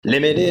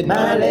Limited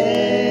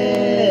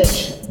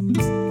mileage.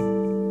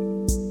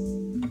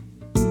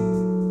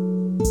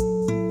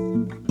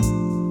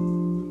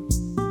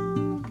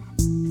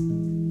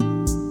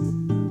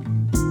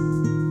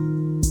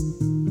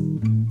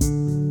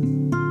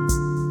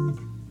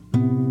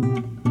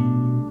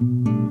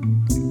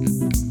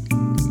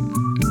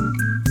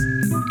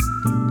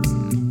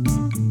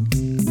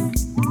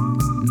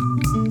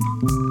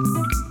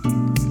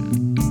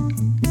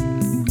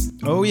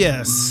 Oh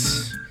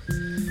yes,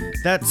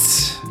 that's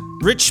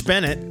Rich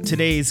Bennett,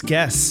 today's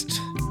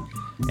guest,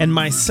 and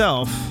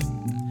myself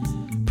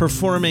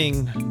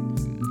performing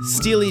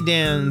Steely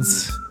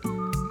Dan's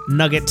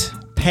Nugget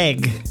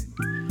Peg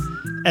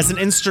as an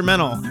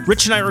instrumental.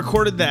 Rich and I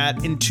recorded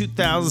that in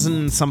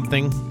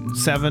 2000-something,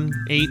 7,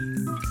 8,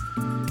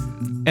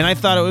 and I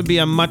thought it would be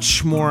a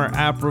much more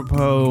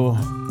apropos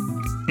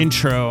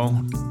intro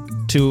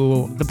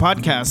to the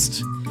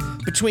podcast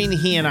between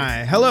he and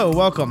I. Hello,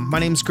 welcome. My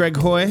name's Greg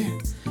Hoy.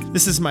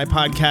 This is my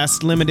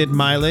podcast, Limited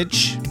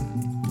Mileage.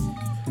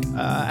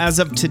 As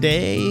of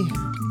today,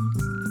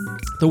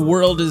 the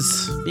world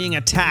is being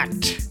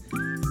attacked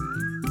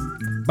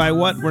by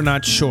what we're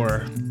not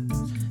sure.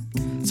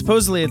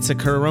 Supposedly it's a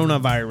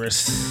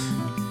coronavirus.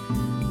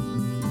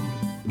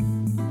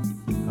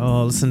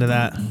 Oh, listen to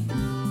that.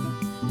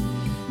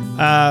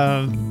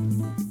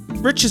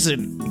 Rich is a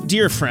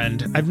dear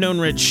friend. I've known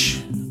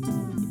Rich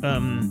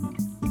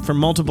for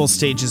multiple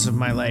stages of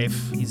my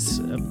life. He's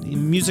a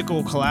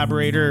musical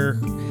collaborator.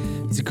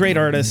 He's a great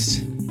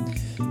artist.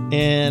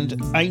 And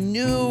I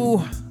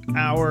knew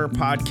our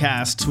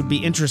podcast would be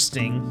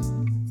interesting.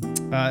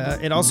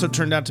 It also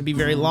turned out to be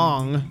very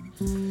long.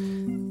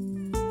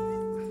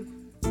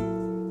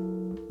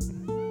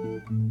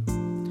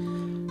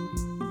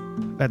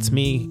 That's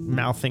me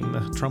mouthing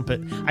the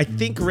trumpet. I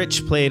think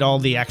Rich played all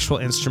the actual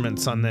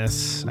instruments on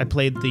this. I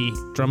played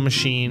the drum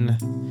machine,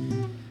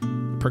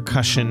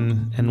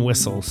 percussion, and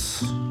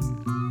whistles.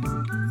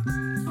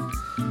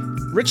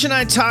 Rich and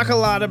I talk a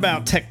lot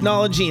about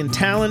technology and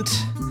talent.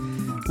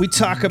 We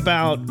talk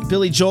about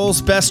Billy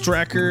Joel's best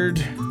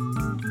record.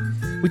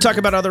 We talk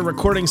about other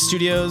recording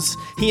studios.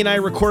 He and I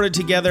recorded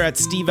together at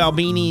Steve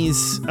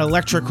Albini's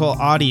Electrical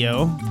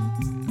Audio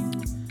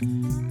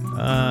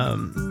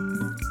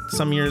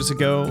some years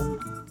ago.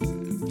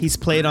 He's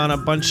played on a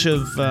bunch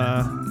of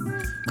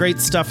great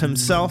stuff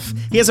himself.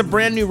 He has a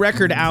brand new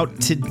record out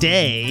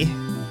today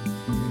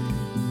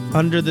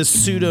under the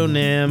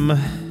pseudonym,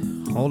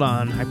 hold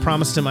on, I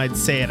promised him I'd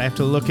say it. I have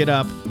to look it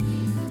up.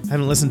 I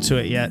haven't listened to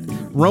it yet.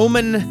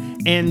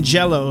 Roman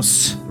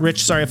Angelos.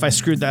 Rich, sorry if I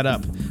screwed that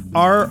up.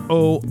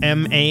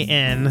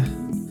 R-O-M-A-N.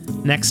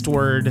 Next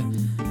word.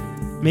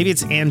 Maybe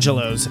it's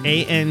Angelos.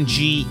 A-N-G-E-L-O-S.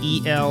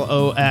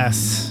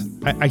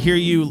 I hear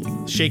you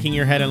shaking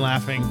your head and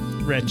laughing,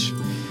 Rich.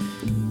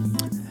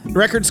 The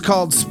record's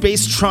called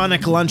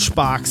Spacetronic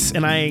Lunchbox,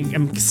 and I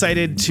am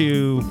excited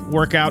to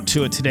work out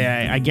to it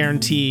today. I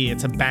guarantee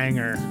it's a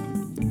banger.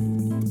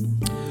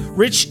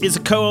 Rich is a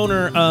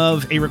co-owner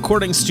of a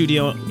recording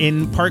studio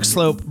in Park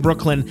Slope,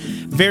 Brooklyn.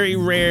 Very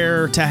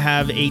rare to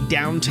have a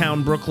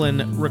downtown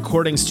Brooklyn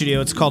recording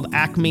studio. It's called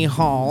Acme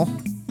Hall.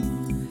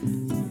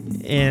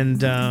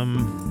 And,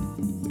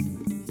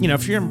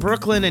 if you're in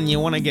Brooklyn and you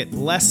want to get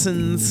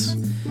lessons,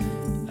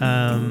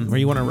 or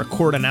you want to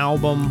record an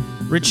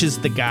album, Rich is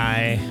the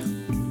guy.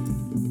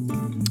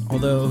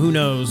 Although, who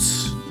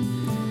knows,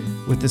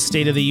 with the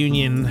State of the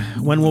Union,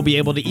 when we'll be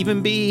able to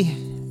even be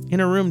in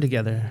a room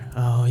together.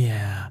 Oh,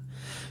 yeah.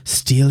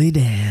 Steely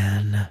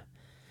Dan.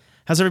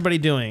 How's everybody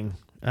doing?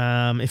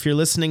 If you're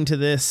listening to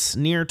this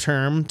near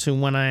term to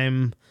when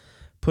I'm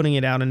putting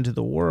it out into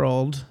the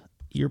world,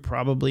 you're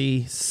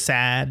probably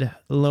sad,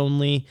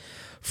 lonely,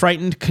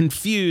 frightened,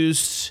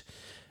 confused,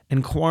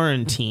 and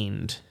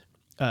quarantined.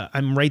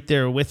 I'm right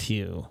there with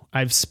you.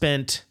 I've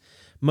spent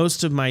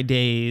most of my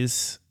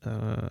days,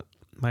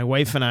 my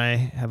wife and I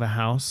have a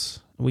house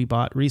we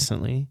bought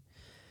recently,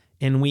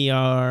 and we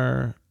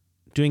are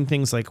doing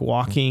things like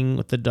walking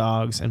with the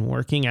dogs and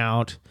working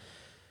out.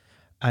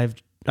 I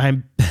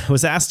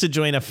was asked to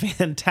join a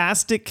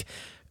fantastic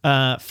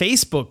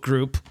Facebook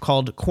group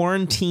called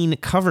Quarantine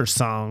Cover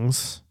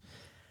Songs,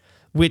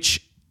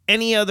 which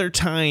any other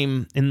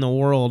time in the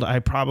world I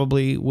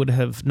probably would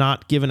have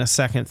not given a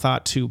second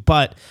thought to.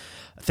 But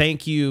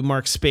thank you,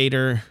 Mark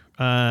Spader,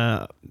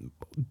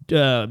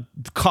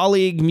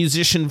 colleague,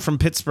 musician from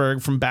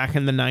Pittsburgh from back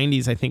in the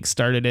 90s, I think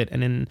started it.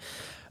 And then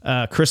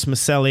Chris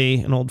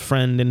Maselli, an old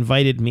friend,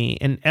 invited me.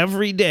 And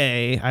every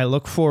day I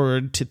look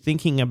forward to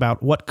thinking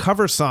about what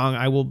cover song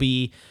I will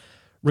be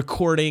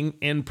recording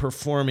and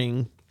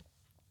performing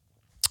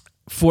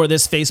for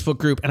this Facebook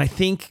group. And I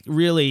think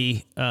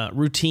really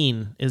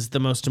routine is the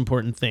most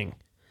important thing.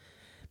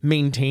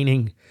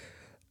 Maintaining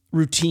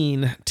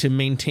routine to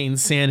maintain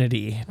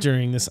sanity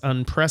during this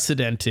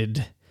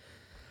unprecedented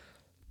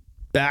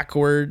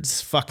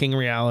backwards fucking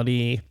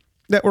reality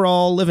that we're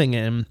all living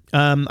in.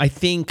 I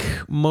think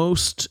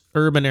most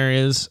urban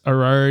areas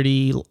are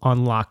already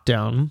on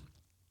lockdown.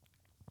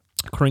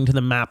 According to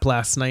the map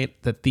last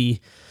night that the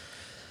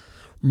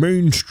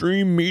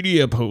mainstream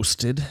media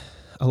posted,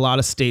 a lot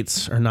of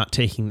states are not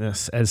taking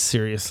this as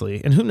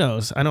seriously. And who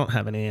knows? I don't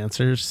have any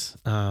answers.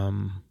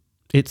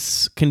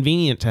 It's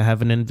convenient to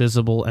have an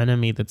invisible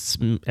enemy that's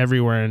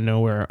everywhere and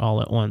nowhere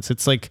all at once.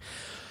 It's like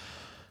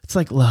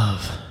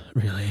love,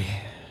 really.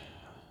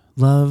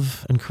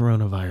 Love and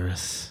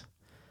coronavirus.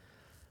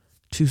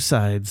 Two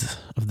sides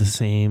of the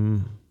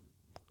same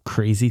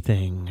crazy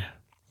thing.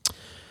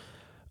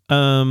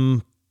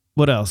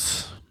 What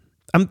else?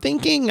 I'm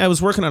thinking I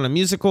was working on a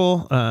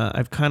musical.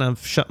 I've kind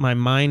of shut my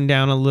mind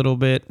down a little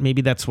bit.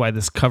 Maybe that's why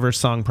this cover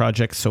song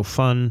project's so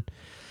fun.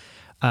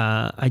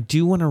 I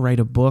do want to write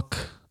a book.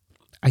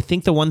 I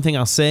think the one thing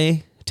I'll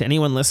say to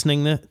anyone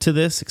listening to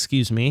this,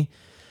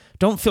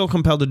 don't feel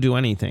compelled to do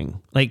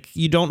anything. Like,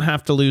 you don't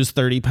have to lose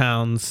 30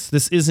 pounds.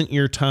 This isn't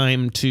your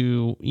time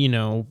to,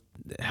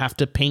 have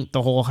to paint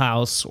the whole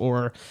house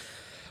or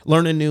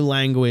learn a new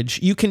language.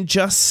 You can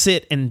just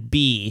sit and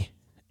be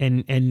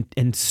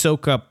and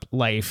soak up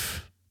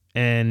life,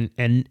 and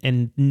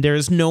there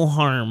is no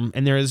harm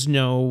and there is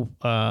no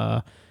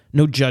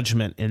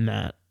judgment in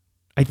that.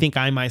 I think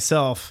I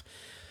myself,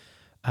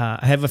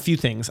 I have a few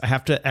things. I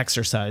have to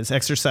exercise.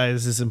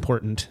 Exercise is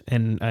important,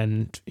 and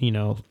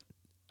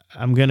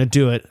I'm gonna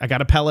do it. I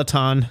got a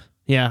Peloton.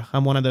 Yeah,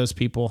 I'm one of those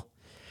people.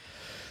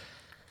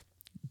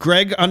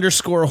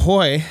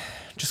 Greg_Hoy.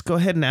 Just go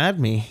ahead and add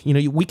me.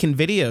 We can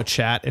video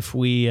chat if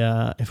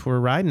we're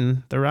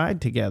riding the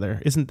ride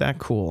together. Isn't that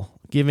cool?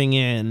 Giving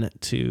in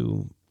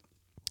to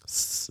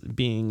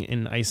being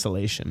in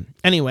isolation.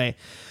 Anyway,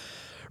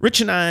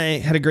 Rich and I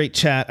had a great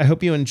chat. I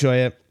hope you enjoy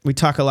it. We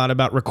talk a lot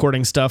about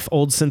recording stuff,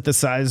 old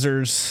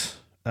synthesizers,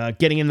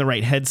 getting in the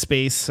right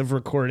headspace of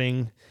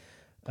recording,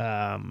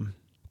 some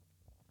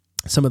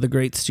of the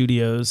great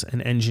studios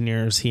and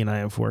engineers he and I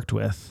have worked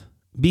with.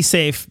 Be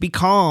safe, be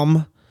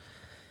calm.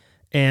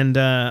 And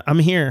I'm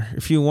here.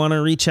 If you want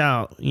to reach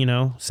out,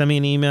 send me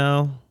an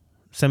email,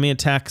 send me a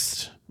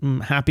text.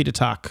 I'm happy to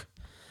talk.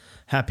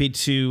 Happy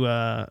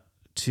to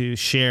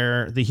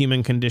share the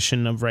human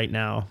condition of right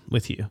now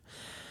with you.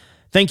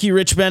 Thank you,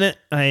 Rich Bennett.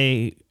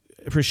 I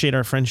appreciate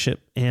our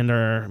friendship and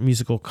our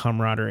musical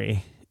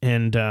camaraderie.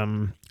 And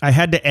I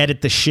had to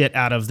edit the shit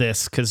out of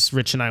this because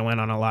Rich and I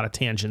went on a lot of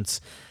tangents.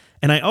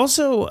 And I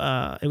also,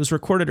 it was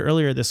recorded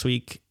earlier this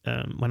week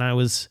when I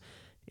was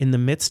in the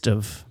midst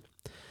of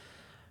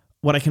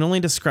what I can only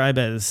describe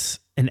as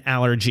an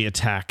allergy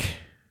attack.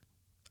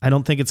 I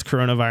don't think it's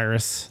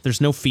coronavirus.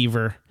 There's no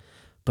fever.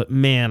 But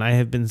man, I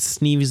have been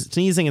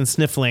sneezing and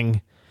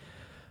sniffling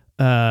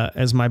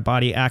as my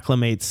body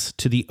acclimates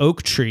to the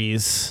oak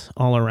trees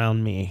all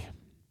around me.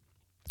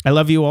 I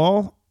love you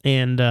all,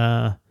 and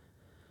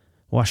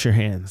wash your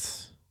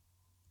hands.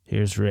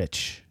 Here's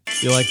Rich.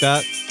 You like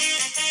that?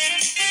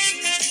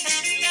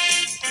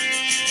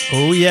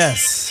 Oh,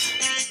 yes.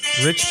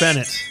 Rich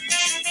Bennett.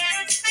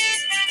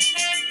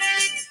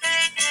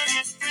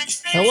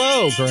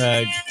 Hello,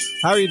 Greg.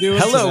 How are you doing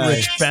Hello, today?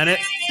 Rich Bennett.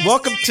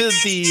 Welcome to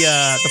the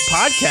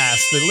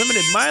podcast, the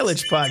Limited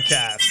Mileage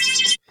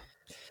podcast.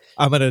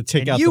 I'm going to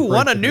take out you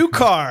won a new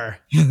car.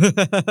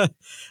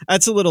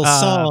 That's a little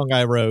song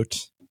I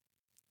wrote.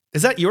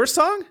 Is that your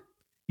song?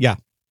 Yeah.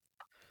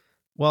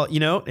 Well,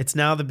 it's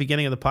now the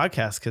beginning of the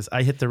podcast because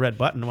I hit the red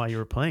button while you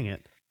were playing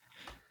it.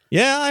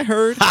 Yeah, I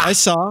heard. I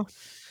saw.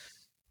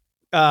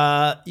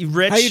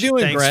 Rich, how you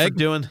doing, thanks Greg? For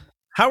doing.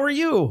 How are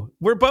you?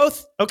 We're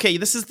both okay.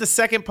 This is the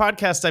second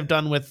podcast I've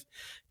done with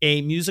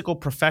a musical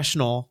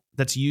professional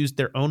that's used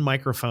their own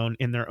microphone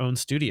in their own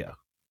studio.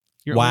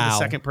 You're only the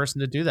second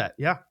person to do that.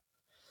 Yeah.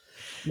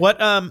 What?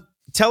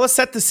 Tell us,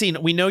 set the scene.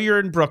 We know you're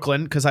in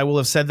Brooklyn because I will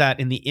have said that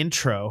in the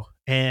intro,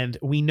 and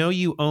we know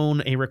you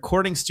own a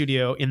recording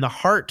studio in the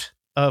heart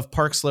of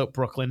Park Slope,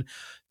 Brooklyn.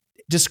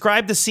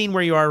 Describe the scene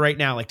where you are right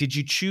now. Like, did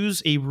you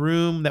choose a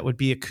room that would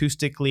be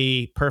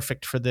acoustically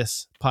perfect for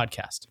this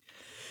podcast?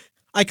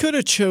 I could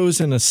have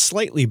chosen a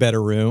slightly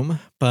better room,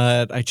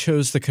 but I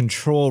chose the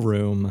control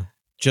room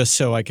just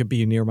so I could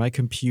be near my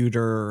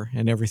computer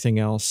and everything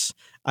else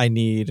I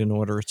need in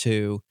order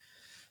to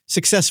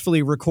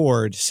successfully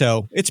record.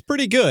 So it's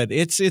pretty good.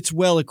 It's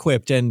well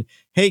equipped. And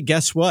hey,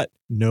 guess what?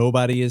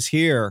 Nobody is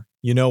here.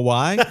 You know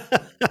why?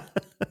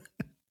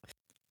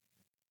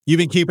 You've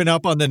been keeping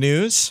up on the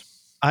news?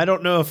 I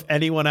don't know if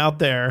anyone out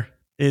there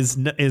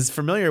is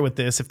familiar with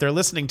this, if they're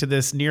listening to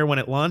this near when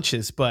it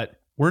launches, but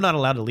we're not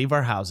allowed to leave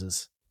our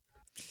houses.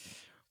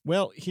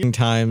 Well,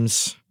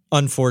 times,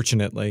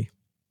 unfortunately.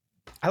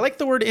 I like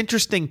the word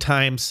interesting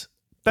times.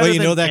 Well, you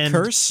know that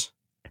curse?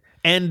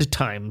 End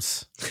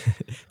times.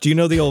 Do you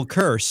know the old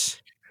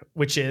curse?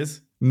 Which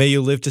is? May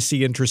you live to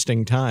see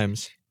interesting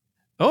times.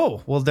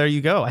 Oh, well, there you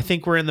go. I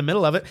think we're in the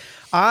middle of it.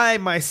 I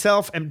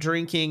myself am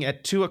drinking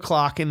at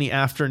 2:00 in the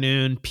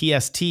afternoon,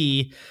 PST,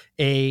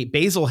 a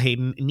Basil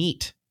Hayden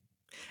neat.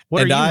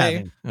 What are you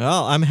having?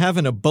 Well, I'm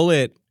having a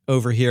Bullet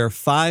over here,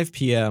 5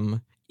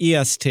 p.m.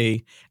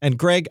 EST. And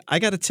Greg, I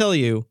got to tell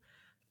you,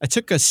 I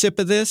took a sip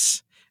of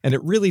this, and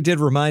it really did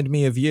remind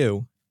me of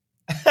you.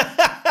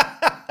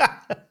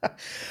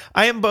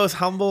 I am both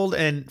humbled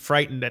and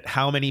frightened at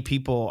how many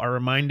people are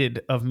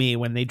reminded of me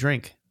when they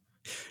drink.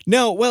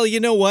 No, well, you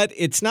know what?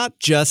 It's not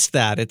just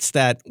that. It's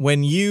that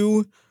when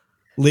you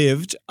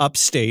lived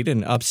upstate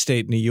in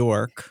upstate New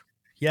York,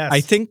 I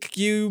Yes. think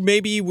you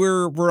maybe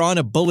were on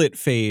a bullet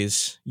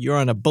phase. You're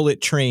on a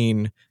bullet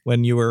train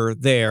when you were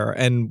there,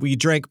 and we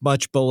drank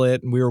much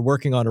bullet, and we were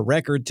working on a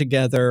record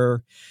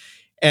together,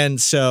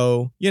 and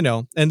so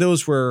and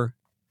those were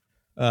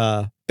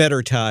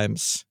better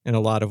times in a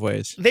lot of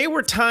ways. They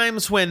were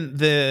times when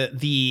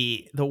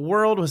the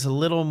world was a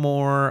little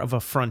more of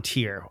a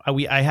frontier.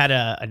 I had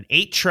an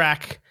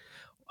 8-track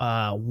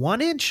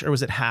 1-inch, or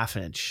was it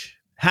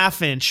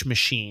half-inch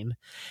machine,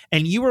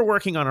 and you were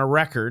working on a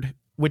record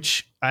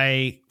which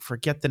I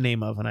forget the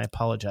name of, and I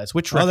apologize.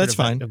 Which record that's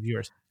fine. of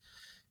yours?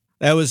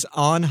 That was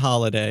On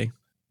Holiday.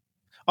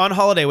 On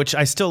Holiday, which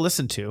I still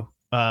listen to.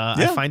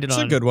 I find it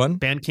on a good one.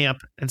 Bandcamp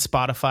and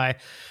Spotify.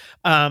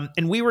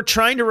 And we were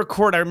trying to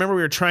record. I remember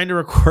we were trying to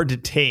record to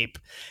tape,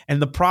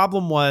 and the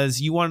problem was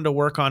you wanted to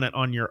work on it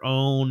on your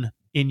own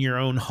in your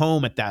own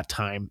home at that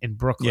time in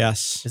Brooklyn.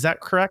 Yes, is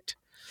that correct?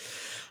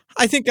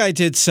 I think I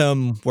did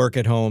some work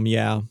at home.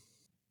 Yeah,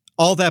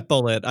 all that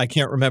bullet. I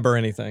can't remember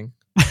anything.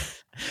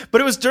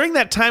 But it was during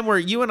that time where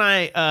you and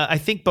I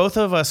think both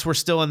of us were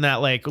still in that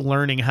like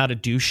learning how to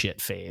do shit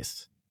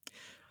phase.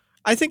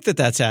 I think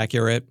that's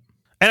accurate.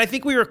 And I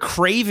think we were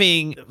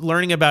craving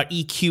learning about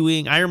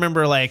EQing. I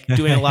remember like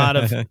doing a lot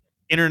of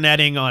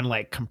interneting on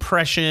like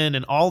compression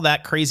and all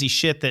that crazy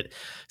shit that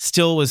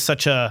still was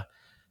such a,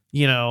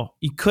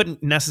 you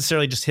couldn't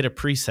necessarily just hit a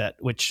preset,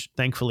 which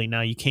thankfully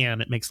now you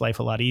can. It makes life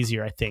a lot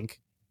easier, I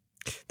think.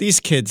 These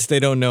kids,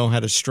 they don't know how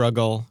to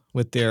struggle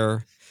with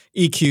their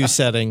EQ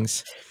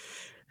settings.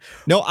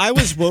 No, I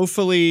was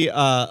woefully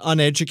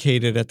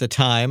uneducated at the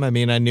time. I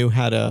mean, I knew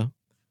how to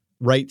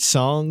write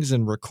songs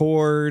and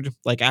record,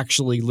 like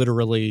actually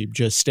literally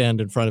just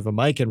stand in front of a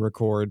mic and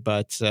record,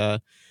 but I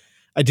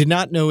did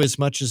not know as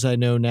much as I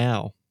know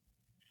now.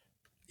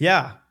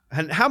 Yeah.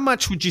 And how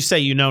much would you say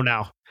you know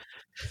now?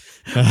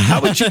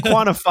 How would you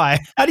quantify?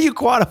 How do you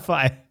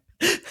quantify?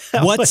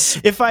 What's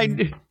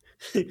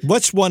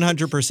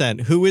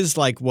 100%? Who is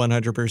like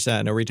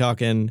 100%? Are we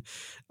talking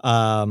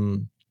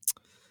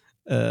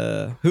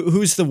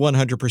who's the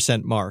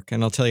 100% mark?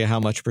 And I'll tell you how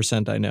much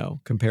percent I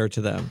know compared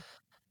to them.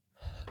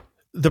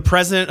 The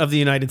President of the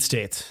United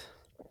States.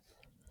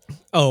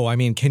 Oh, I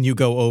mean, can you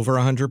go over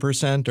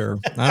 100%? Or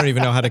I don't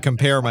even know how to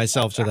compare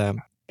myself to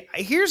them.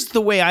 Here's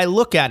the way I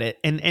look at it,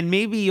 and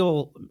maybe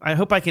I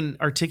hope I can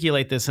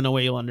articulate this in a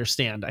way you'll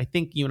understand. I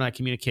think you and I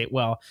communicate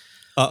well.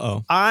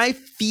 I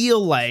feel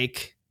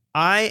like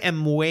I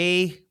am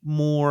way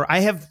more,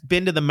 I have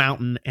been to the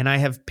mountain and I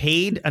have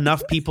paid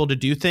enough people to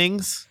do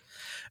things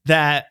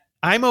that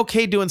I'm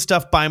okay doing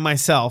stuff by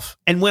myself.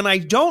 And when I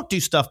don't do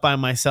stuff by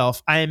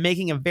myself, I am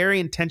making a very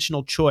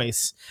intentional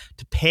choice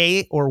to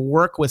pay or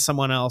work with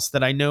someone else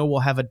that I know will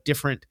have a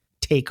different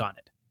take on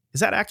it. Is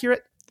that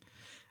accurate?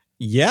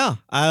 Yeah,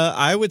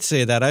 I would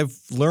say that. I've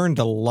learned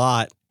a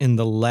lot in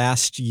the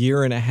last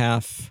year and a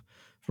half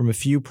from a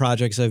few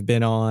projects I've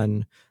been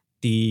on,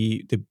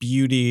 the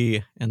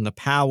beauty and the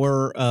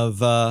power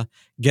of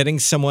getting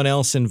someone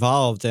else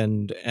involved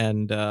and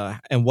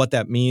what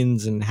that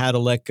means and how to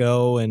let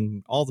go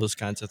and all those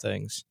kinds of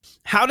things.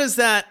 How does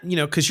that,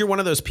 because you're one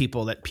of those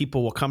people that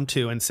people will come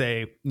to and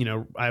say,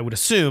 I would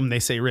assume they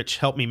say, Rich,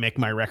 help me make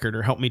my record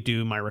or help me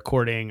do my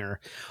recording or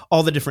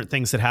all the different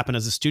things that happen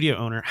as a studio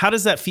owner. How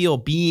does that feel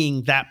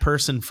being that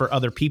person for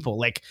other people?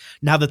 Like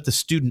now that the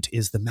student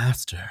is the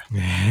master?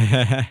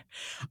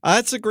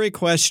 That's a great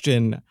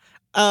question.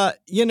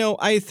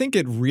 I think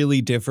it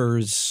really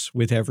differs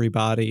with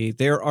everybody.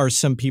 There are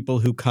some people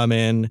who come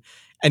in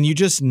and you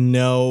just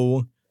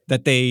know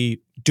that they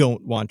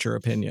don't want your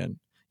opinion.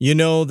 You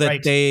know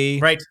that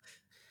Right.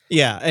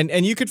 Yeah.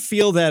 And you could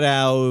feel that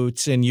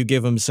out and you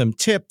give them some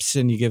tips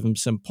and you give them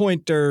some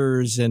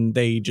pointers and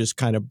they just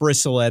kind of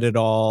bristle at it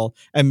all.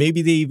 And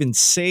maybe they even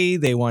say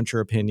they want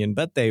your opinion,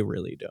 but they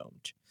really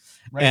don't.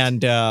 Right.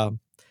 And,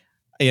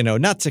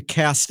 not to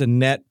cast a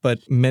net, but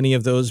many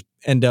of those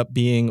end up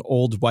being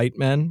old white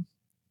men.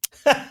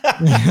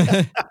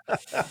 You've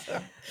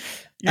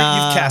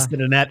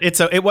casted a net.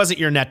 It wasn't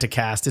your net to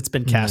cast. It's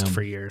been cast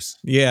for years.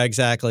 Yeah,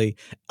 exactly.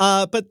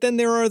 But then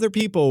there are other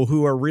people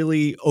who are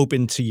really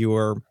open to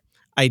your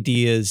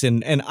ideas,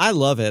 and I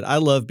love it. I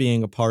love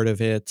being a part of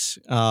it.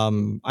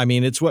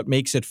 It's what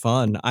makes it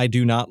fun. I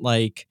do not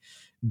like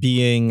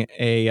being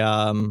a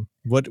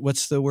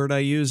what's the word I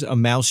use? A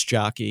mouse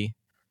jockey.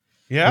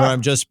 Yeah. Where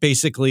I'm just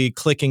basically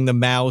clicking the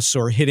mouse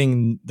or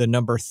hitting the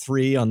number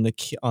 3 on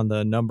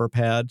the number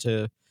pad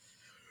to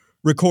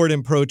record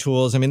in Pro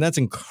Tools. I mean, that's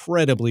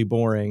incredibly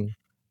boring.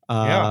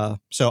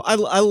 So I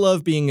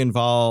love being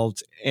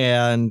involved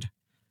and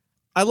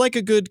I like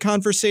a good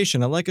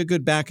conversation. I like a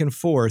good back and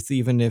forth,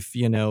 even if,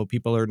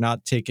 people are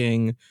not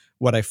taking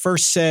what I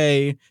first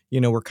say,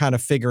 we're kind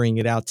of figuring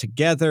it out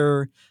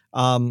together.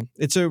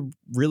 It's a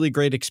really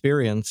great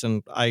experience.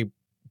 And I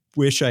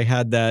wish I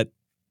had that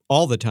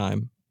all the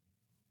time.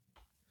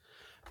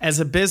 As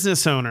a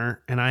business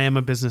owner, and I am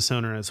a business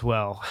owner as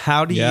well,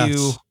 how do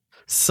you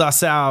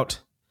suss out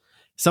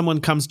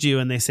someone comes to you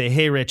and they say,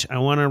 "Hey, Rich, I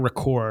want to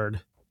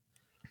record."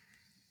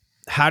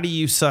 How do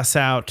you suss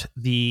out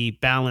the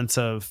balance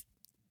of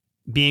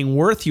being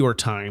worth your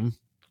time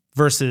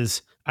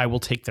versus I will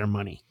take their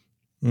money?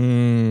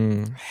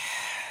 Well,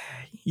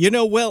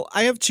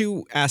 I have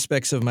two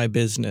aspects of my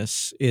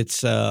business.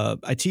 It's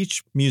I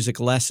teach music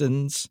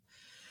lessons,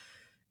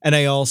 and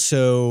I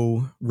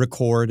also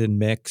record and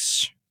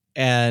mix.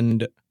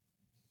 And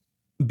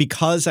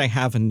because I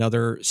have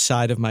another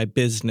side of my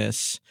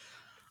business,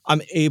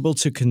 I'm able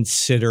to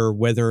consider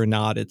whether or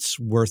not it's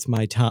worth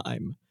my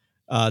time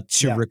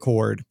to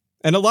record.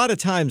 And a lot of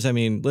times, I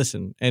mean,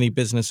 listen, any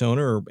business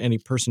owner or any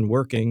person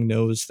working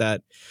knows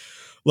that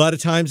a lot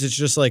of times it's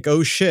just like,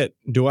 oh shit,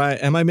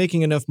 am I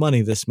making enough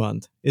money this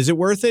month? Is it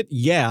worth it?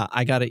 Yeah,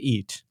 I got to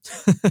eat.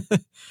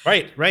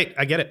 Right.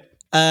 I get it.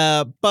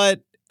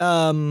 But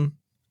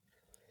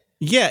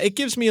yeah, it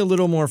gives me a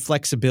little more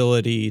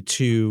flexibility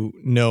to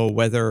know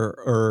whether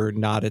or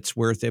not it's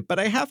worth it. But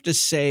I have to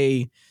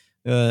say,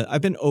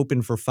 I've been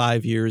open for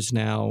 5 years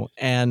now.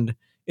 And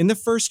in the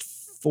first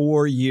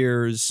 4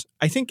 years,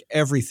 I think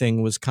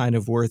everything was kind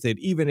of worth it,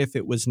 even if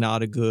it was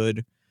not a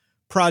good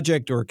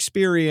project or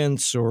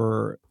experience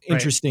or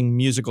interesting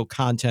musical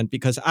content,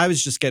 because I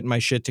was just getting my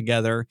shit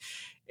together.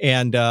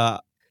 And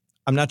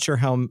I'm not sure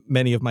how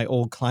many of my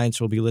old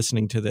clients will be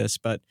listening to this,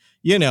 but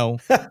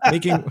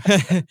making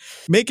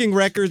making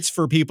records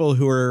for people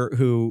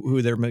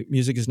who their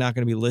music is not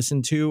going to be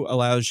listened to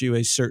allows you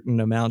a certain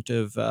amount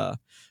of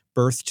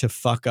birth to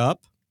fuck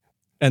up,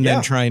 and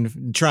then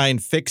try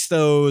and fix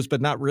those,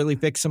 but not really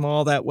fix them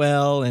all that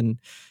well. And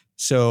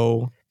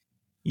so,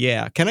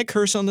 yeah, can I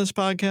curse on this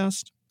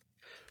podcast?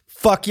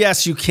 Fuck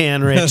yes, you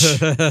can,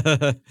 Rich.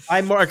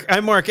 I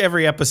mark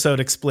every episode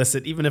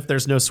explicit, even if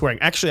there's no swearing.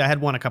 Actually, I had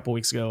one a couple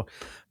weeks ago.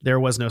 There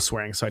was no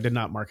swearing, so I did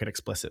not mark it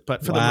explicit.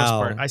 But for the most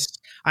part,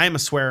 I am a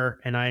swearer,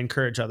 and I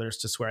encourage others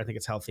to swear. I think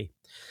it's healthy.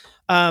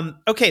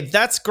 Okay,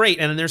 that's great.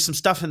 And then there's some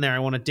stuff in there I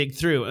want to dig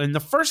through. And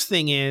the first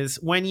thing is,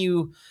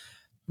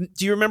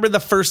 do you remember the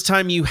first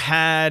time you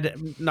had,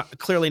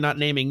 clearly not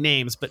naming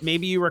names, but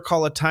maybe you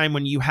recall a time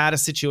when you had a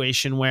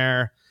situation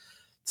where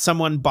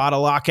someone bought a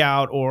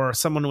lockout or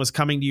someone was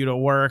coming to you to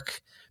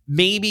work.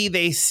 Maybe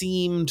they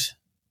seemed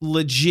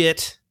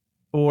legit,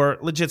 or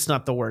legit's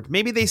not the word.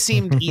 Maybe they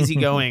seemed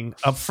easygoing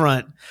up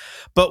front,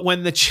 but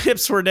when the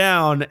chips were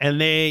down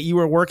and you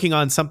were working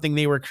on something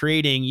they were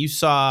creating, you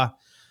saw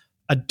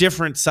a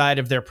different side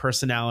of their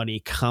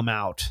personality come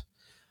out.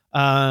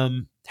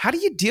 How do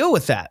you deal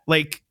with that?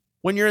 Like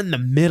when you're in the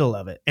middle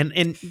of it,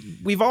 and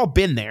we've all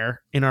been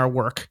there in our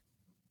work.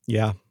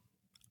 Yeah.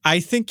 I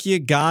think you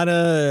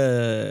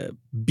gotta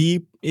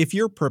if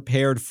you're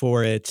prepared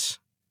for it,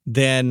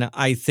 then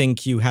I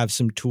think you have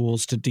some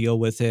tools to deal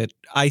with it.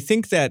 I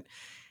think that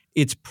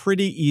it's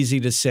pretty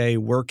easy to say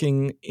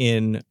working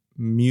in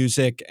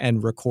music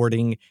and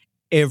recording,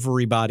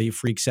 everybody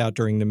freaks out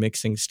during the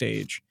mixing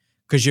stage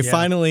because you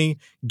finally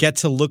get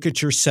to look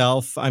at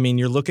yourself. I mean,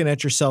 you're looking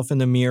at yourself in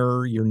the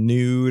mirror, you're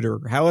nude or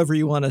however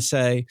you want to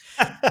say.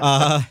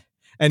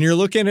 And you're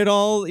looking at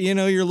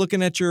you're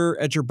looking at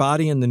your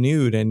body in the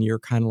nude, and you're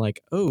kind of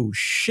like, oh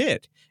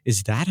shit,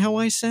 is that how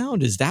I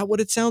sound? Is that what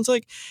it sounds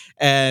like?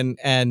 And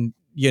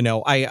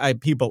I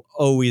people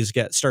always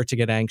start to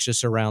get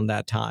anxious around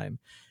that time.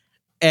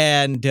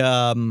 And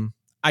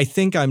I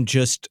think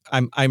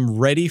I'm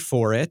ready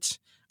for it.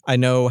 I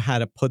know how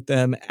to put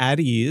them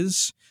at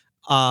ease.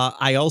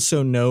 I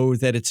also know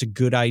that it's a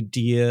good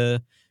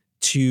idea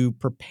to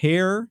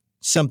prepare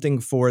something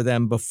for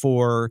them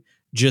before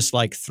just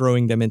like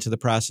throwing them into the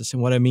process.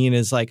 And what I mean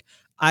is, like,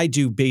 I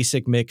do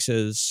basic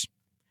mixes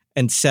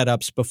and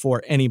setups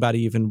before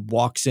anybody even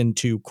walks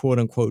into quote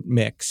unquote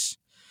mix.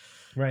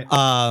 Right.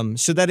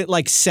 So that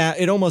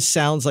it almost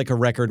sounds like a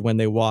record when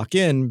they walk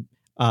in.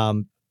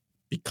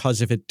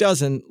 Because if it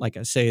doesn't, like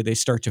I say, they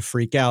start to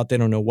freak out. They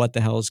don't know what the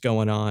hell is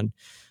going on.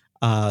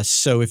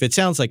 So if it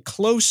sounds like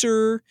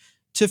closer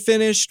to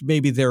finished,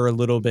 maybe they're a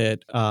little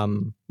bit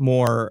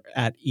more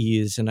at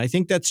ease. And I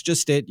think that's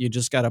just it. You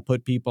just got to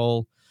put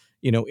people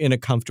in a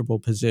comfortable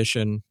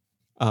position.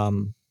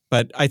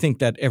 But I think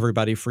that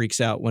everybody freaks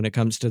out when it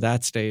comes to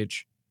that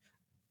stage.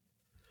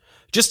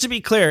 Just to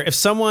be clear, if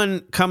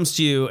someone comes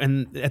to you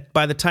and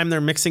by the time they're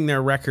mixing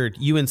their record,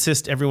 you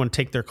insist everyone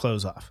take their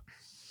clothes off.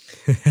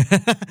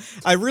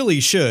 I really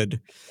should.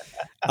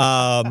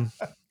 But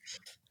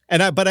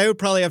I would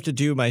probably have to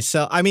do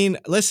myself. I mean,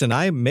 listen,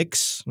 I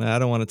mix, I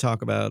don't want to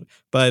talk about,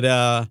 but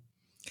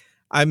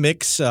I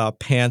mix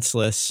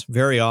pantsless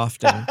very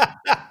often.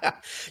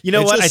 You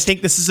know what? I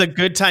think this is a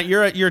good time.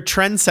 You're a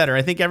trendsetter.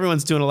 I think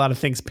everyone's doing a lot of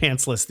things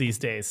pantsless these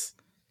days.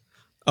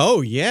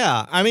 Oh,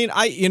 yeah. I mean,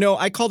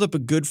 I called up a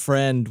good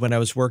friend when I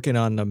was working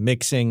on a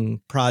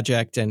mixing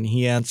project, and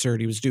he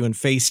answered. He was doing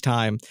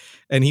FaceTime,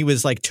 and he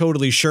was like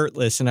totally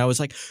shirtless. And I was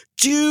like,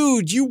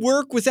 dude, you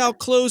work without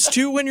clothes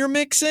too when you're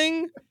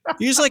mixing?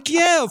 He was like,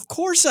 yeah, of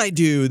course I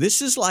do.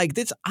 This is like,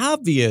 it's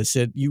obvious.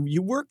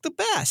 You work the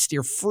best.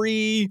 You're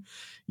free,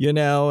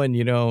 and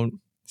you don't.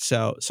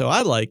 So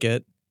I like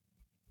it.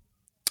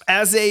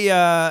 as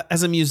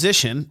a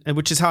musician, and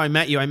which is how I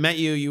met you.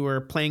 You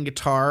were playing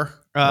guitar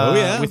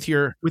with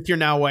your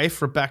now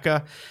wife,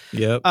 Rebecca.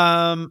 Yep.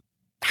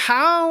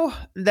 How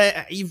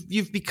that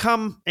you've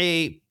become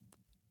a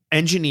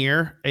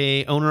engineer,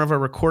 a owner of a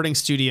recording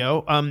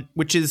studio,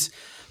 which is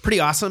pretty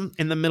awesome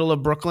in the middle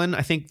of Brooklyn.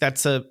 I think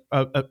that's a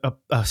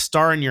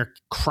star in your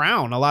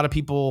crown. A lot of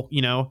people,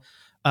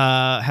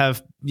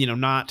 have,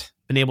 not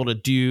been able to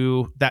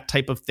do that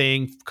type of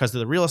thing because of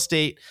the real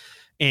estate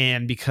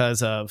and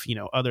because of,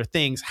 other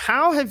things.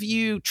 How have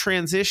you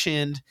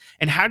transitioned,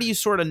 and how do you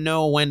sort of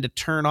know when to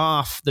turn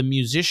off the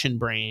musician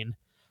brain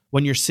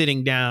when you're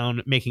sitting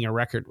down making a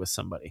record with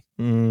somebody?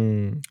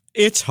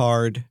 It's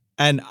hard.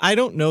 And I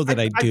don't know that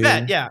I do. I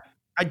bet. Yeah.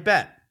 I'd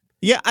bet.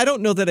 Yeah, I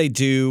don't know that I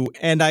do.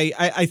 And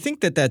I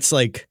think that that's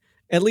like,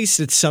 at least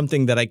it's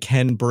something that I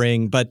can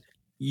bring. But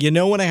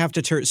when I have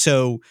to turn,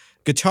 so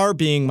guitar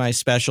being my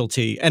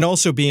specialty and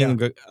also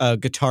being a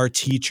guitar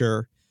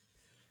teacher,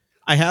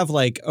 I have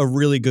like a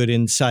really good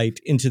insight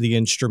into the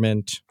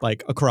instrument,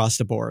 like across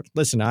the board.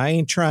 Listen, I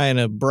ain't trying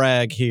to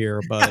brag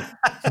here, but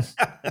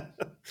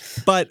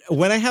but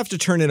when I have to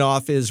turn it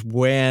off is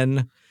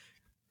when,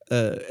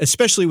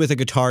 especially with a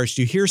guitarist,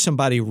 you hear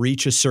somebody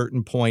reach a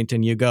certain point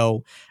and you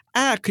go,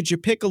 could you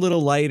pick a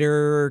little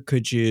lighter?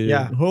 Could you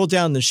hold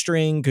down the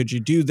string? Could you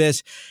do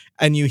this?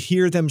 And you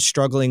hear them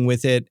struggling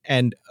with it.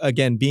 And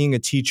again, being a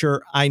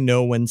teacher, I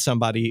know when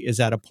somebody is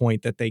at a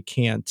point that they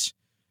can't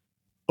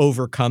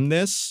overcome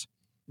this.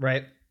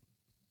 Right.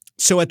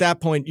 So at that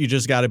point, you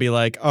just got to be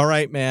like, all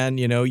right, man,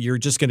 you're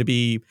just going to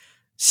be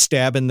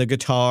stabbing the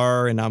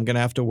guitar and I'm going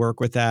to have to work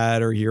with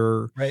that, or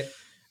your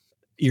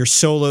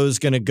solo is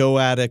going to go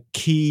out of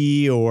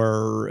key,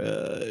 or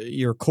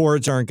your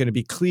chords aren't going to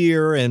be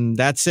clear, and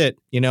that's it.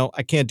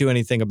 I can't do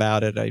anything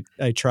about it.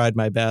 I tried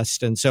my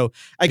best. And so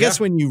I guess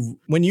when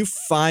you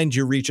find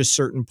you reach a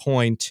certain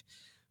point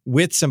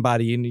with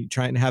somebody and you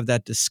try and have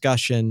that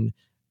discussion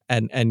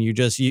and you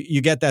just, you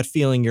get that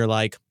feeling, you're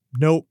like,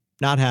 nope,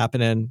 not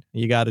happening.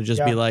 You got to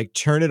just be like,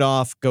 turn it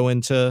off, go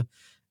into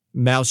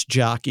mouse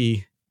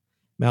jockey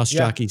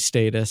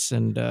status,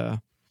 and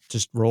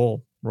just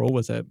roll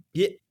with it.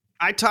 Yeah.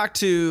 I talked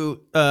to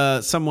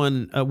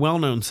someone, a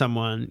well-known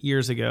someone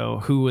years ago,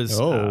 who was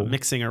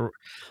mixing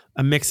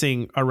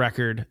a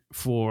record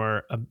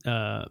for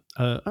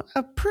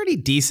a pretty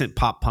decent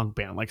pop punk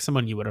band, like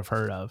someone you would have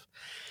heard of.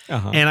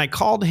 And I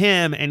called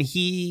him, and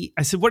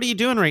I said, "What are you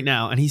doing right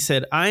now?" And he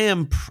said, "I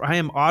am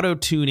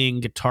auto-tuning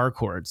guitar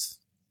chords."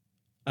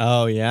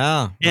 Oh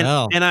yeah,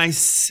 and I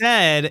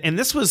said, and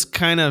this was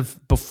kind of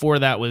before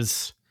that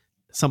was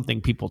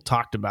something people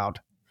talked about.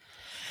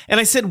 And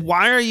I said,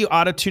 "Why are you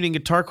auto-tuning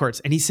guitar chords?"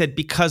 And he said,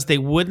 "Because they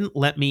wouldn't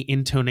let me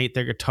intonate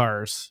their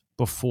guitars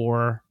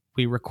before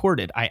we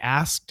recorded. I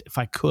asked if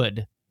I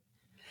could,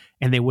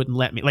 and they wouldn't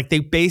let me." Like, they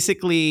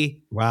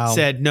basically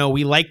said, "No,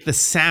 we like the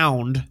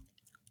sound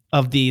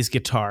of these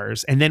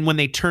guitars." And then when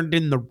they turned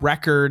in the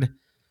record,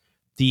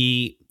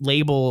 the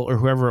label or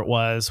whoever it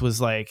was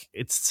like,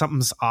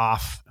 something's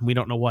off and we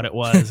don't know what it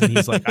was. And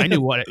he's like, I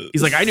knew what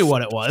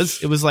it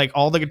was. It was like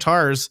all the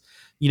guitars,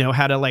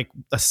 had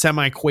a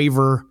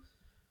semi-quaver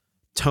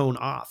tone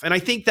off. And I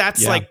think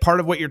that's like part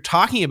of what you're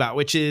talking about,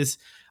 which is,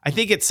 I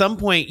think at some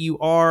point you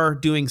are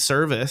doing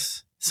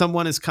service.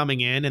 Someone is coming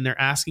in and they're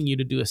asking you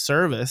to do a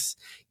service,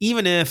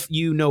 even if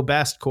you know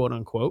best, quote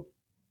unquote.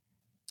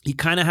 You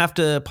kind of have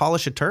to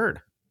polish a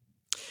turd.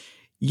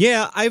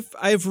 Yeah,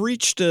 I've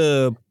reached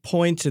a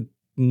point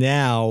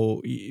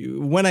now.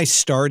 When I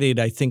started,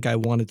 I think I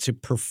wanted to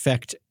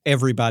perfect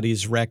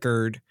everybody's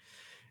record.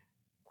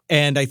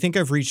 And I think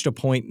I've reached a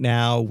point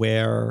now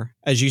where,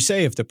 as you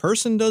say, if the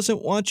person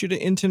doesn't want you to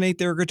intonate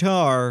their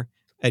guitar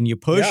and you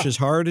push as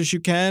hard as you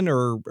can,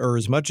 or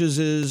as much as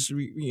is,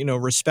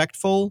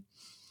 respectful,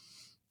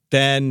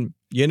 then,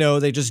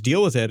 they just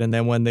deal with it. And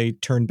then when they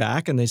turn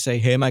back and they say,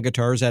 "Hey, my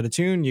guitar's out of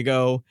tune," you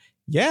go,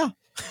 "Yeah,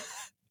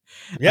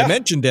 I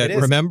mentioned it,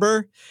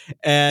 remember?"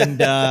 And,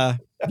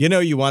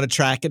 you want to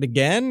track it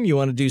again? You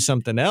want to do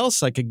something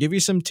else? I could give you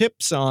some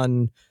tips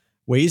on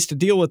ways to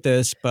deal with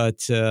this,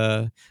 but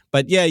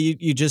yeah,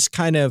 you just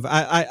kind of,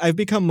 I've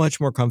become much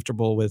more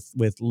comfortable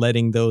with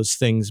letting those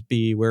things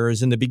be.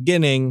 Whereas in the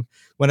beginning,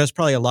 when I was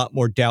probably a lot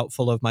more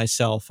doubtful of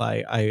myself,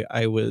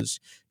 I was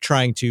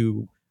trying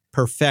to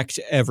perfect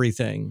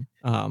everything.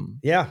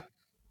 Yeah.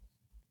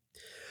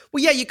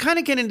 Well, yeah, you kind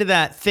of get into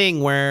that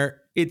thing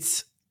where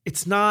it's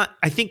not,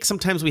 I think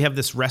sometimes we have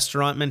this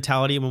restaurant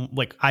mentality,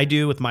 like I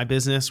do with my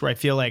business, where I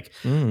feel like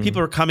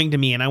people are coming to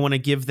me and I want to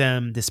give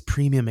them this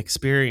premium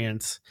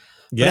experience.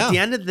 But at the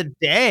end of the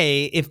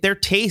day, if their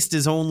taste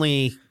is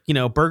only,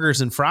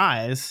 burgers and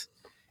fries,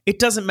 it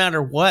doesn't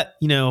matter what,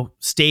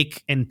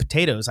 steak and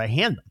potatoes I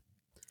hand them.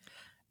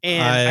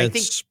 And I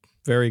think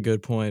very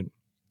good point.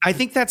 I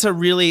think that's a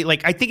really,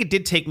 I think it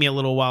did take me a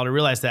little while to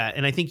realize that.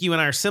 And I think you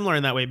and I are similar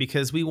in that way,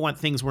 because we want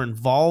things we're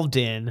involved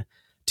in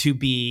to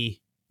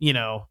be,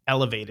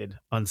 elevated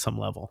on some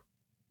level.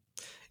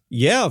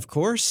 Yeah, of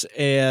course.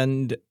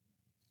 And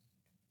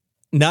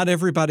not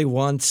everybody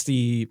wants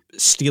the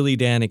Steely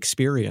Dan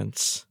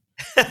experience.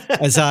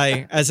 as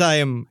I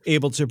am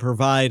able to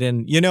provide.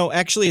 And,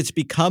 actually it's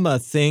become a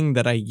thing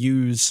that I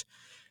use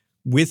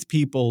with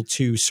people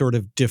to sort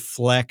of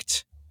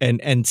deflect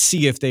and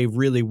see if they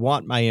really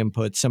want my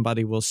input.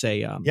 Somebody will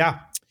say, Yeah.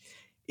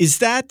 is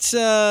that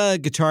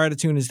guitar out of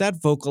tune? Is that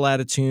vocal out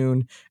of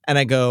tune? And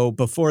I go,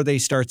 before they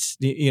start,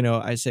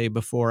 I say,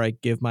 before I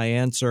give my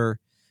answer,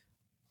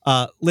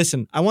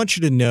 listen, I want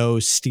you to know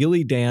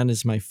Steely Dan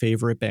is my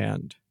favorite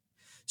band.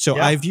 So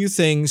Yeah. I view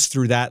things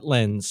through that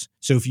lens.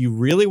 So if you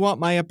really want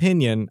my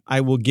opinion,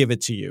 I will give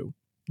it to you,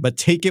 but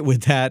take it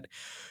with that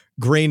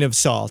grain of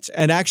salt.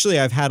 And actually,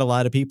 I've had a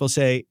lot of people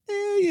say,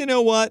 you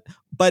know what?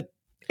 But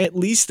at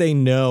least they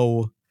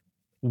know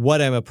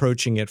what I'm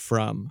approaching it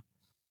from.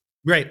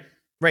 Right.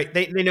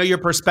 They know your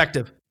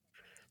perspective.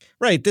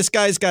 Right. This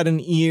guy's got an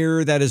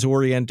ear that is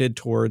oriented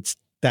towards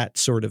that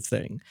sort of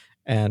thing.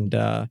 And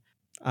I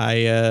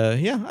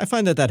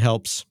find that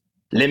helps.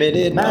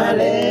 Limited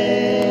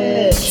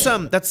mileage.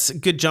 That's a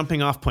good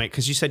jumping off point,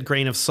 because you said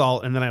grain of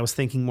salt, and then I was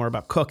thinking more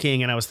about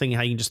cooking, and I was thinking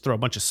how you can just throw a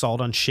bunch of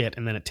salt on shit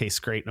and then it tastes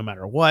great no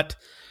matter what.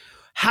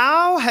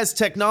 How has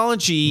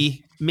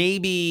technology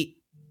maybe...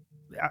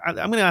 I'm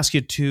going to ask you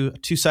a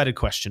two-sided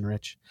question,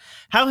 Rich.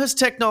 How has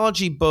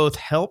technology both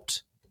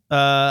helped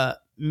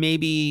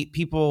maybe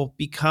people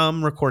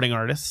become recording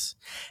artists,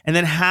 and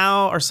then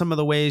how are some of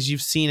the ways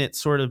you've seen it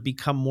sort of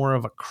become more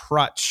of a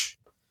crutch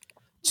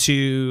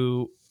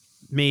to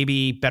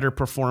maybe better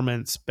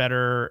performance,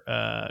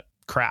 better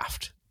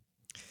craft?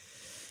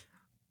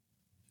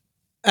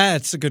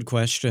 That's a good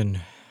question.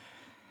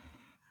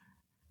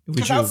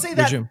 Because I'll say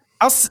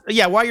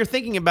that. While you're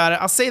thinking about it,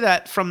 I'll say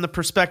that from the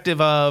perspective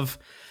of,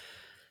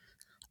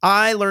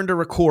 I learned to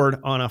record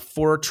on a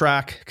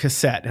 4-track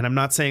cassette, and I'm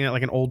not saying that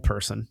like an old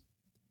person,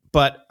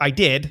 but I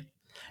did.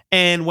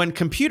 And when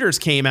computers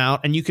came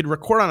out and you could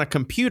record on a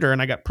computer,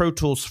 and I got Pro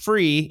Tools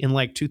free in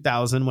like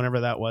 2000,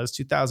 whenever that was,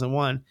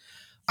 2001,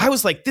 I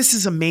was like, this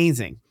is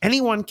amazing.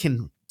 Anyone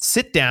can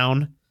sit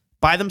down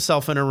by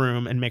themselves in a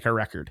room and make a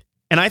record.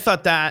 And I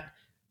thought that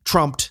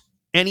trumped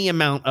any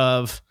amount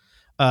of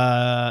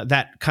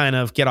that kind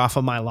of get off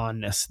of my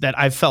lawnness that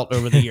I've felt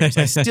over the years.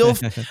 I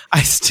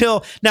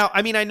still now,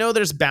 I mean, I know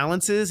there's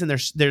balances and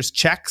there's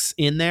checks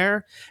in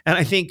there. And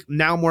I think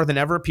now more than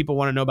ever, people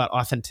want to know about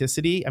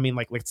authenticity. I mean,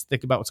 like, let's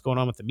think about what's going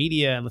on with the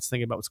media, and let's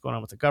think about what's going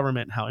on with the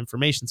government and how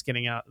information's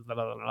getting out, blah,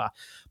 blah, blah, blah.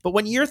 But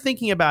when you're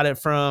thinking about it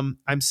from,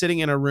 I'm sitting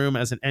in a room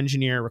as an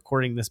engineer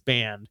recording this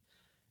band,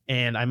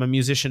 and I'm a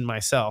musician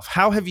myself,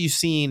 how have you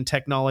seen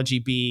technology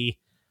be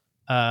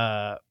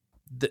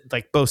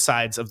like both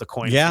sides of the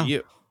coin for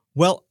you?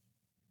 Well,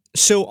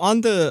 so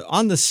on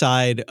the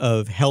side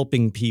of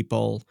helping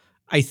people,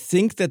 I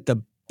think that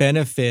the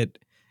benefit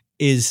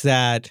is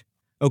that,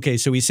 okay,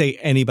 so we say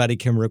anybody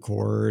can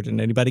record and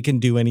anybody can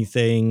do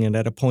anything. And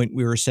at a point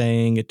we were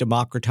saying it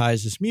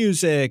democratizes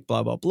music,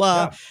 blah, blah,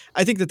 blah. Yeah.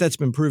 I think that that's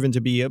been proven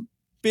to be a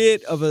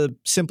bit of a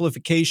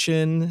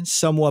simplification,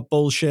 somewhat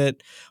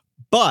bullshit.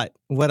 But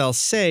what I'll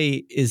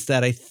say is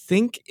that I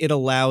think it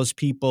allows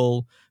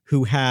people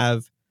who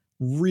have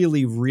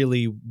really,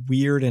 really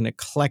weird and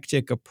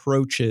eclectic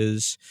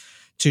approaches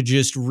to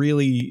just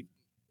really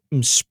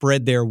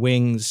spread their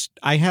wings.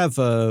 I have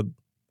a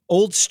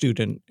old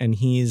student, and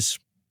he's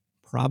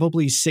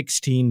probably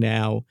 16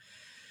 now,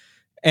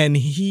 and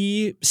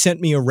he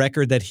sent me a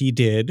record that he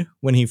did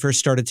when he first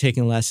started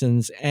taking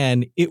lessons,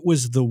 and it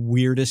was the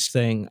weirdest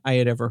thing I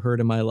had ever heard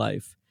in my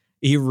life.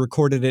 He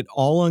recorded it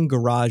all on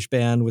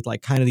GarageBand with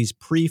like kind of these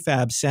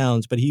prefab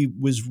sounds, but he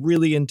was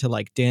really into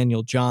like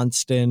Daniel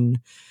Johnston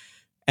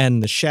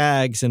and the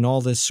Shags and all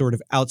this sort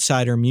of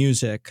outsider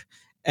music.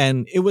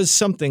 And it was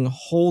something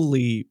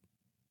wholly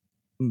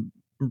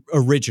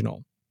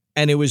original.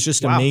 And it was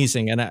just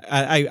amazing. And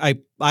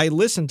I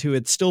listen to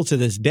it still to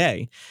this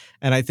day.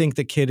 And I think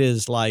the kid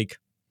is like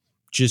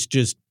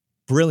just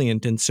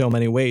brilliant in so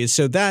many ways.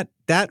 So that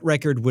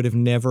record would have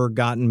never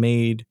gotten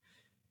made,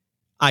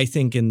 I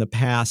think, in the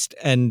past.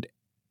 And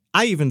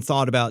I even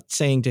thought about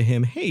saying to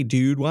him, hey,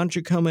 dude, why don't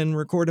you come and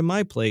record in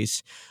my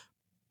place?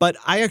 But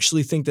I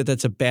actually think that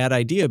that's a bad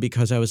idea,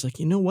 because I was like,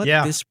 you know what?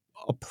 Yeah. This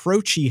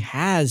approach he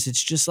has,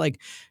 it's just like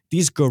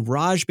these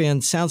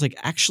GarageBand sounds, like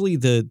actually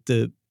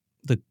the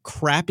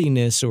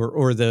crappiness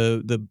or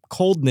the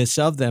coldness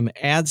of them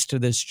adds to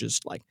this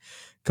just like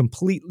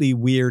completely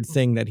weird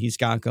thing that he's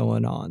got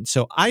going on.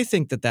 So I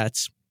think that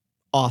that's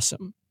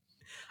awesome.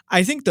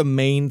 I think the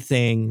main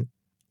thing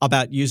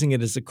about using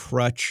it as a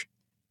crutch,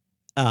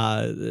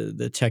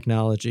 the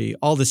technology,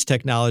 all this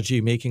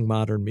technology making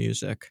modern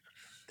music,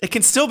 it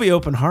can still be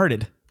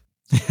open-hearted.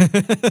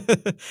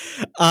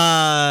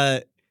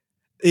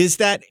 Is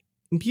that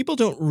people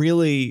don't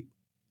really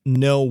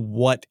know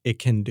what it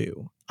can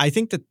do. I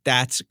think that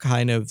that's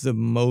kind of the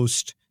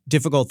most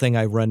difficult thing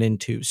I run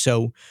into.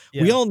 So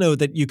we all know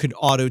that you could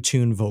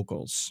auto-tune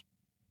vocals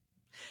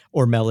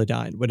or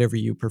Melodyne, whatever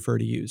you prefer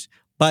to use,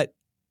 but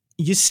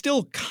you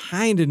still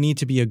kind of need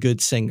to be a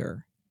good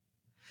singer.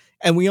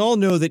 And we all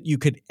know that you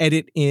could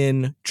edit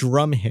in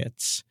drum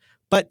hits,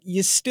 but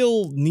you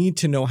still need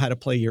to know how to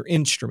play your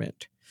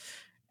instrument.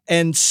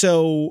 And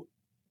so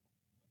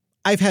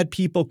I've had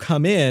people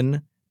come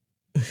in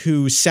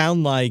who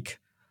sound like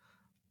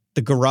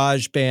the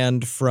garage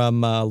band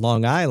from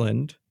Long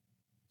Island.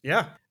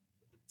 Yeah.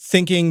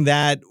 Thinking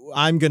that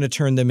I'm going to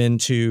turn them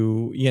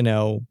into,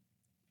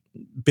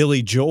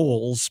 Billy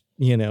Joel's,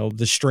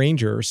 The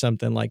Stranger or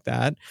something like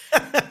that.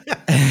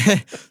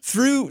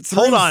 through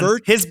Hold on.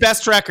 His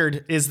best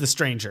record is The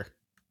Stranger.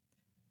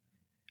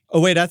 Oh,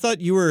 wait, I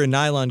thought you were a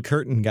Nylon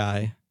Curtain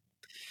guy.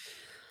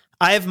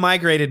 I have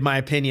migrated my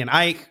opinion.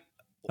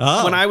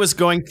 When I was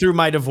going through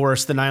my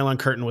divorce, The Nylon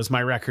Curtain was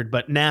my record.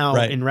 But now,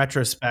 in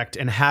retrospect,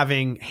 and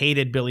having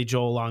hated Billy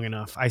Joel long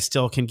enough, I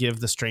still can give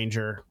The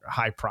Stranger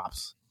high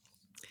props.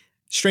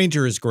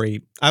 Stranger is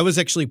great. I was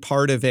actually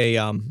part of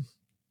a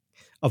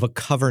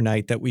cover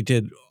night that we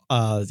did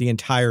the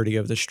entirety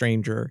of The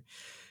Stranger.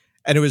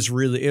 And it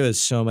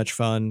was so much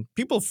fun.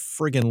 People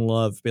friggin'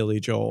 love Billy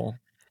Joel.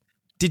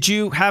 Did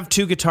you have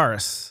two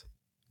guitarists?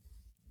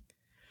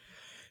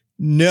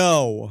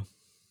 No.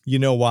 You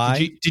know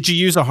why? Did you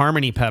use a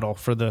harmony pedal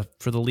for the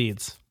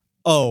leads?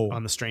 Oh,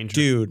 on The Stranger,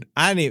 dude,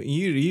 I need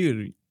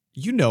you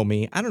know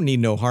me. I don't need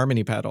no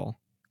harmony pedal.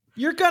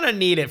 You're gonna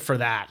need it for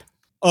that.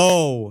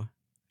 Oh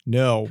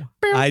no,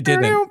 I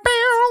didn't.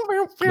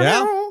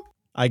 Yeah,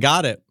 I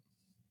got it.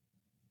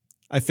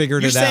 I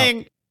figured it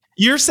out.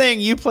 You're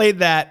saying you played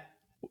that.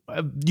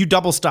 You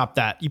double stopped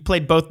that. You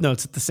played both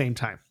notes at the same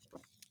time.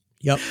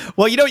 Yep.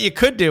 Well, you know what you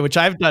could do, which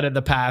I've done in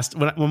the past,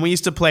 when we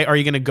used to play "Are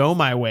You Gonna Go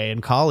My Way" in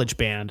college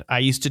band, I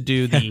used to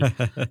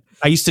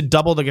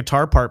double the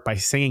guitar part by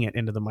singing it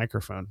into the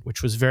microphone,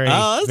 which was very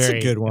a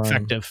good one.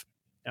 Effective.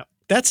 Yep.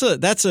 That's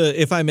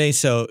a if I may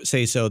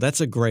say so,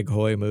 that's a Greg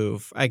Hoy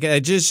move. I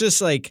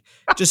just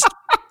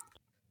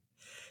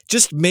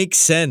makes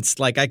sense.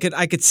 Like I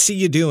could see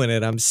you doing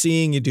it. I'm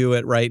seeing you do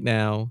it right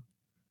now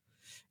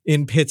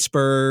in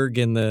Pittsburgh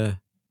in the.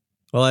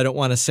 Well, I don't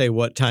want to say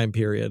what time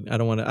period. I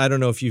don't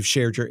know if you've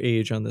shared your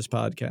age on this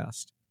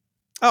podcast.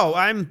 Oh,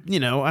 I'm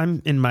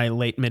in my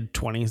late mid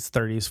 20s,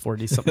 30s,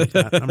 40s, something like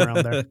that. I'm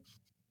around there.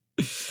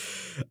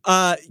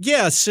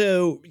 Yeah.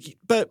 So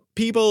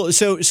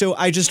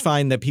I just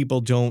find that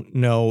people don't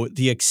know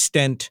the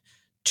extent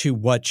to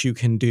what you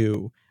can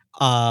do,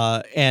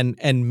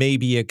 and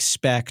maybe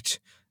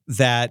expect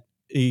that,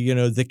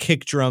 the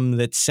kick drum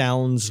that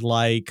sounds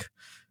like,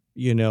 a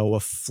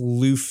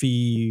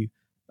floofy,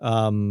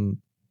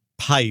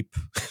 pipe,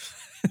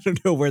 I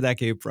don't know where that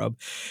came from,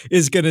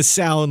 is going to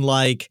sound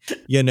like,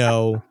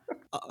 a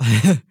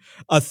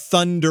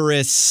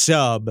thunderous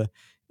sub.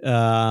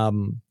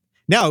 Now,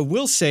 I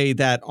will say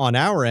that on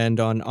our end,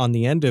 on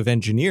the end of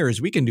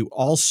engineers, we can do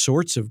all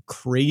sorts of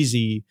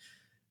crazy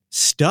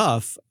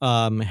stuff,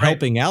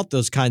 helping out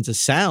those kinds of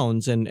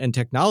sounds, and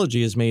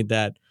technology has made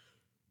that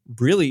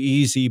really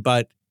easy.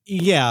 But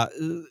yeah,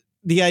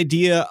 the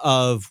idea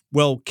of,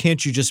 well,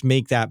 can't you just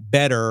make that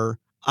better?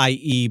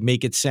 I.e.,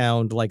 make it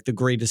sound like the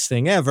greatest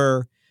thing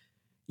ever.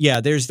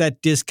 Yeah, there's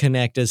that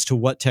disconnect as to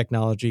what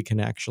technology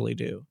can actually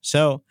do.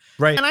 So,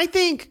 right. And I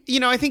think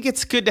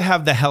it's good to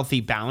have the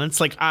healthy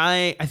balance. Like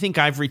I think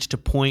I've reached a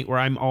point where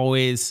I'm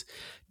always,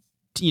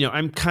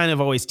 I'm kind of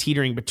always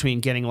teetering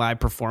between getting live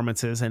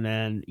performances and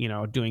then,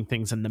 doing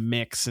things in the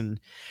mix and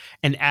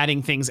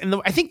adding things. And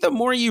I think the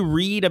more you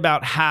read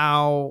about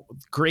how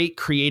great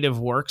creative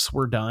works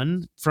were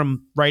done,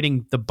 from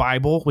writing the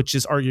Bible, which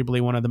is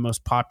arguably one of the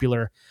most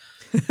popular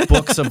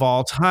books of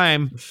all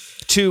time,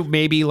 to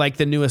maybe like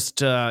the newest,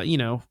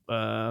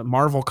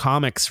 Marvel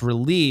Comics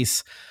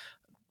release,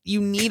 you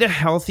need a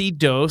healthy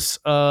dose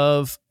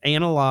of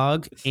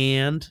analog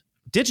and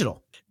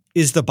digital.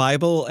 Is the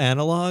Bible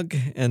analog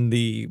and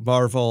the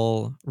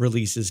Marvel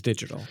release is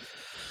digital?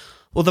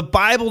 Well, the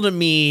Bible to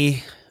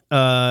me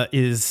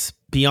is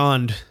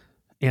beyond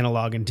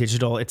analog and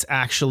digital. It's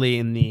actually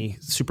in the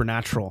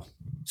supernatural.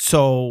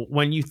 So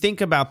when you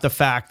think about the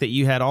fact that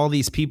you had all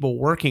these people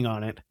working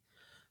on it,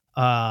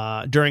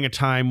 during a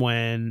time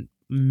when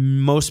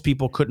most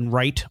people couldn't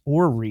write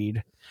or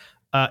read,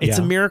 it's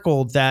a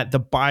miracle that the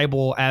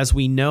Bible as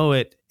we know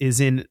it is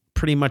in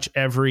pretty much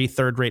every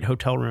third-rate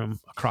hotel room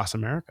across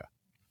America.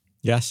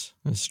 Yes,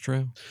 that's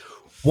true.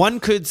 One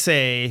could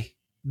say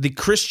the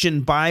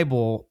Christian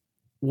Bible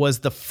was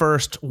the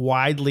first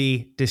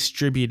widely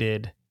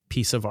distributed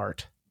piece of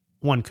art.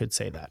 One could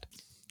say that.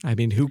 I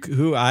mean,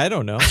 who I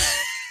don't know.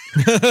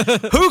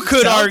 Who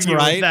could argue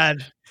with that?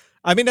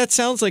 I mean, that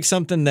sounds like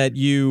something that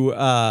you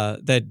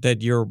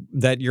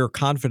that you're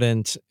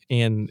confident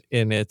in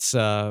its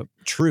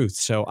truth.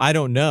 So I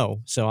don't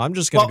know. So I'm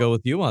just going to go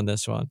with you on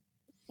this one.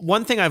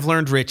 One thing I've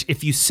learned, Rich,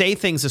 if you say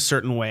things a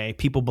certain way,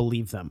 people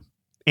believe them.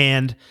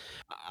 And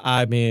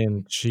I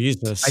mean,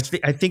 Jesus,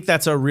 I think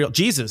that's a real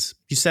Jesus.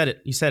 You said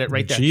it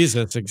right there.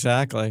 Jesus,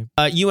 exactly.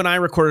 You and I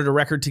recorded a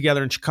record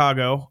together in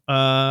Chicago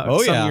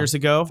some years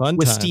ago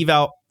with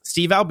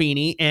Steve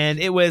Albini, and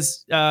it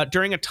was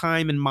during a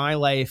time in my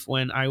life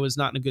when I was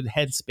not in a good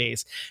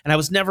headspace, and I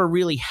was never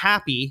really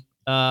happy.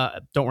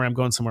 Don't worry, I'm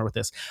going somewhere with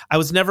this. I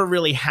was never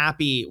really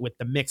happy with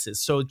the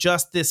mixes. So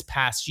just this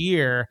past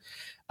year,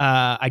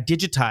 I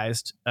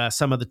digitized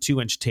some of the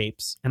 2-inch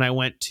tapes, and I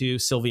went to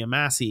Sylvia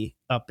Massey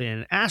up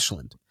in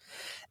Ashland.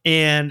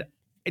 And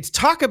it's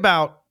talk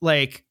about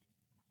like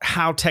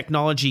how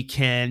technology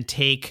can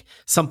take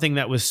something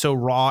that was so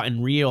raw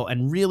and real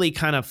and really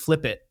kind of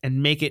flip it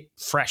and make it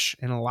fresh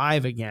and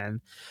alive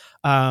again.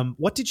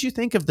 What did you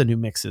think of the new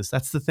mixes?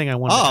 That's the thing I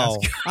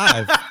wanted to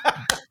ask.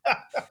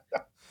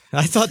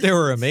 I thought they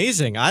were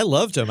amazing. I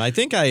loved them. I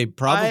think I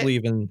probably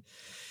even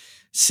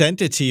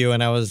sent it to you,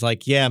 and I was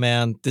like, "Yeah,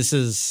 man, this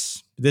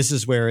is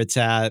where it's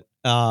at."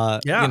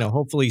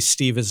 Hopefully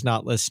Steve is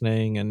not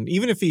listening, and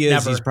even if he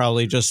is, he's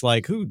probably just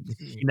like,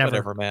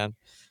 whatever, man.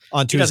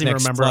 On to his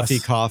next fluffy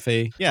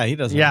coffee. Yeah, he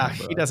doesn't. Yeah,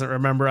 he doesn't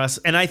remember us,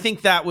 and I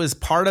think that was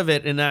part of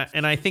it. And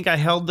I think I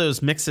held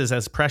those mixes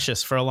as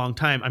precious for a long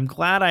time. I'm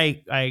glad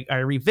I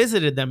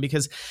revisited them,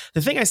 because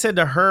the thing I said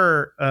to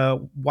her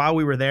while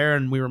we were there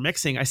and we were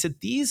mixing, I said,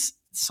 these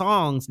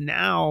songs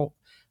now,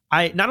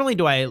 not only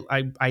do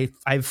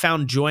I've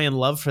found joy and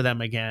love for them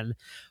again,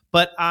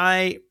 but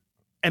I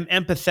am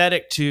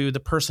empathetic to the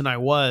person I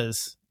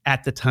was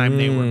at the time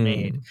they were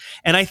made,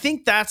 and I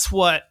think that's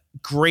what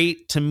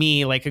great to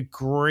me, like a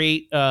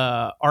great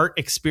art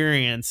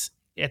experience.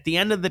 At the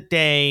end of the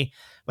day,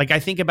 like I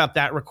think about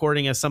that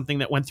recording as something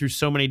that went through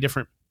so many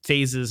different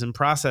phases and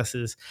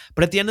processes,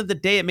 but at the end of the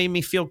day, it made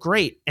me feel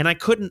great. And I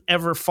couldn't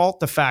ever fault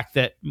the fact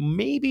that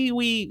maybe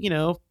we,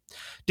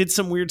 did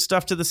some weird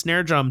stuff to the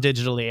snare drum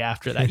digitally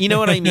after that. You know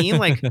what I mean?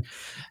 Like,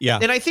 yeah.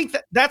 And I think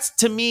that's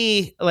to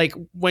me, like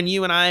when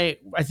you and I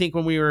think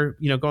when we were,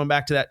 going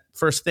back to that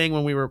first thing,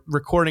 when we were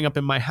recording up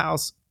in my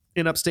house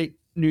in upstate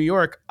New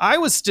York, I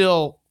was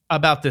still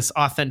about this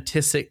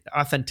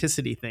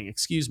authenticity thing,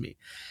 excuse me.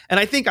 And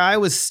I think I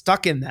was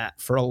stuck in that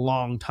for a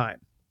long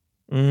time.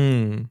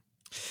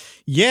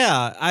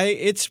 Yeah,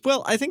 I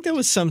think that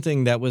was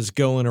something that was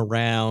going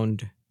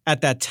around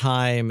at that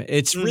time.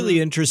 It's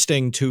really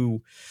interesting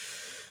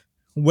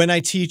when I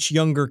teach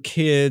younger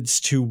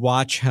kids to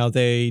watch how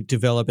they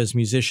develop as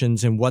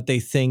musicians and what they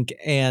think.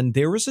 And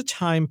there was a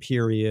time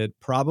period,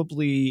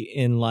 probably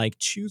in like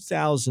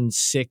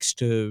 2006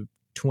 to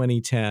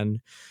 2010,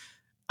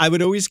 I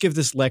would always give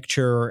this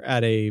lecture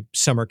at a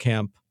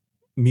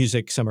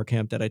music summer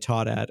camp that I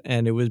taught at,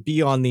 and it would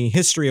be on the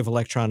history of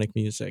electronic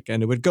music,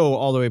 and it would go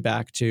all the way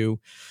back to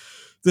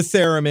the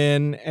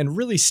theremin and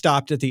really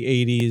stopped at the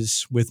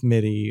 80s with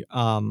MIDI.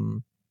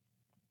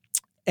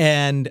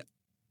 And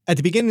at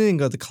the beginning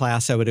of the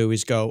class, I would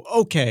always go,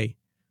 okay,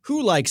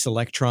 who likes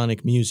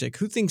electronic music?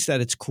 Who thinks that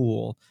it's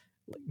cool?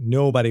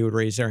 Nobody would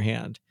raise their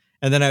hand.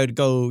 And then I would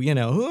go,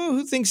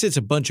 who thinks it's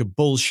a bunch of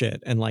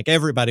bullshit? And like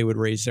everybody would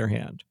raise their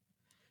hand.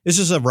 This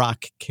is a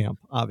rock camp,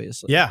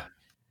 obviously. Yeah.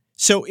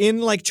 So in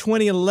like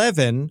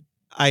 2011,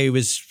 I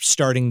was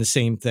starting the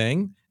same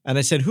thing. And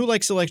I said, who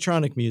likes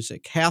electronic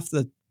music? Half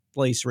the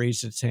place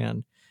raised its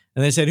hand.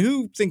 And I said,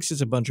 who thinks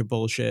it's a bunch of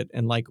bullshit?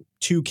 And like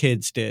 2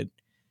 kids did.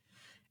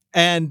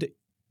 And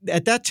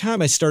at that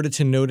time, I started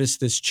to notice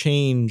this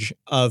change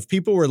of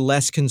people were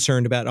less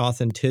concerned about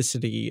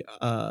authenticity.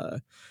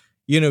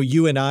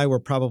 You and I were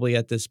probably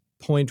at this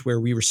point where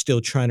we were still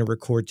trying to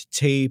record to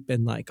tape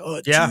and like,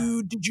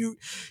 dude, did you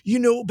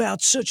know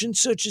about such and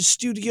such a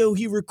studio?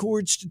 He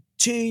records to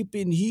tape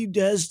and he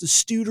has the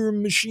Studer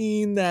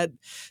machine that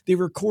they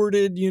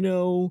recorded,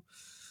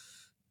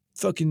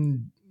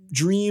 fucking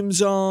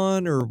Dreams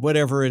on or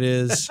whatever it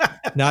is.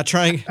 not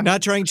trying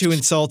to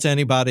insult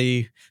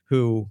anybody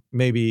who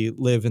maybe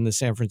live in the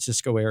San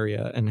Francisco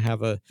area and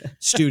have a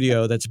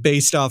studio that's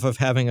based off of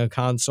having a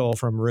console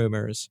from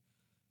Rumors.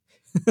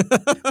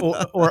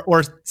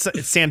 or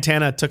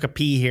Santana took a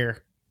pee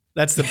here.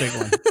 That's the big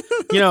one.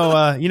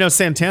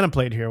 Santana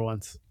played here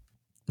once.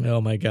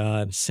 Oh my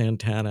God,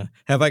 Santana.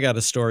 Have I got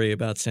a story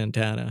about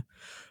Santana?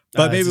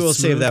 But maybe we'll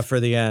save that for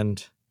the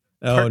end.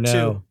 Part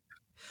 2.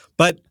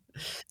 But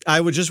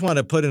I would just want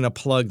to put in a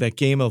plug that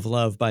Game of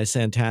Love by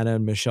Santana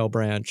and Michelle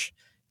Branch.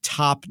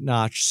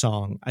 Top-notch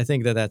song. I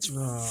think that's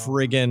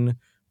friggin'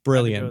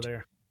 brilliant.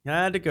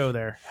 Had to go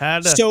there.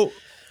 Had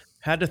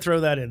to throw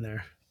that in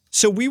there.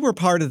 So we were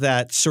part of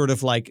that sort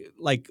of like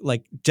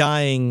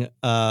dying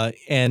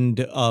end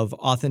of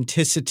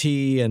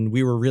authenticity, and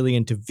we were really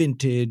into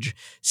vintage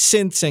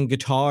synths and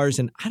guitars,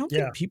 and I don't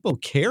think people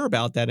care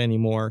about that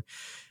anymore.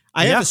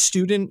 I have a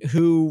student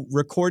who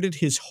recorded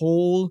his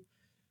whole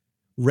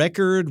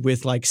record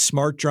with like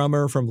Smart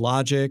Drummer from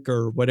Logic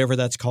or whatever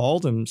that's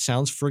called, and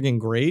sounds friggin'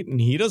 great,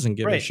 and he doesn't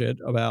give a shit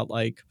about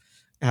like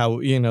how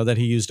that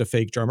he used a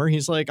fake drummer.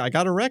 He's like, I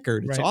got a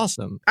record, it's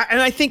awesome. And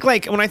I think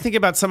like when I think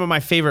about some of my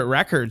favorite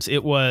records,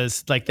 it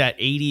was like that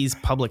 80s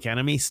Public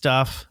Enemy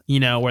stuff,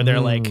 where they're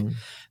like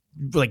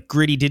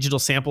gritty digital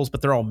samples,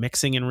 but they're all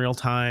mixing in real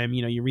time.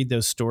 You read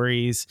those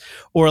stories,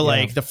 or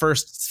like the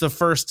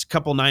first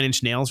couple 9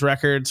 Inch Nails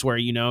records where,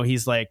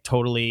 he's like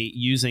totally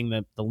using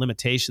the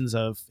limitations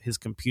of his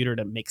computer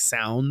to make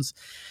sounds.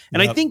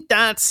 And I think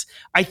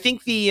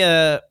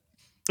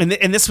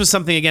and this was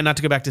something, again, not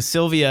to go back to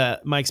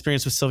Sylvia, my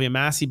experience with Sylvia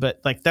Massey, but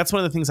like, that's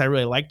one of the things I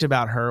really liked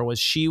about her was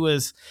she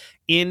was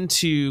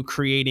into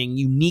creating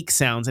unique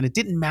sounds, and it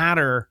didn't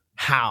matter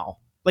how.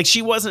 Like,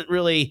 she wasn't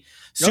really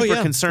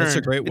super concerned. That's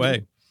a great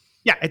way.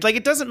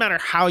 It doesn't matter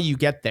how you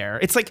get there.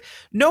 It's like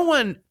no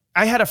one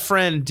I had a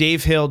friend,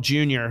 Dave Hill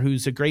Jr.,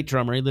 who's a great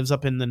drummer. He lives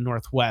up in the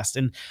Northwest,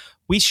 and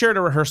we shared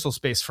a rehearsal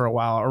space for a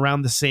while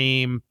around the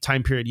same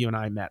time period you and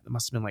I met. It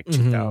must have been like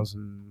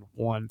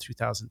 2001,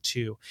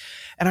 2002.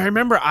 And I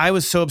remember I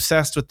was so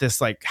obsessed with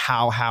this, like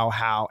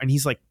how. And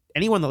he's like,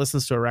 anyone that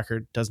listens to a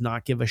record does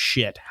not give a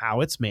shit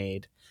how it's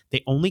made.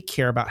 They only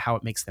care about how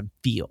it makes them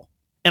feel.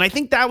 And I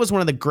think that was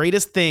one of the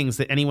greatest things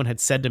that anyone had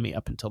said to me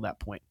up until that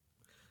point.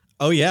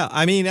 Oh yeah,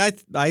 I mean,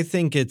 I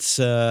think it's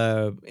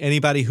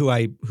anybody who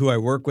I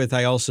work with.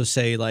 I also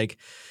say, like,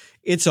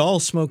 it's all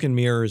smoke and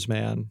mirrors,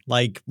 man.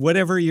 Like,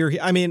 whatever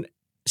I mean,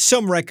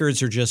 some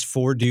records are just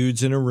four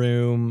dudes in a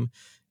room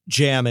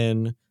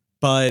jamming,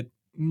 but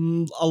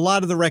a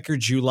lot of the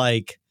records you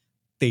like,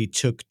 they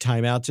took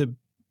time out to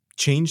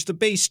change the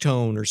bass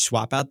tone or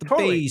swap out the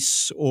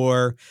bass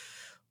or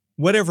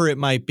whatever it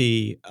might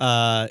be.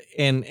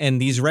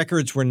 And these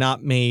records were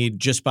not made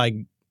just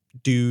by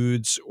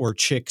dudes or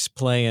chicks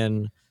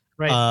playing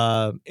in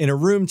a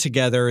room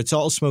together. It's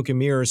all smoke and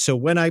mirrors. So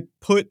when I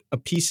put a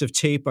piece of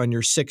tape on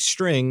your sixth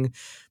string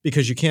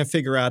because you can't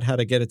figure out how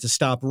to get it to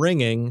stop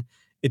ringing,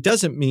 it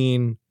doesn't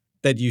mean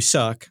that you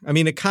suck. I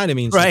mean, it kind of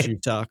means that you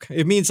suck.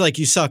 It means like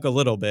you suck a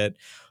little bit. It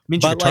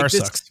means your guitar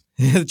sucks.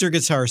 Your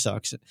guitar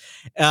sucks.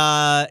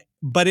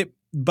 But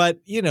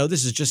you know,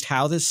 this is just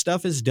how this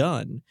stuff is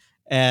done.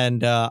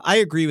 And I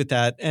agree with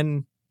that.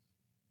 And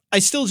I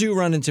still do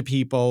run into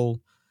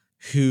people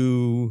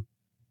who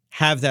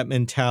have that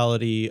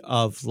mentality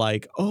of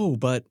like, oh,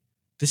 but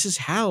this is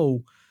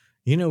how,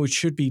 you know, it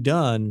should be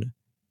done.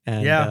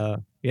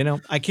 And, you know,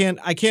 I can't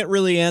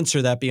really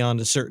answer that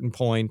beyond a certain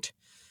point.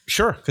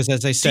 Sure. Because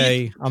as I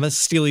say, I'm a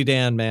Steely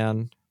Dan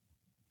man.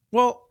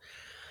 Well,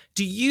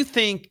 do you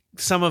think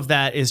some of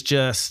that is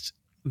just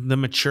the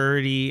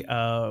maturity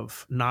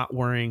of not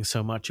worrying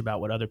so much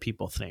about what other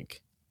people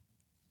think?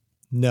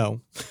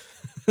 No.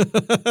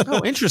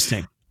 Oh,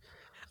 interesting.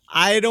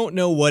 I don't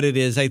know what it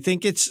is. I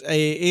think it's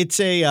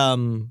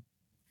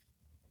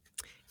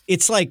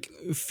like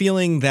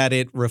feeling that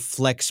it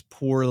reflects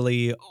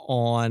poorly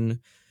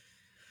on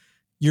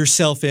your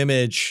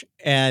self-image.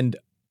 And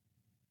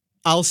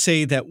I'll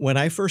say that when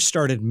I first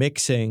started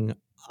mixing,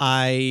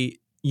 I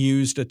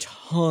used a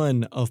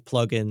ton of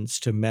plugins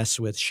to mess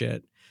with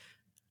shit.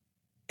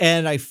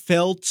 And I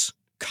felt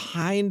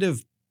kind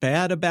of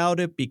bad about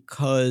it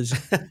because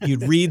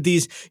you'd read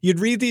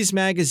these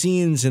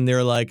magazines and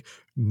they're like,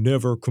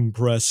 never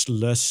compress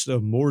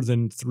more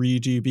than 3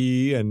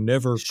 dB and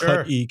never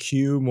cut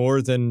EQ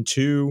more than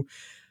 2.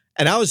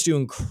 And I was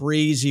doing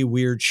crazy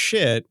weird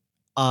shit.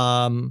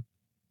 And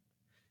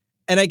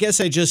I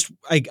guess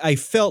I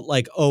felt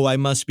like, oh, I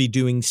must be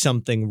doing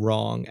something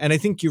wrong. And I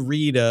think you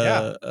read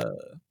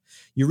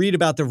you read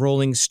about the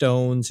Rolling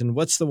Stones and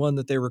what's the one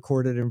that they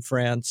recorded in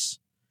France?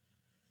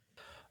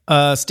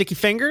 Sticky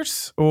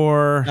Fingers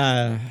or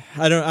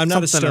I'm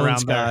not a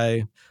Stones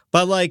guy,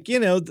 but like, you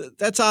know,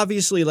 that's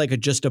obviously like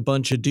just a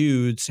bunch of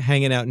dudes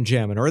hanging out and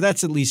jamming, or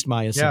that's at least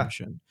my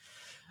assumption.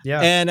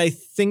 Yeah. And I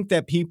think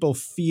that people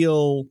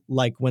feel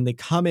like when they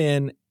come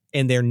in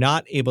and they're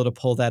not able to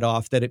pull that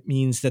off, that it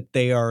means that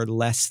they are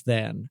less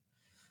than.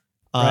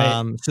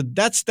 So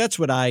that's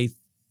what I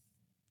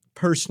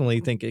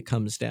personally think it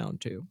comes down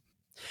to.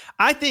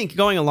 I think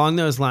going along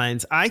those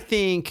lines, I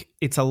think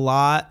it's a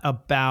lot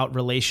about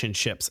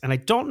relationships. And I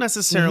don't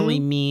necessarily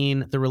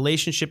mean the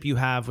relationship you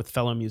have with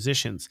fellow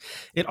musicians.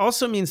 It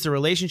also means the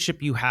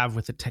relationship you have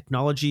with the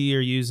technology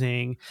you're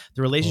using,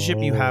 the relationship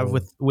you have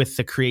with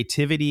the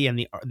creativity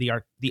and the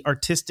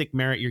artistic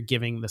merit you're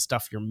giving the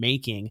stuff you're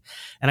making.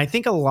 And I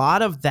think a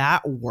lot of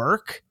that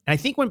work, and I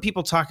think when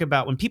people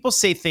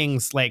say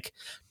things like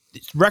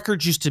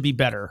records used to be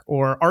better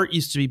or art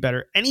used to be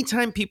better,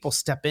 anytime people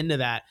step into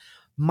that,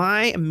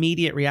 my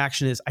immediate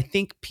reaction is I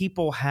think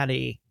people had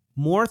a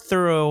more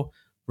thorough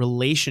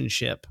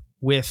relationship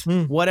with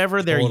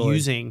whatever they're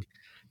using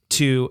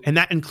to, and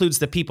that includes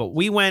the people.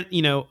 We went,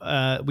 we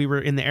were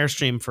in the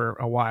Airstream for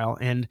a while,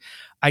 and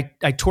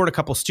I toured a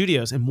couple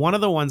studios, and one of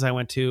the ones I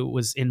went to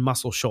was in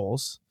Muscle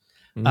Shoals,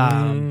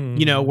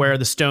 where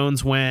the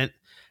Stones went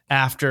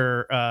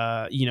after,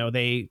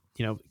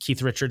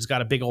 Keith Richards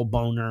got a big old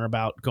boner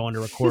about going to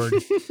record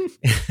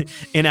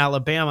in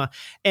Alabama.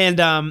 And,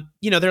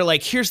 they're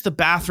like, here's the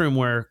bathroom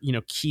where,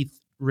 Keith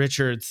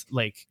Richards,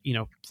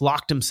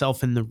 locked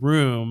himself in the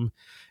room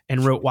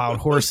and wrote Wild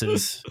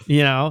Horses,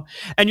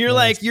 and you're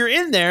like, you're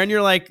in there and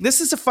you're like, this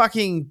is a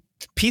fucking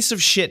piece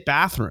of shit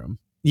bathroom,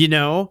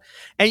 and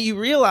you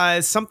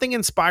realize something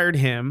inspired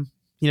him.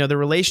 The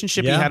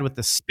relationship he had with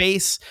the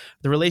space,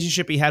 the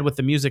relationship he had with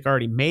the music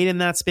already made in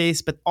that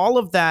space. But all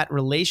of that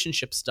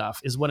relationship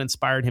stuff is what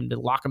inspired him to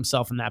lock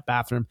himself in that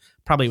bathroom,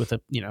 probably with a,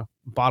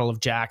 bottle of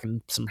Jack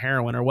and some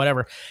heroin or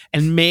whatever,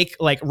 and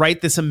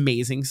write this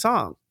amazing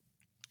song.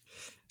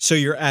 So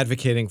you're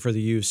advocating for the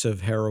use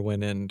of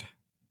heroin and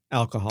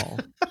alcohol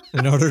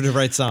in order to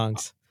write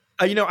songs?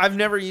 I've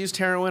never used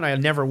heroin. I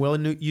never will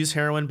use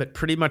heroin, but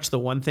pretty much the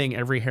one thing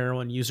every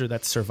heroin user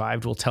that's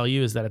survived will tell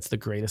you is that it's the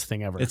greatest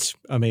thing ever. It's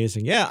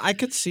amazing. Yeah, I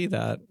could see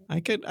that.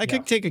 I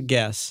could take a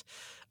guess.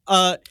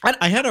 Go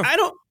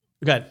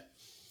ahead.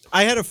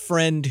 I had a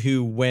friend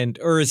who went,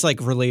 or is like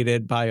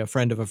related by a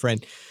friend of a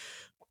friend.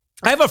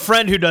 I have a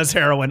friend who does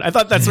heroin. I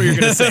thought that's what you were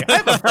going to say. I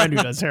have a friend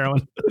who does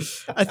heroin.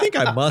 I think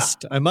I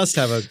must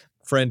have a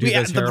friend who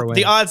does heroin.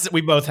 The odds that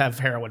we both have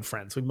heroin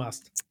friends. We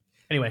must.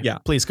 Anyway, yeah.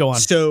 Please go on.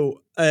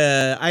 So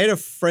I had a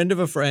friend of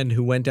a friend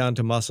who went down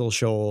to Muscle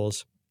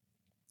Shoals,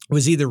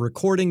 was either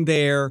recording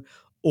there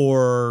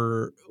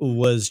or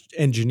was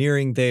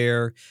engineering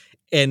there.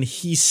 And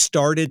he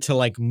started to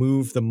like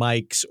move the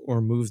mics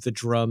or move the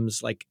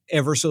drums like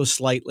ever so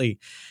slightly.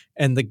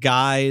 And the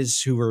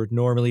guys who were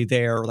normally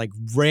there like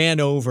ran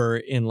over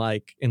in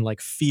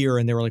fear.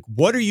 And they were like,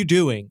 "What are you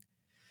doing?"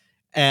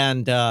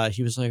 And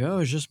he was like, "Oh,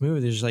 it's just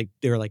moving."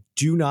 They were like,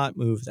 "Do not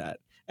move that."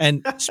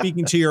 And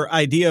speaking to your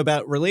idea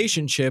about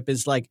relationship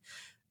is like,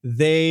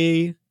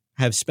 they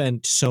have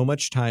spent so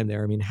much time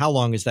there. I mean, how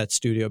long has that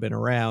studio been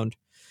around?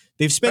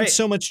 They've spent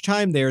so much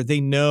time there. They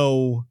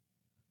know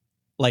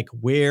like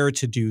where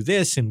to do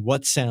this and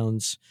what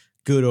sounds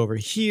good over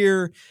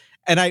here.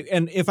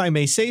 And if I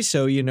may say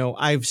so,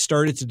 I've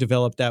started to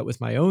develop that with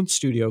my own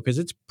studio because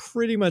it's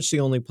pretty much the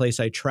only place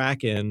I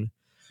track in.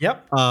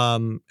 Yep.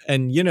 And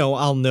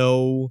I'll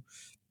know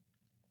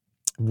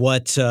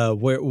what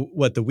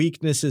the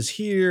weakness is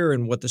here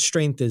and what the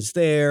strength is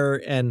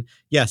there. And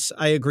yes,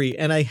 I agree.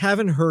 And I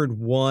haven't heard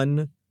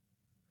one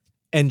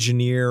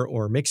engineer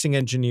or mixing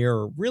engineer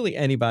or really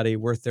anybody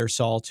worth their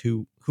salt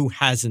who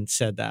hasn't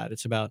said that.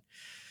 It's about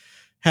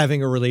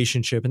having a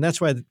relationship. And that's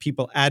why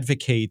people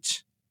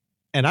advocate,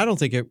 and I don't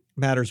think it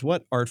matters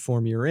what art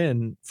form you're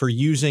in, for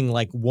using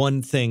like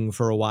one thing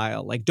for a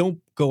while. Like, don't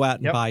go out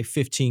and buy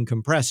 15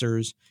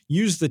 compressors,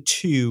 use the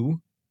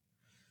 2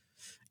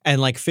 and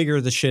like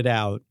figure the shit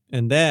out.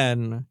 And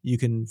then you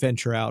can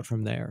venture out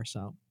from there.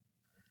 So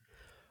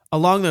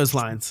along those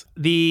lines,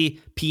 the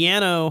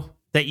piano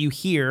that you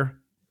hear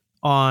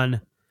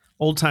on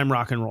Old Time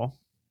Rock and Roll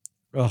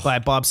by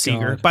Bob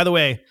Seger. God. By the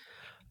way,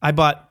 I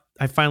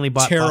finally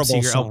bought terrible Bob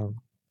Seger. song.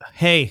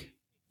 Hey,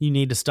 you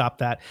need to stop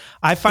that.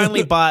 I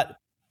finally bought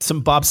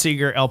some Bob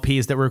Seger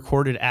LPs that were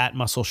recorded at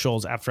Muscle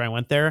Shoals after I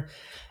went there.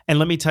 And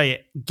let me tell you,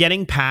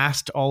 getting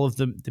past all of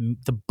the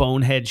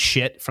bonehead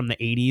shit from the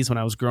 80s when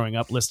I was growing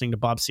up listening to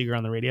Bob Seger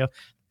on the radio,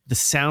 the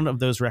sound of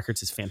those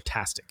records is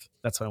fantastic.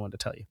 That's what I wanted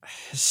to tell you.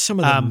 Some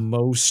of the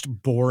most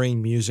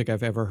boring music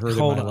I've ever heard in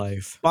my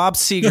life. Bob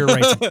Seger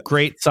writes a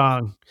great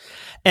song.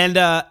 And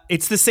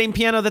it's the same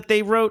piano that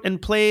they wrote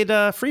and played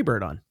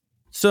Freebird on.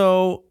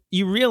 So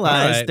you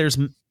realize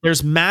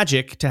there's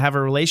magic to have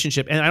a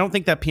relationship. And I don't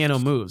think that piano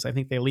moves. I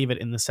think they leave it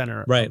in the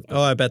center. Right.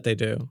 I bet they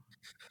do.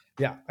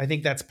 Yeah, I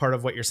think that's part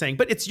of what you're saying.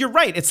 But you're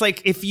right. It's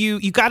like if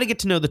you got to get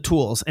to know the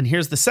tools. And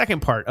here's the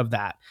second part of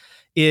that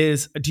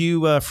is, do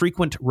you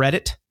frequent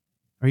Reddit?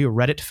 Are you a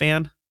Reddit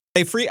fan?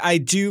 I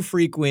do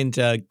frequent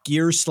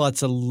Gear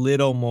Sluts a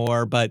little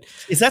more, but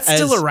is that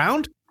still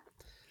around?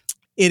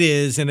 It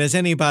is. And as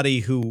anybody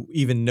who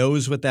even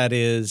knows what that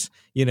is,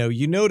 you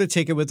know to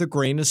take it with a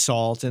grain of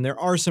salt. And there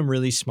are some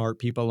really smart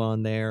people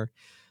on there.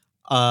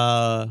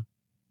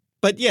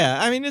 But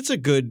yeah, I mean, it's a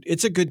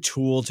good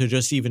tool to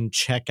just even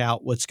check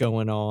out what's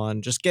going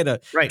on. Just get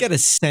a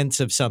sense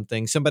of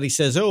something. Somebody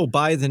says, "Oh,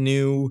 buy the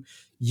new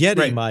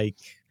Yeti mic,"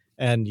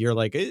 and you're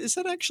like, "Is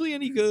that actually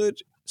any good?"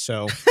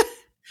 So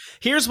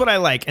here's what I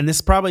like, and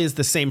this probably is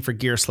the same for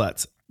Gear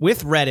Sluts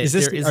with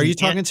Reddit. Are you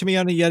talking to me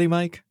on a Yeti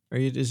mic?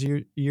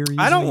 You're using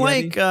I don't a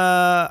like.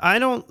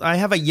 Yeti? I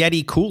have a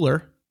Yeti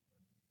cooler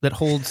that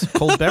holds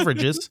cold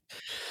beverages.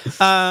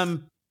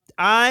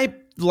 I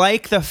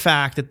like the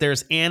fact that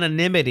there's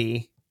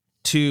anonymity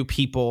to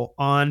people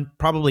on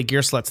probably Gear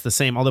Sluts the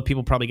same, although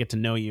people probably get to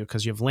know you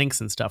because you have links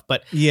and stuff.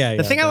 But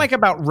the thing I like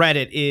about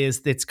Reddit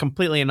is it's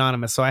completely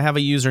anonymous. So I have a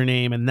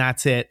username and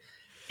that's it.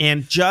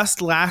 And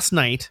just last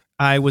night,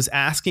 I was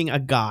asking a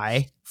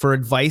guy for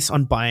advice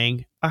on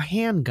buying a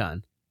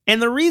handgun.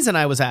 And the reason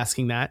I was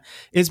asking that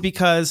is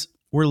because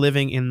we're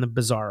living in the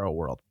bizarro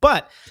world.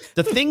 But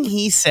the thing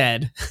he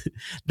said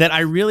that I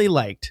really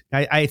liked,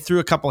 I threw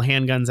a couple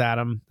handguns at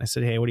him. I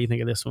said, "Hey, what do you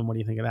think of this one? What do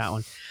you think of that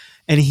one?"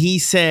 And he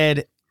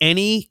said,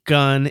 "Any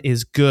gun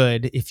is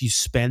good if you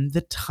spend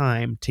the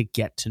time to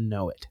get to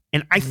know it."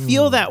 And I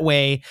feel that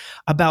way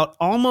about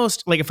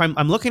almost like if I'm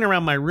looking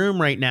around my room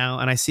right now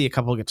and I see a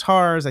couple of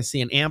guitars, I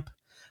see an amp,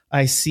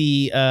 I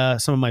see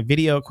some of my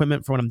video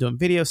equipment for when I'm doing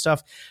video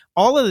stuff.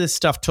 All of this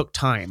stuff took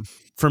time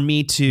for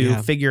me to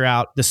figure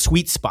out the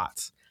sweet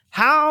spots.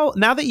 How,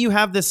 now that you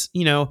have this,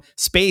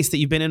 space that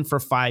you've been in for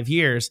 5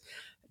 years,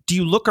 do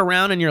you look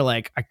around and you're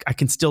like, I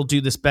can still do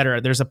this better?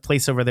 There's a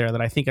place over there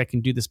that I think I can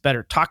do this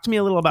better. Talk to me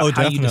a little about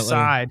how you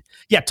decide.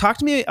 Yeah, talk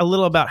to me a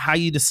little about how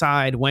you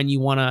decide when you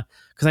want to,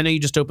 because I know you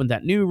just opened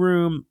that new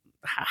room.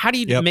 How do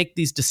you make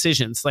these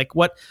decisions? Like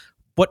what's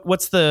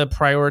the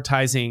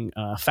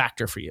prioritizing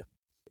factor for you?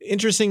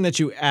 Interesting that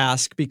you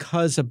ask,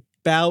 because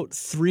about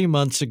 3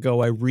 months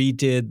ago, I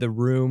redid the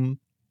room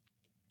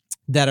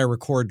that I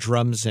record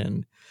drums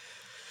in.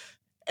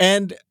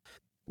 And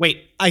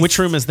wait, which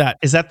room is that?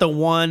 Is that the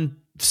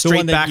one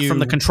straight back from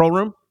the control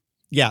room?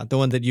 Yeah, the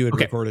one that you had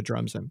recorded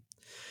drums in.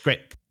 Great.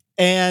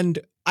 And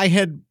I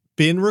had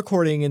been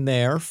recording in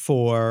there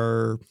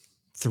for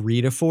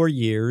 3 to 4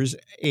 years,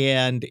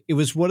 and it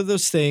was one of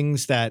those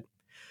things that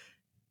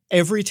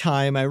every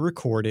time I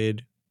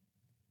recorded,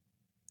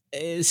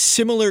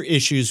 similar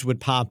issues would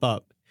pop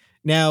up.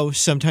 Now,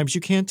 sometimes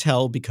you can't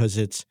tell because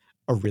it's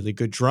a really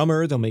good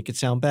drummer, they'll make it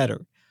sound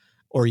better.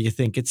 Or you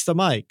think it's the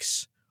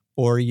mics,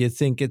 or you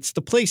think it's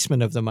the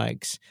placement of the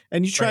mics.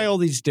 And you try all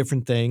these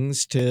different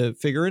things to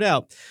figure it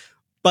out.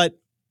 But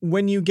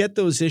when you get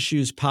those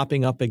issues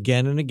popping up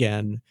again and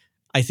again,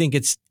 I think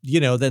it's,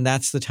 then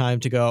that's the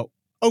time to go,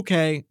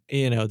 okay,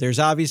 there's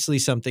obviously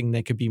something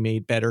that could be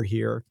made better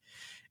here.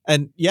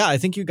 And yeah, I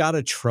think you got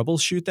to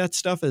troubleshoot that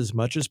stuff as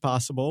much as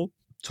possible.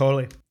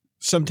 Totally.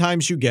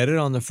 Sometimes you get it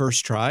on the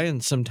first try,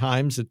 and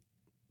sometimes it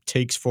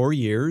takes 4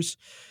 years.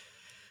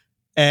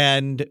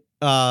 And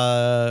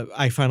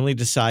I finally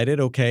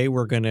decided, okay,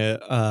 we're going to,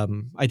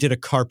 I did a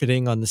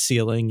carpeting on the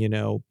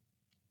ceiling,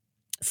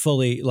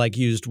 fully like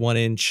used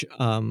 1-inch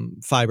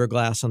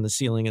fiberglass on the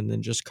ceiling and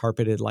then just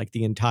carpeted like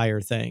the entire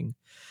thing.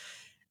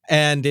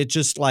 And it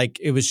was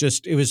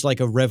like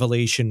a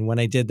revelation when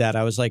I did that.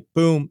 I was like,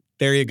 boom,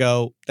 there you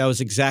go. That was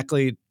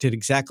did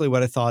exactly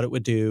what I thought it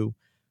would do.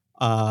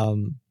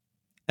 And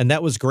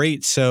that was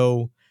great.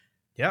 So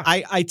yeah,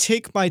 I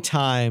take my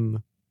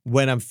time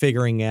when I'm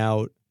figuring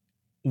out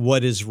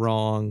what is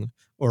wrong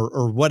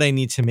or what I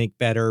need to make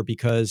better,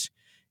 because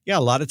a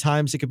lot of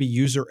times it could be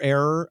user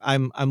error.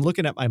 I'm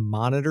looking at my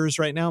monitors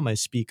right now, my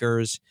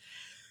speakers,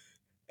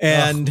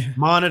 and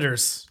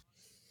monitors.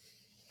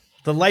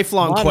 The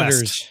lifelong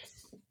quest.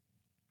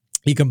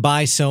 You can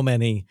buy so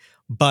many,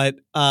 but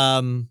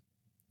I've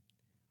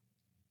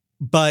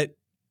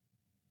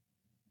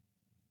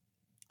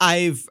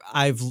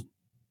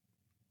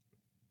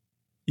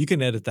you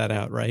can edit that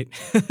out, right?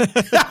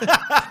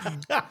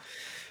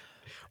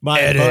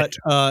 Edit.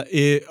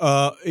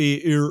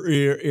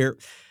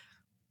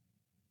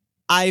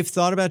 I've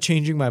thought about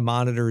changing my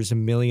monitors a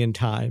million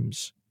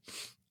times,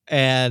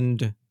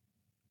 and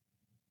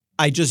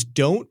I just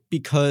don't,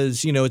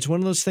 because, it's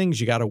one of those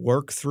things you got to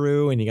work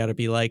through, and you got to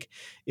be like,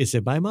 is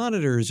it my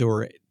monitors,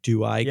 or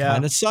do I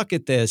kind of suck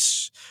at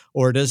this?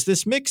 Or does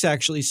this mix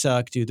actually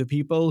suck? Do the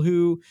people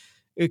who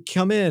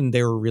come in,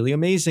 they were really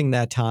amazing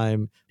that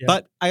time. Yeah.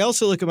 But I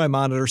also look at my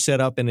monitor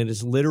setup, and it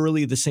is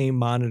literally the same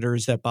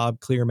monitors that Bob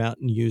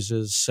Clearmountain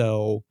uses.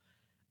 So,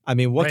 I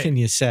mean, what can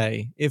you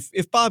say?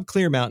 If Bob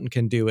Clearmountain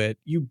can do it,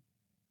 you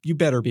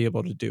better be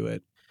able to do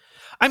it.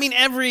 I mean,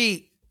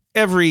 every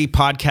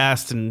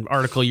podcast and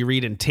article you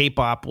read in Tape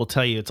Op will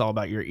tell you it's all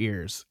about your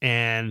ears.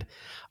 And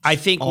I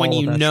think when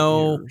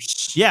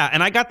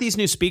and I got these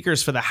new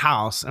speakers for the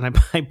house, and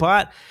I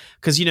bought,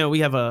 because, we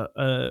have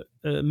a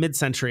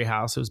mid-century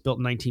house. It was built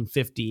in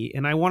 1950.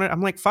 And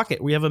I'm like, fuck it.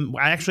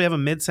 I actually have a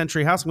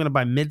mid-century house. I'm going to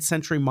buy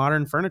mid-century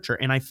modern furniture.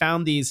 And I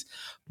found these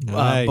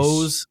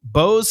Bose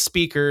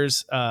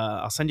speakers.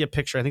 I'll send you a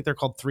picture. I think they're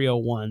called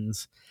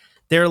 301s.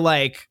 They're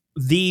like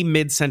the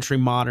mid-century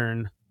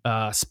modern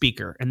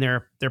speaker, and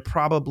they're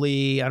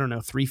probably, I don't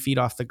know, 3 feet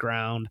off the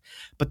ground,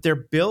 but they're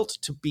built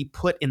to be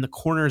put in the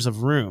corners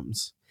of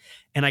rooms.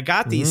 And I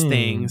got these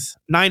things,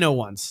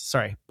 901s,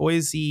 sorry,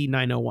 Boise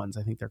 901s,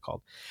 I think they're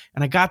called.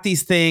 And I got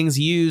these things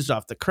used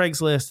off the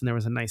Craigslist, and there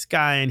was a nice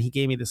guy, and he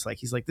gave me this,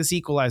 he's like, this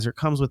equalizer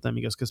comes with them.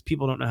 He goes, because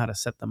people don't know how to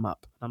set them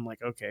up. I'm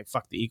like, okay,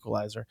 fuck the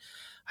equalizer.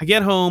 I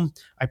get home,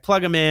 I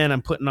plug them in,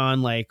 I'm putting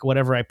on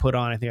whatever I put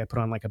on. I think I put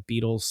on a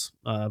Beatles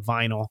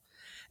vinyl.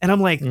 And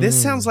I'm like,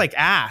 this sounds like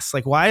ass.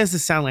 Why does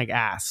this sound like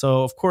ass?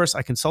 So, of course,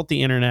 I consult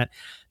the internet.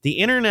 The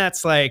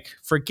internet's like,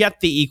 forget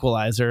the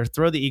equalizer,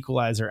 throw the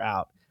equalizer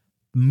out,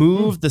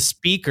 move the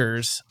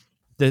speakers.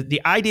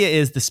 The idea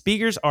is the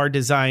speakers are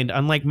designed,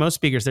 unlike most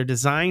speakers, they're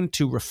designed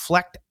to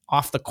reflect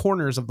off the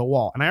corners of the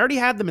wall. And I already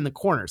had them in the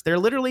corners. They're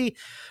literally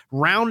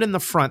round in the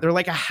front. They're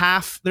like a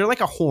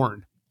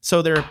horn.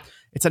 So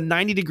it's a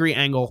 90-degree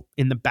angle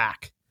in the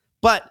back.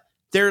 But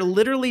they're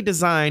literally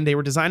designed, they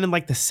were designed in the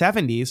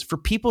 70s for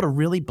people to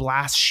really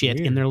blast shit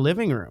in their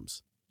living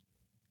rooms.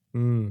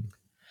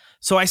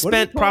 So I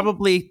spent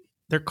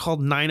they're called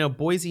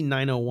Boise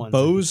 901s.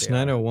 Bose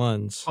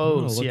 901s.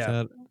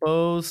 Bose,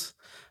 Bose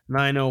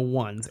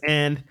 901s.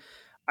 And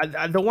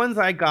the ones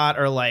I got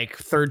are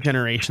third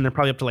generation. They're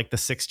probably up to the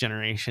 6th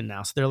generation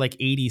now. So they're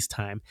 80s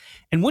time.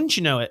 And wouldn't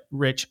you know it,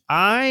 Rich,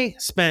 I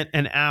spent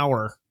an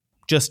hour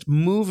just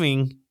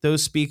moving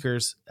those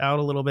speakers out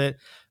a little bit,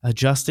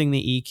 adjusting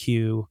the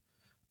EQ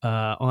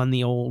on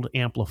the old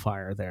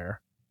amplifier there.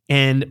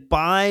 And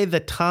by the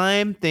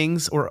time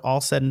things were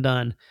all said and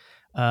done,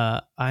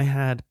 I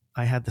had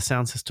the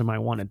sound system I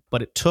wanted.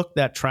 But it took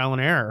that trial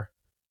and error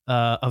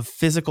of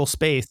physical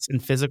space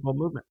and physical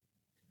movement.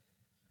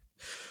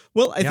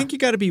 Well, I think you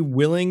got to be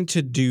willing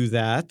to do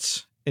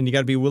that, and you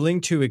got to be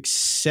willing to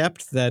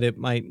accept that it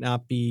might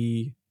not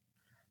be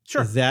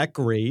that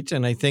great.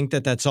 And I think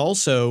that that's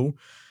also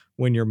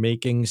when you're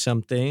making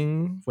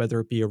something,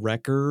 whether it be a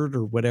record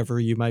or whatever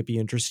you might be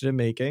interested in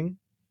making,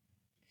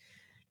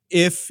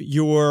 if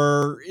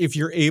you're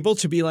able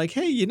to be like,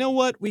 hey, you know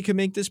what, we can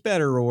make this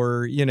better,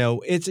 or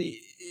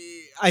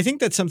I think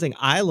that's something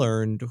I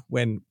learned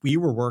when we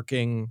were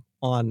working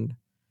on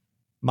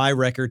my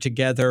record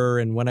together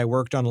and when I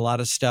worked on a lot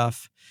of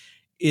stuff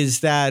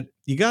is that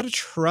you got to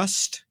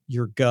trust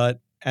your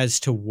gut as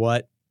to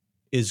what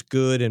is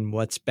good and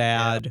what's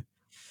bad. Yeah.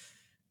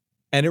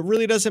 And it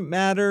really doesn't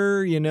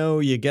matter,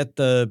 you get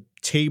the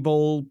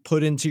table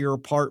put into your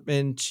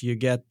apartment, you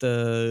get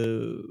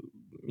the,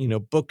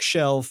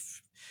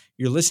 bookshelf,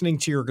 you're listening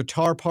to your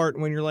guitar part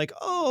and when you're like,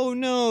 oh,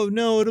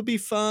 no, it'll be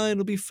fine.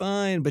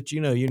 But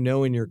you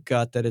know in your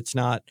gut that it's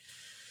not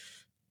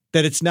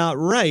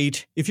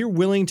right. If you're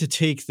willing to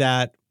take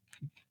that,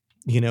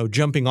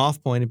 jumping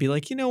off point and be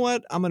like, you know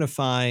what, I'm going to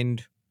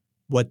find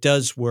what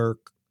does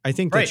work. I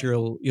think that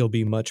you'll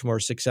be much more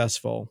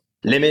successful.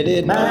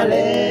 Limited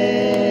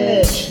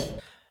mileage.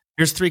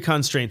 Here's 3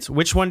 constraints.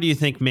 Which one do you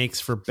think makes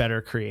for better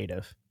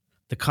creative?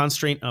 The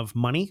constraint of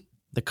money,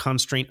 the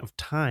constraint of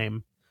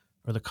time,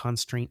 or the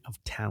constraint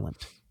of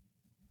talent?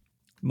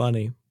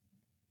 Money.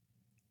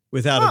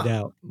 Without a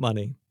doubt,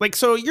 money. Like,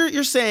 so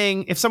you're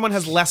saying if someone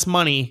has less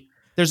money,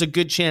 there's a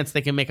good chance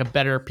they can make a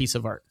better piece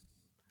of art.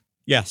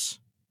 Yes.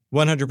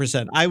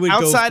 100%. I would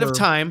outside of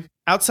time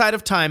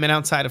and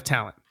outside of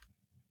talent.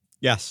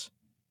 Yes.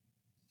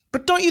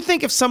 But don't you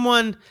think if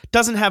someone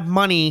doesn't have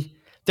money,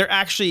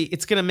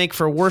 it's going to make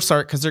for worse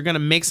art because they're going to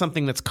make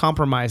something that's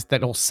compromised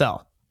that'll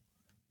sell?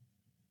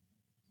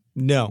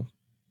 No.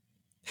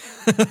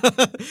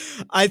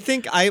 I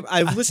think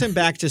I've listened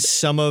back to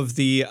some of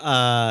the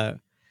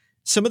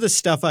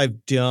stuff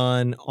I've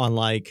done on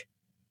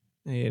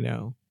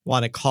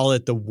want to call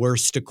it the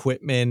worst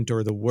equipment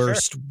or the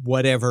worst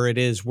whatever it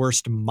is,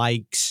 worst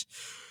mics.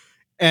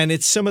 And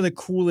it's some of the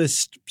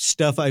coolest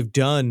stuff I've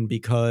done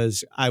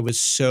because I was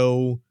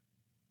so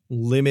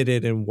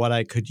limited in what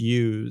I could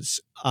use.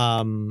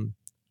 I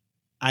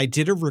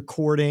did a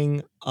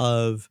weird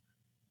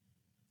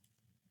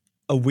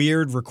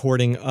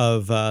recording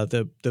of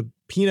the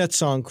Peanut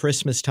song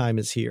 "Christmas Time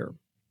Is Here."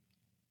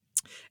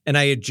 And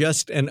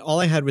and all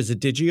I had was a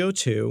Digio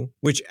 2,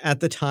 which at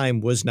the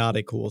time was not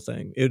a cool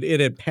thing. It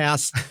had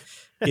passed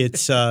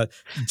its domination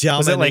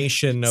was it like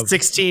of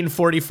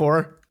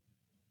 1644.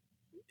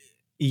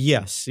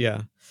 Yes,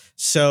 yeah.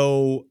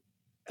 So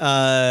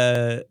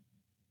it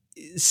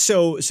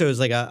was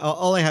like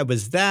all I had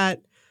was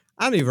that.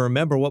 I don't even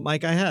remember what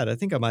mic I had. I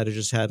think I might have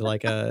just had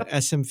like a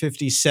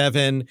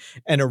SM57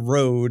 and a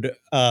Rode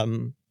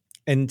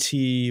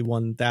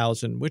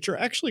NT1000, which are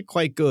actually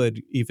quite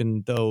good,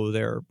 even though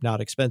they're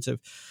not expensive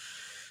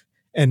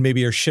and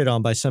maybe are shit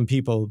on by some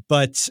people.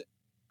 But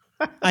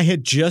I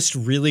had just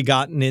really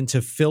gotten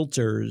into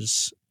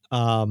filters.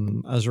 I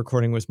was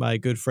recording with my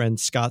good friend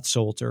Scott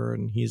Solter,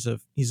 and he's a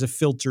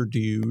filter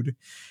dude.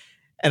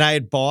 And I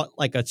had bought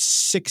like a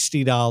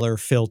 $60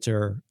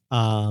 filter.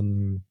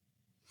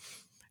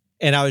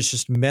 And I was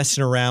just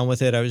messing around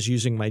with it. I was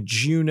using my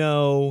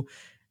Juno,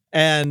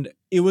 and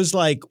it was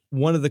like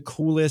one of the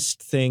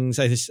coolest things.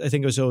 I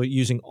think I was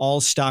using all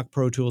stock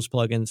Pro Tools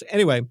plugins.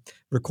 Anyway,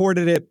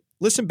 recorded it,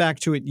 listened back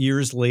to it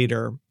years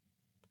later,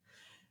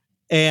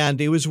 and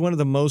it was one of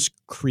the most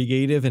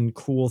creative and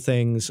cool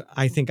things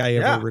I think I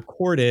ever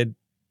recorded,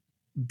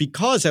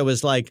 because I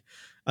was like,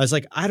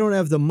 I don't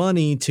have the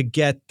money to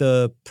get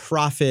the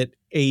Prophet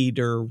 8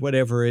 or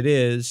whatever it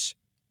is.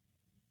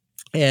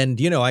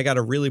 And, I got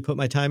to really put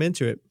my time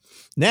into it.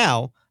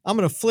 Now, I'm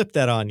going to flip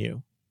that on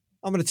you.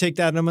 I'm going to take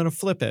that and I'm going to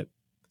flip it.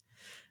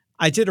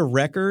 I did a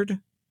record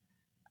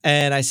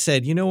and I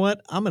said, you know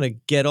what? I'm going to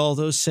get all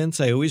those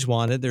synths I always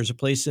wanted. There's a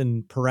place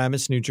in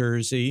Paramus, New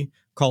Jersey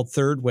called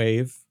Third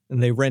Wave,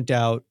 and they rent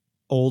out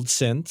old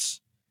synths.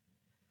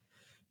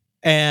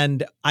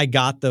 And I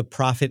got the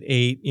Prophet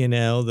 8,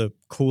 the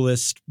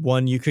coolest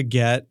one you could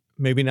get.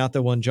 Maybe not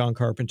the one John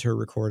Carpenter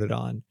recorded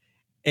on.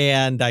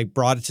 And I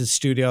brought it to the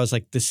studio. I was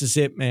like, this is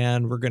it,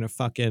 man. We're going to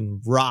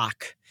fucking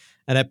rock.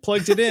 And I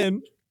plugged it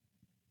in.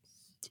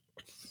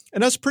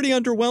 And I was pretty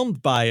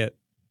underwhelmed by it.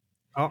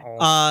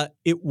 Uh-oh.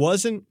 It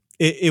wasn't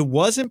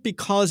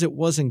because it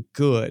wasn't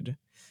good,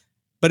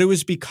 but it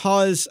was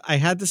because I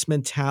had this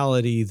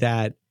mentality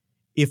that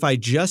if I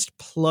just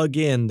plug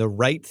in the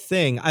right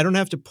thing, I don't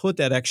have to put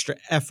that extra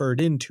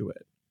effort into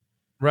it.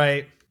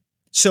 Right.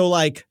 So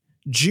like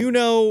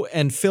Juno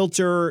and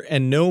filter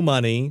and no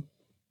money,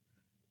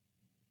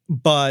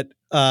 but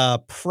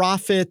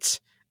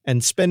profit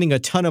and spending a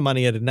ton of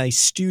money at a nice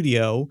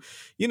studio,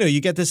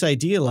 you get this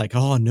idea like,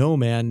 oh no,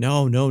 man,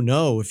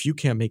 no. If you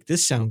can't make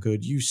this sound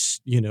good, you're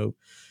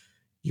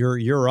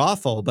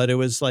awful. But it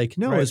was like,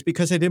 no, It's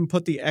because I didn't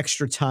put the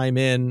extra time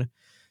in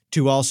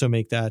to also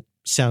make that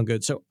sound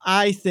good. So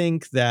I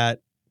think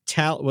that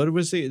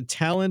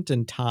talent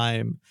and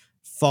time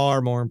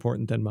far more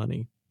important than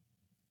money.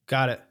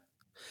 Got it.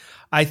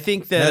 I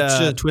think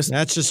that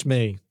that's just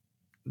me.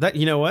 That,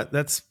 you know what?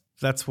 That's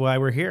why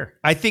we're here.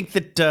 I think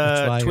that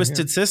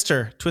Twisted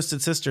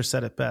Sister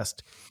said it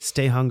best.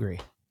 Stay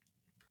hungry.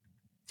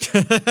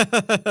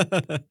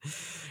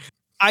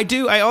 I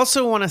do. I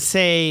also want to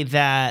say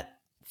that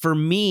for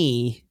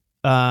me,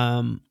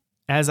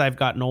 as I've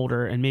gotten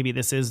older, and maybe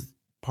this is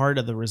part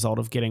of the result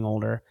of getting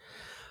older,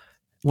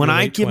 when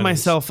I give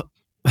myself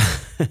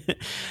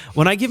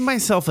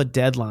a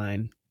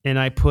deadline, and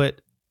I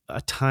put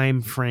a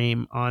time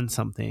frame on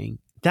something,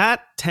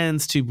 that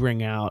tends to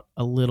bring out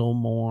a little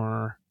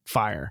more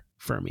fire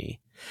for me.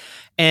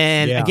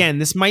 And Yeah. again,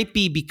 this might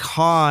be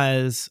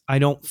because I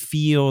don't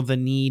feel the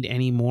need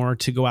anymore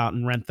to go out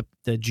and rent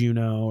the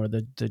Juno or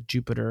the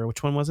Jupiter.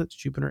 Which one was it?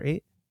 Jupiter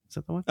 8? Is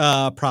that the one?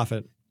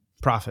 Prophet.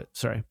 Prophet.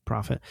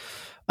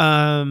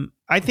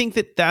 I think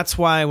that's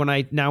why when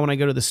I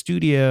go to the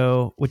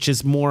studio, which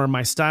is more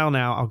my style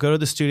now, I'll go to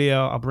the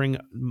studio, I'll bring,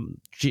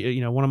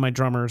 one of my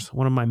drummers,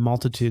 one of my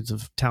multitudes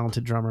of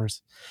talented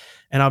drummers,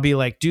 and I'll be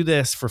like,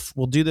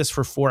 we'll do this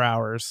for 4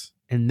 hours.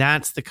 And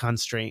that's the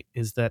constraint,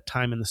 is that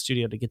time in the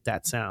studio to get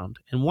that sound.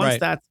 And once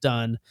that's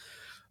done,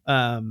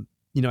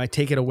 I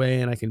take it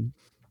away and I can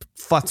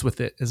futz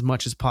with it as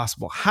much as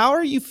possible. How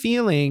are you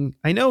feeling?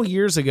 I know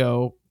years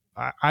ago,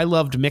 I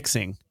loved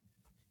mixing,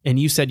 and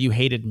you said you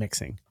hated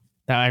mixing.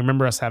 I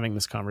remember us having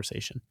this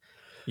conversation.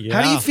 Yeah.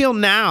 How do you feel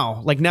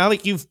now? Like now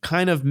that you've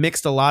kind of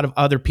mixed a lot of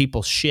other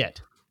people's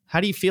shit, how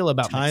do you feel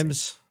about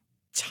mixing?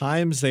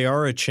 Times they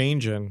are a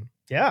changing.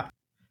 Yeah.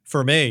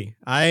 For me,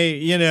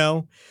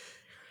 I'd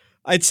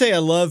say I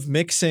love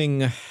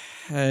mixing.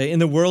 In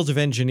the world of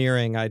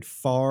engineering, I'd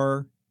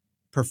far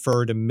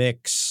prefer to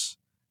mix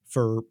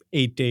for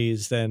 8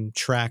 days than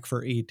track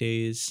for 8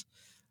 days.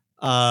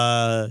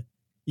 I'm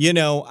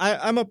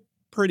a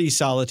pretty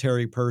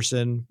solitary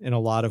person in a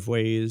lot of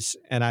ways,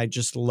 and I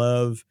just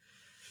love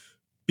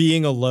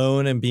being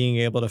alone and being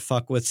able to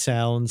fuck with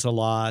sounds a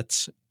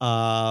lot.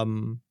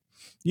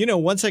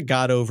 Once I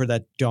got over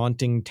that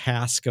daunting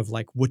task of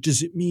like, what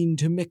does it mean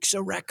to mix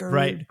a record?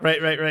 Right.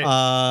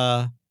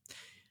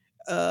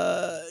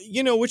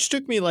 Which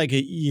took me like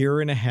a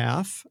year and a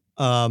half.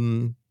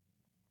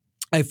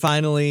 I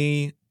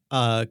finally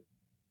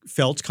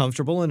felt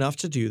comfortable enough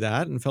to do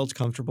that and felt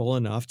comfortable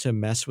enough to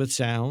mess with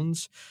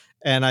sounds.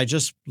 And I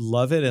just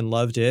love it and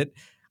loved it.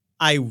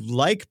 I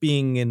like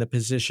being in the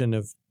position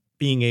of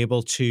being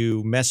able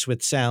to mess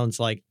with sounds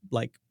like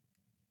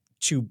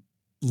to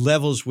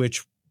levels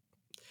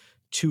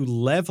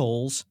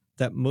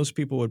that most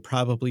people would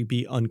probably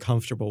be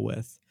uncomfortable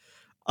with.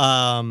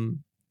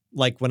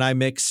 Like when I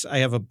mix, I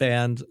have a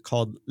band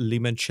called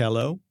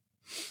Limoncello,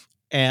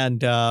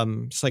 and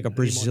it's like a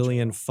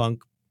Brazilian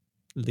funk.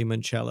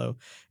 Limoncello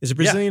is a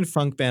Brazilian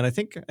funk band. I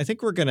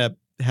think we're gonna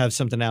have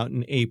something out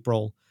in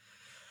April.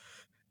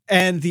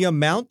 And the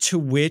amount to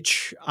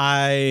which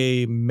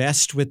I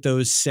messed with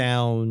those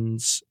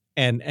sounds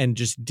and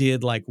just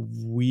did like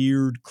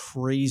weird,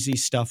 crazy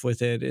stuff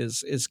with it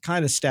is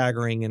kind of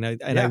staggering. And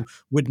I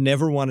would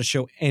never want to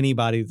show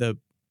anybody the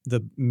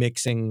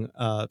mixing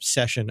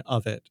session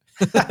of it.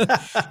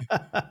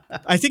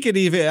 I think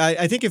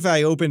if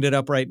I opened it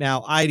up right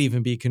now, I'd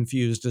even be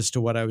confused as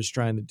to what I was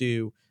trying to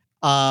do.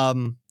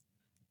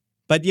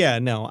 But yeah,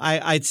 no,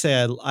 I'd say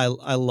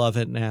I love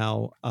it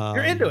now.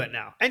 You're into it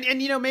now. And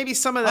maybe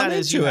some of that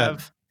is you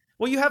have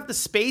the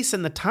space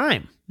and the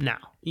time now.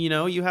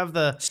 You have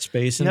the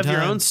space and time. You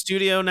have your own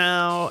studio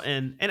now.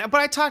 But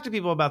I talk to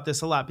people about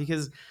this a lot,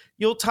 because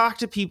you'll talk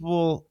to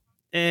people,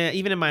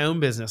 even in my own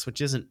business,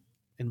 which isn't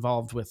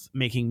involved with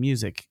making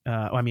music.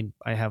 I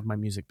have my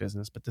music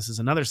business, but this is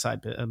another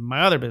side of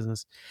my other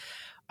business.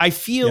 I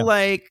feel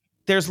like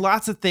there's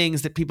lots of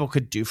things that people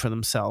could do for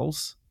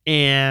themselves,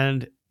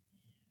 and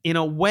in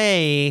a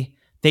way,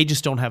 they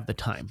just don't have the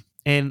time.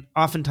 And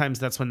oftentimes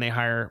that's when they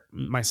hire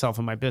myself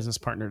and my business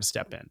partner to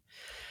step in.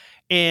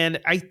 And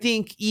I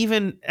think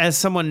even as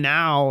someone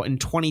now in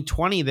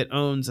 2020 that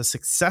owns a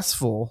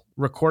successful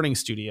recording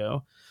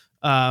studio,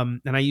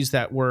 and I use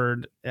that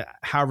word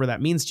however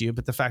that means to you,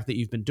 but the fact that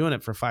you've been doing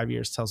it for 5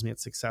 years tells me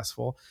it's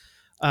successful.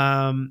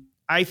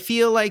 I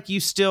feel like you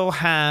still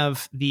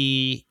have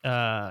you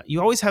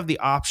always have the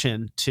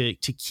option to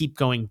keep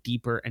going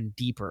deeper and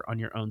deeper on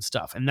your own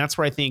stuff. And that's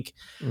where I think,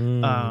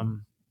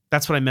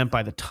 that's what I meant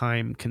by the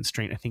time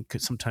constraint. I think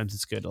sometimes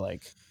it's good to I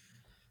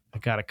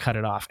got to cut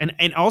it off.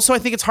 And also I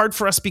think it's hard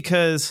for us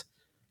because,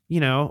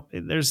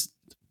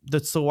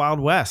 that's the Wild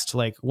West.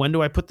 Like, when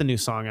do I put the new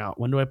song out?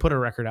 When do I put a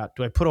record out?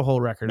 Do I put a whole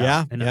record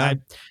out? And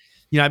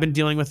I've been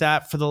dealing with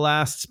that for the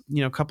last,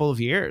 couple of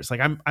years. Like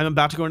I'm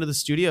about to go into the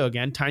studio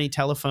again. Tiny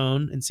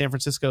Telephone in San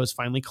Francisco is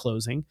finally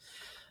closing.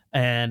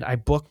 And I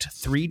booked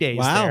 3 days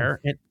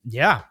there.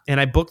 And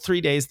I booked 3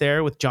 days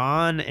there with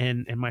John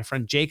and my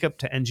friend Jacob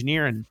to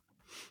engineer.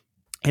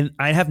 And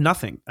I have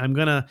nothing. I'm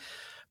going to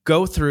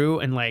go through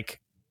and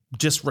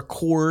just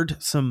record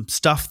some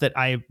stuff that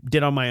I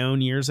did on my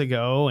own years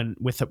ago and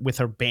with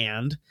a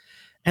band.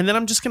 And then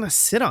I'm just going to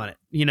sit on it,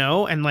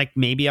 and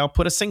maybe I'll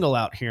put a single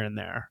out here and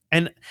there.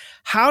 And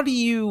how do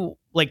you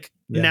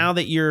now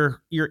that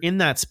you're in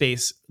that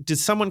space, did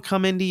someone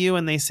come into you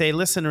and they say,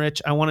 listen,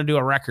 Rich, I want to do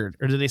a record?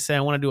 Or do they say,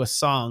 I want to do a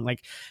song?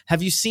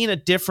 Have you seen a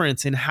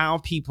difference in how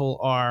people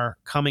are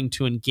coming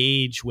to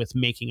engage with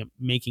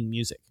making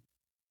music?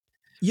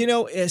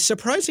 A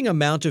surprising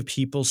amount of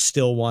people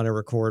still want to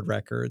record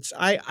records.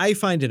 I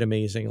find it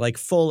amazing, like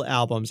full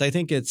albums. I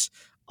think it's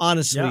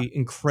honestly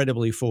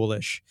incredibly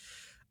foolish.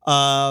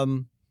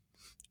 And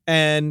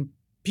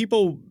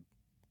people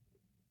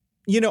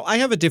I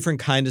have a different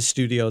kind of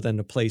studio than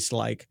a place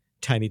like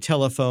Tiny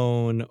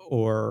Telephone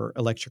or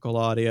Electrical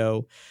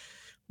Audio.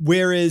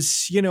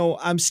 Whereas,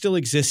 I'm still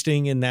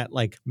existing in that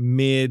like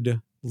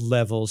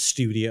mid-level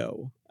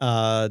studio.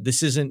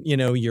 This isn't,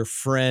 your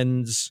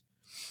friend's,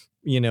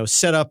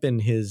 set up in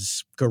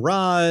his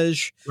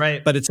garage,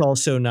 Right. but it's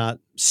also not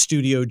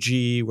Studio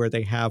G where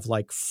they have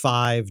like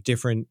 5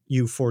 different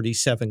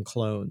U47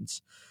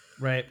 clones.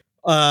 Right.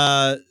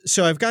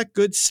 So I've got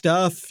good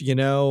stuff,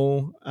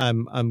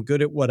 I'm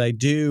good at what I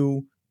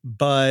do,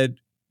 but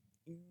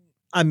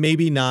I'm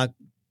maybe not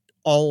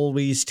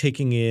always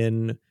taking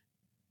in,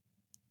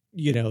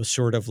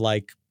 sort of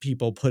like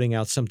people putting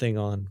out something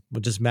on. Well,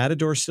 does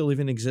Matador still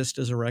even exist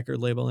as a record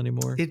label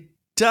anymore? It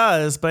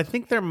does, but I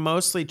think they're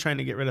mostly trying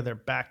to get rid of their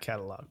back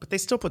catalog, but they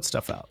still put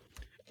stuff out.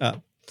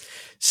 Oh.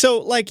 So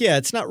like, yeah,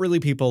 it's not really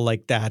people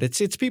like that.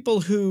 It's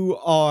people who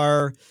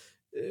are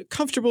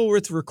comfortable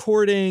with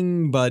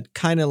recording, but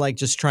kind of like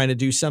just trying to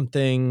do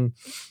something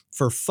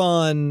for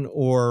fun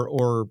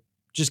or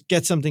just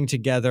get something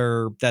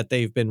together that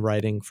they've been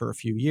writing for a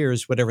few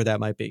years, whatever that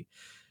might be.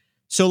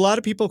 So a lot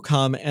of people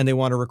come and they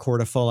want to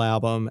record a full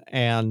album,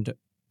 and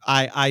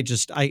I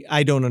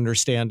don't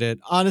understand it.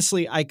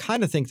 Honestly, I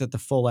kind of think that the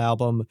full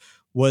album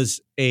was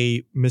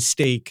a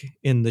mistake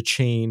in the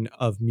chain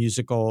of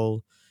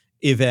musical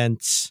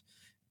events,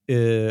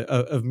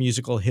 of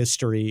musical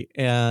history.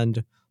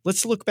 And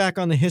let's look back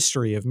on the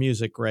history of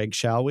music, Greg,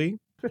 shall we?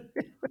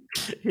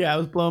 Yeah, I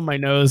was blowing my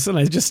nose and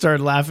I just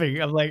started laughing.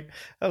 I'm like,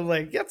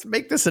 let's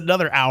make this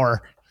another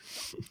hour.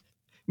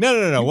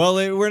 No. Well,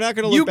 we're not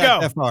going to look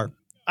back that far.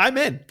 I'm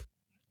in.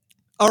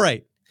 All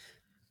right.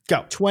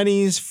 Go.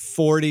 20s,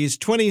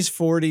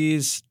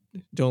 40s.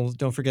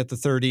 Don't forget the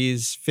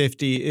 30s,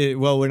 50.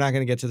 Well, we're not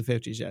going to get to the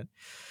 50s yet.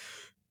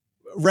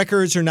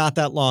 Records are not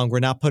that long. We're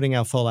not putting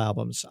out full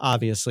albums,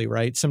 obviously,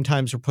 right?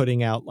 Sometimes we're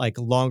putting out like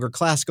longer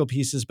classical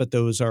pieces, but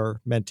those are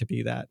meant to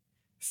be that.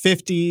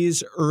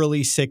 50s,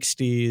 early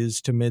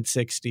 60s to mid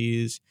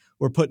 60s,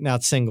 we're putting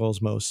out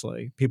singles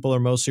mostly. People are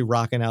mostly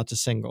rocking out to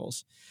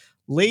singles.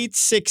 Late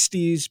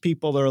 60s,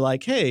 people are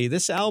like, hey,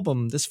 this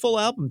full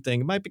album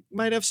thing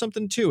might have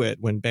something to it,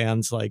 when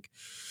bands like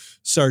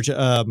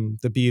the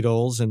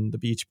Beatles and the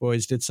Beach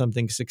Boys did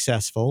something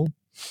successful.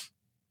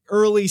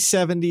 Early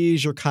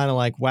 70s, you're kind of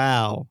like,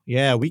 wow,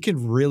 yeah, we could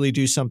really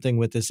do something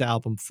with this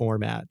album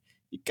format.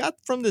 You got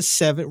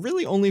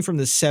really only from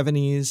the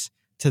 70s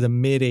to the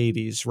mid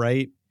 80s,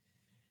 right?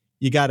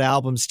 You got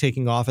albums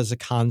taking off as a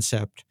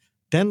concept.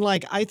 Then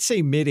like, I'd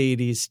say mid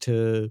 80s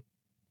to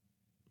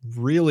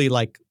really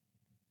like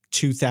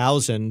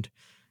 2000,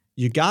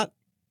 you got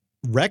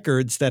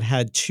records that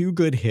had 2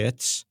 good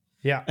hits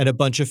and a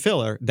bunch of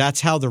filler.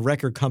 That's how the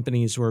record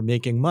companies were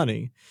making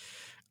money.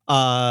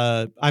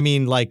 I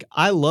mean, like,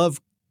 I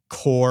love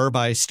Core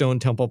by Stone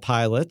Temple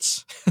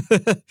Pilots,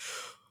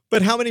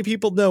 but how many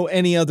people know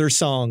any other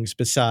songs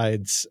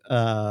besides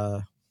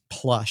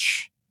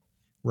Plush?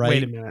 Right?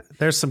 Wait a minute.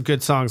 There's some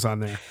good songs on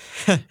there.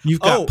 You've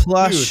got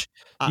Plush.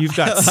 Dude, you've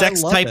got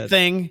Sex Type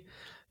Thing.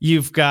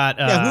 You've got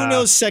who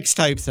knows Sex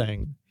Type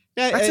Thing?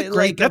 That's a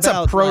great. That's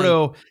a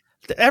proto.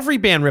 Like, every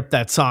band ripped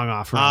that song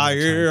off. I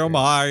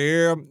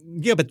am.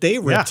 Yeah, but they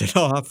ripped it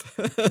off.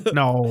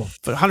 No,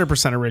 but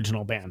 100%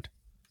 original band.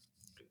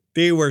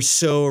 They were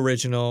so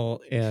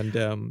original,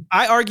 and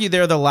I argue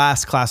they're the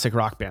last classic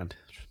rock band.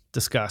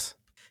 Discuss.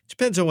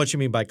 Depends on what you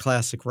mean by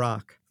classic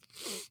rock,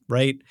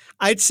 right?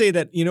 I'd say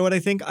that, you know what I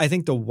think? I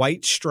think the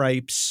White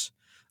Stripes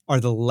are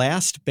the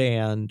last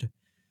band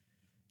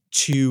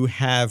to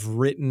have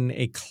written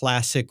a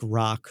classic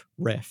rock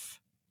riff.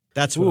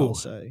 That's what I'll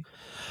say.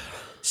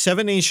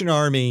 Seven Nation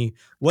Army,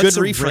 what's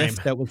a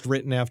riff that was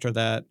written after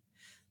that?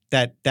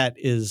 That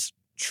is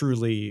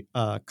truly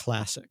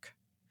classic.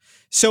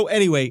 So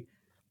anyway,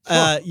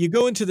 you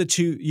go into the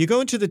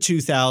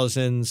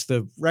 2000s,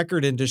 the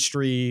record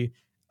industry,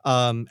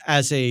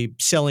 as a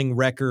selling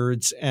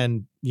records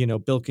and,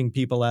 bilking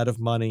people out of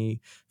money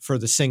for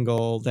the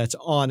single that's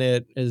on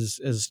it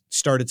is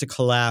started to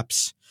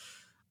collapse.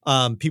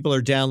 People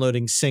are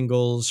downloading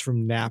singles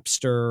from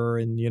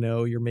Napster, and,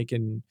 you're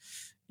making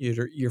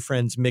your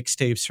friends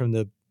mixtapes from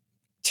the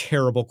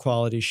terrible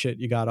quality shit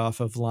you got off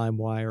of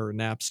LimeWire or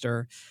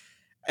Napster.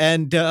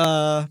 And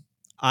I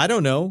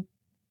don't know,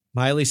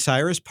 Miley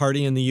Cyrus,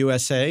 Party in the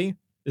USA.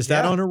 Is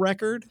that on a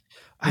record?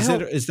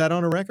 Is that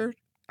on a record?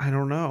 I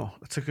don't know.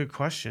 That's a good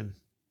question.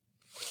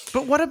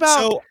 But what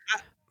about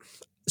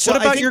what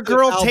about your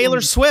girl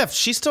Taylor Swift?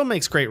 She still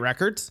makes great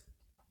records.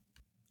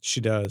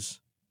 She does.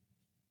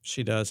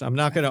 I'm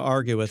not going to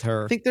argue with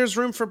her. I think there's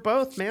room for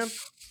both, man.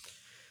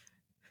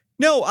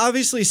 No,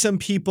 obviously some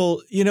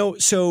people,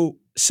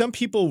 some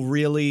people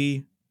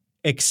really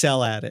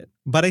excel at it,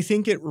 but I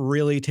think it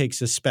really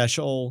takes a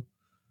special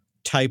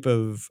type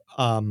of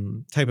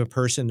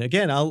person.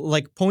 Again, I'll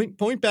like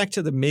point back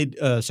to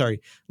the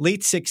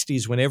late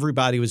 60s when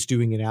everybody was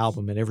doing an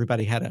album and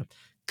everybody had a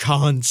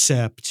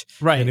concept,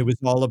 right? And it was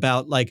all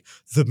about like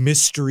the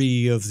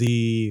mystery of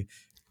the,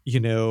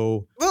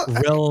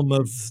 realm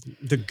of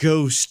the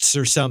ghosts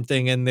or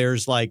something. And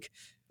there's like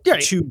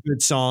Right. 2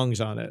 good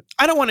songs on it.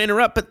 I don't want to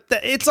interrupt, but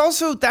it's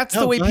also, that's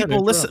the way go ahead,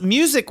 people listen. interrupt.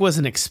 Music was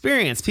an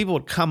experience. People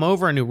would come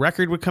over, a new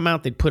record would come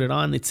out, they'd put it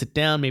on, they'd sit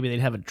down, maybe they'd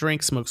have a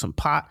drink, smoke some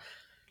pot.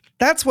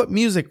 That's what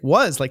music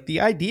was. Like,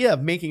 the idea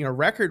of making a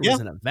record was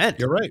an event.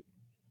 You're right.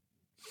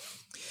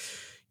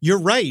 You're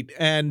right.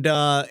 And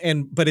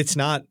but it's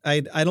not, I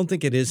don't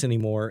think it is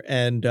anymore.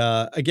 And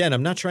again,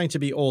 I'm not trying to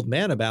be old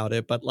man about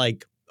it, but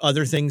like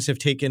other things have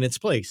taken its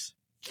place.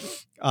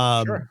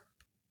 Sure.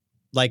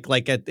 Like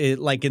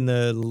in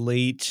the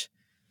late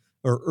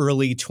or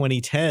early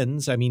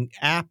 2010s, I mean,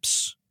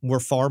 apps were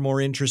far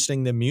more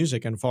interesting than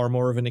music and far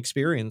more of an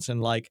experience.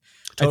 And like,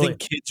 Totally. I think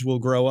kids will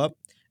grow up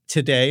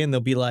today and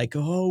they'll be like,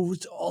 oh,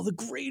 all the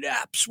great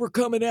apps were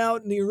coming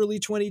out in the early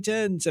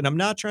 2010s. And I'm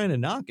not trying to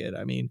knock it.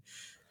 I mean,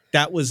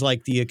 that was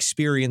like the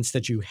experience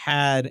that you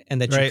had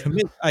and that you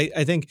commit.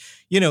 I think,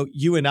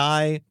 you and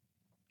I,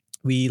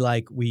 we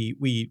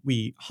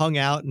hung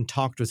out and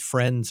talked with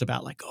friends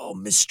about like, oh,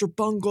 Mr.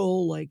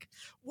 Bungle, like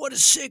what a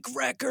sick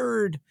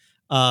record.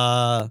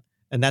 And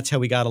that's how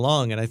we got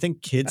along. And I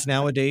think kids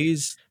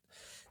nowadays,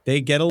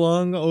 they get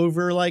along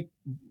over like,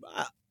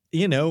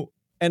 and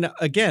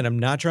again, I'm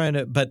not trying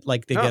to, but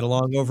like they get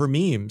along over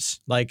memes.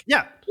 Like,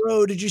 yeah,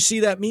 bro, did you see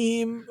that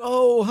meme?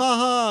 Oh,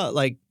 haha.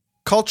 Like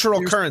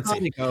cultural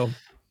currency.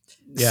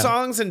 Yeah.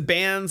 Songs and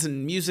bands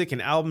and music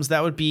and albums,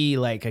 that would be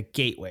like a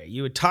gateway.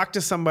 You would talk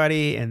to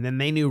somebody and then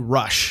they knew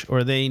Rush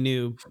or they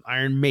knew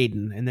Iron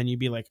Maiden. And then you'd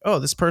be like, oh,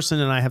 this person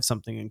and I have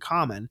something in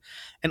common.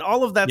 And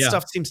all of that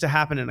stuff seems to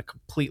happen in a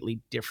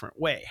completely different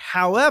way.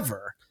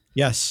 However,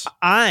 yes,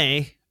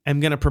 I am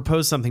going to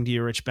propose something to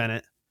you, Rich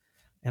Bennett.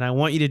 And I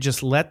want you to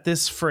just let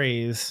this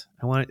phrase,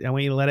 I want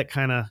you to let it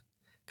kind of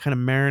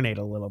marinate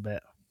a little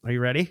bit. Are you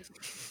ready?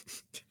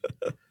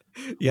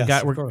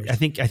 Yes, I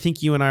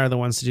think you and I are the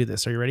ones to do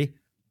this. Are you ready?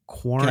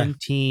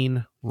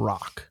 Quarantine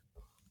rock.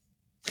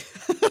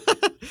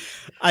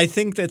 I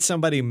think that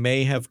somebody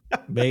may have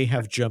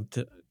jumped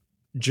the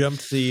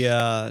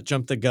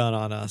gun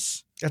on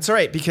us. That's all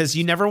right, because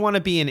you never want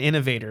to be an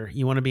innovator.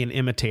 You want to be an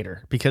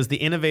imitator, because the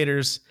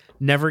innovators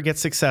never get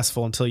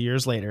successful until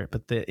years later.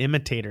 But the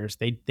imitators,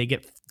 we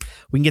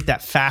can get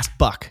that fast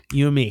buck.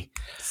 You and me.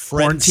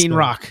 Quarantine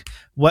rock.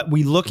 What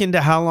we look into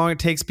how long it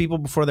takes people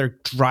before they're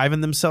driving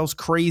themselves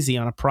crazy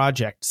on a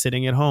project,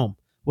 sitting at home.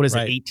 What is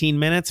it? 18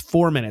 minutes,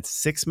 4 minutes,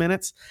 6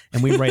 minutes.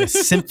 And we write a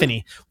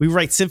symphony. We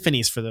write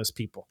symphonies for those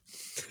people.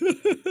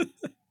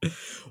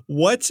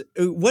 What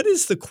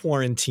is the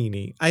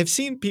quarantini? I've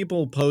seen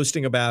people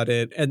posting about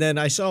it. And then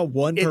I saw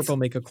one person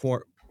make a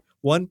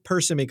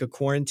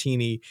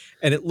quarantini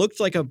and it looked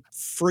like a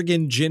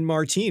friggin' gin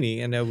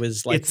martini. And I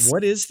was like,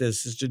 what is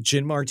this? It's a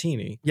gin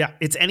martini. Yeah.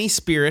 It's any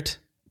spirit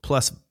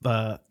plus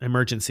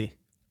emergency.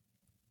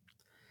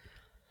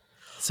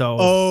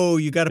 So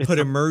you got to put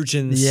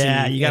emergency.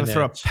 Yeah, you got to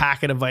throw a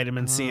packet of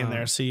vitamin C in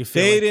there so you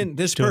feel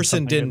this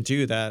person didn't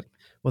do that.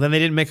 Well, then they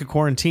didn't make a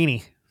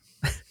quarantini.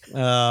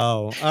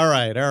 Oh, all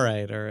right.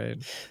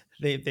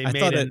 They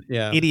made an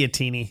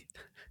idiotini.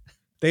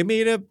 They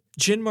made a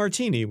gin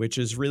martini, which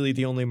is really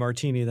the only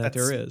martini that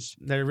there is.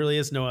 There really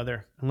is no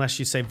other, unless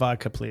you say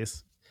vodka,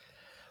 please.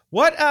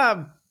 What?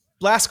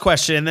 Last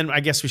question, and then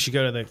I guess we should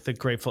go to the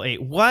Grateful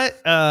Eight.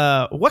 What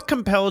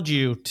compelled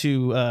you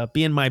to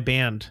be in my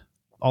band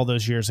all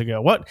those years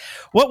ago? What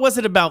was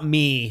it about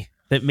me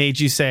that made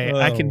you say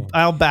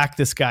I'll back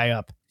this guy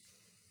up?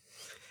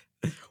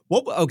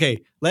 Well,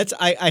 okay,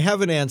 I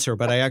have an answer,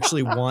 but I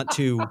actually want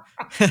to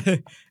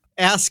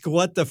ask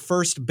what the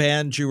first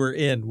band you were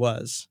in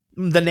was.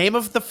 The name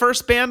of the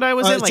first band I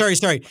was in?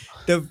 Sorry.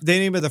 The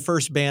name of the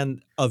first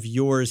band of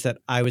yours that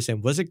I was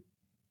in. Was it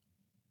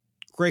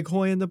Greg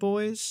Hoy and the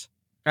Boys?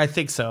 I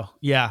think so.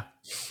 Yeah.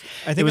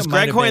 I think it was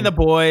Greg Hoy and the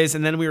Boys,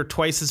 and then we were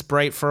Twice as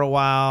Bright for a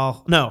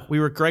while. No, we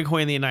were Greg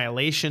Hoy and the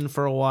Annihilation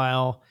for a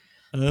while.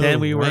 Then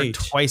we were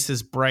Twice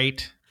as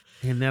Bright.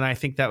 And then I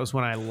think that was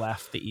when I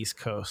left the East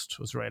Coast,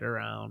 was right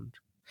around.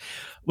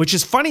 Which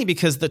is funny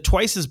because the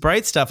Twice as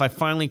Bright stuff, I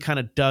finally kind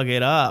of dug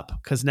it up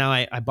because now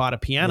I bought a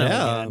piano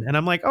again. And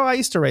I'm like, I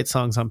used to write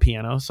songs on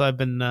piano. So I've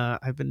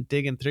been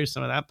digging through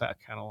some of that back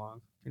kind of long.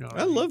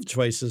 I love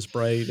Twice as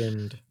Bright,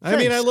 and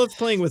I love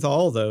playing with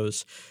all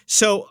those.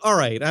 So, all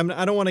right,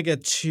 I don't want to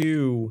get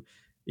too,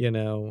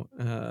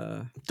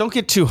 don't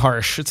get too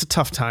harsh. It's a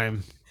tough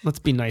time. Let's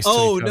be nice. To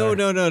each other.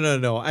 No.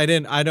 Not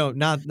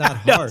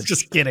harsh. I was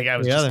just kidding. I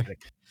was just kidding.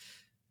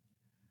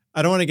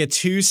 I don't want to get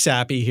too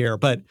sappy here,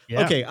 but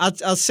okay,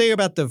 I'll say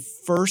about the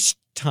first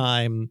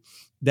time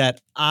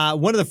that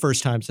one of the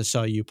first times I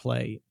saw you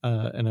play,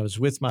 and I was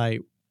with my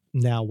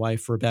now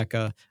wife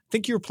Rebecca. I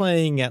think you were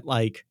playing at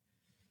like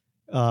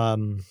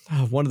one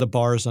of the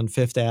bars on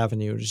Fifth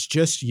Avenue. It was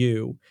just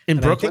you in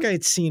Brooklyn. I think I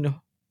had seen.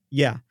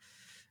 Yeah,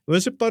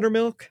 was it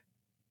Buttermilk?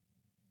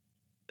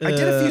 I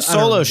did a few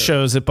solo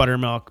shows at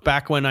Buttermilk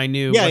back when I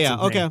knew.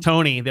 Okay.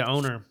 Tony, the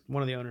owner,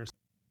 one of the owners.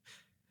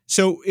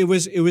 So it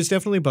was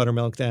definitely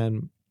Buttermilk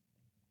then,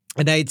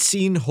 and I had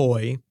seen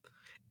Hoy,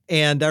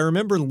 and I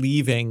remember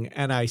leaving,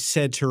 and I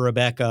said to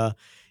Rebecca,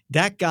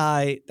 that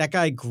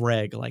guy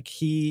Greg,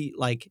 he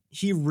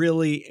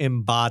really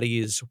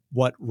embodies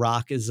what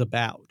rock is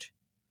about.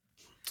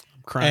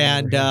 I'm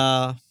crying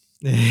over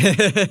And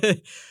here.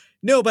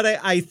 no, but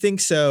I think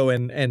so.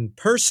 And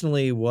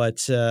personally,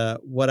 what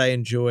I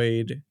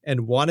enjoyed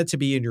and wanted to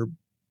be in your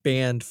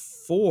band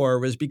for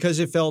was because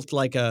it felt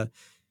like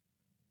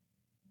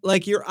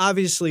you're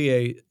obviously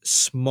a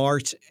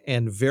smart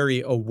and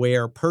very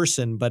aware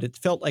person, but it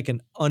felt like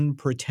an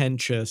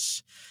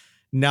unpretentious,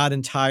 not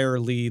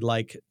entirely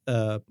not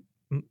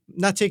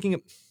taking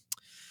it.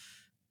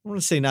 I want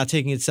to say not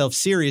taking itself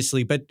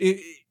seriously, but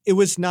it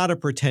was not a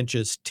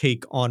pretentious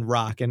take on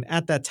rock. And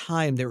at that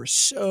time, there were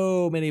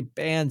so many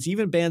bands,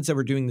 even bands that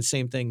were doing the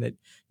same thing that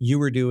you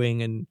were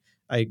doing. And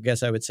I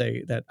guess I would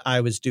say that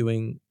I was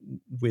doing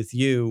with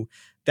you,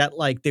 that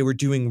they were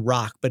doing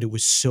rock, but it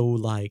was so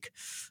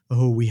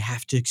oh, we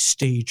have to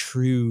stay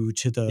true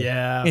to the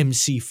Yeah.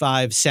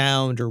 MC5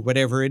 sound or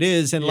whatever it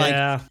is. And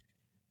Yeah.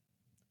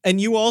 and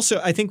you also,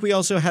 I think we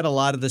also had a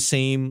lot of the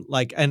same,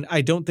 and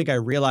I don't think I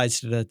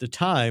realized it at the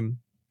time,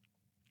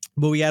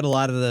 but we had a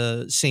lot of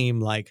the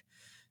same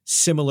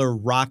similar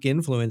rock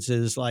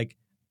influences. Like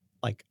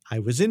I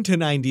was into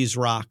 90s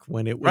rock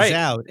when it was Right.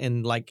 out,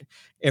 and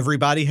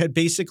everybody had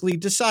basically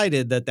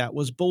decided that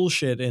was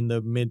bullshit in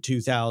the mid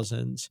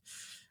 2000s.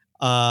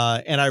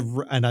 And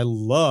I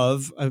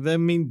love, I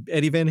mean,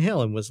 Eddie Van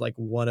Halen was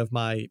one of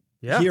my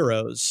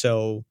heroes.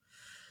 So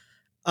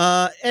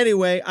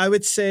anyway, I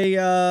would say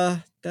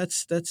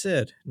that's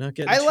it. Not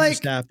getting too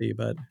snappy,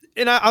 but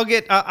and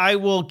I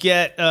will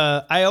get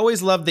I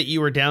always loved that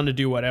you were down to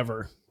do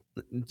whatever.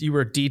 You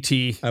were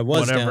DT. I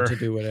was whatever. down to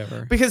do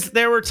whatever. Because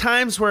there were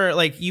times where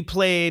you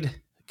played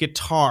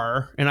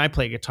guitar and I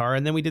played guitar,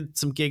 and then we did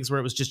some gigs where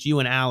it was just you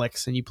and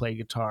Alex and you played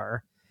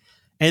guitar.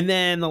 And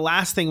then the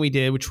last thing we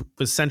did, which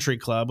was Century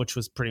Club, which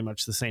was pretty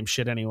much the same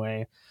shit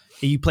anyway,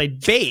 you played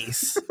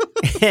bass.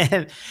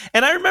 and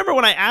I remember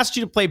when I asked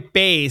you to play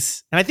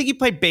bass, and I think you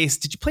played bass.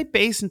 Did you play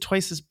bass in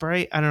Twice as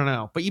Bright? I don't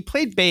know. But you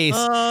played bass.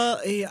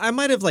 I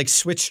might have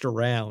switched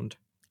around.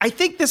 I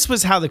think this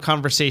was how the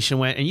conversation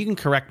went, and you can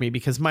correct me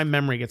because my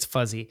memory gets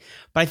fuzzy.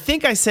 But I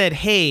think I said,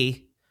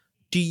 hey,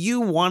 do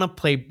you want to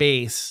play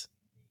bass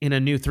in a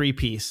new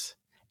 3-piece?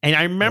 And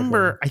I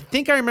remember, I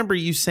think I remember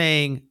you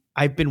saying,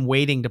 I've been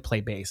waiting to play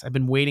bass. I've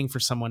been waiting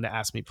for someone to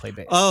ask me to play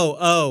bass.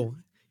 Oh.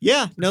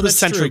 Yeah, no, that's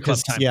Century true. Club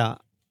time. Yeah.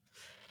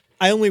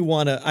 I only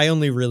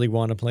really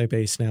want to play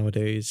bass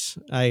nowadays.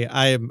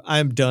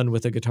 I'm done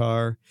with the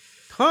guitar.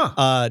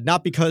 Huh.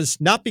 Not because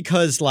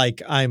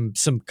I'm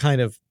some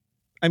kind of,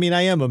 I mean,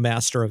 I am a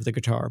master of the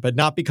guitar, but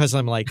not because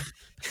I'm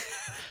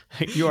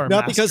you are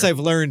not because I've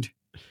learned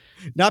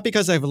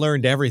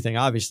everything.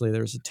 Obviously,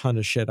 there's a ton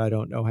of shit I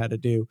don't know how to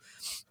do.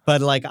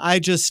 But I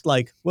just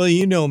well,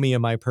 you know me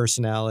and my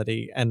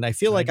personality, and I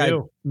feel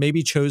I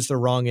maybe chose the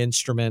wrong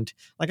instrument.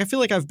 I feel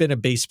like I've been a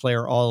bass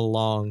player all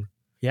along.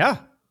 Yeah.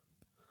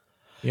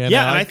 Yeah,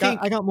 and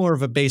I got more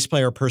of a bass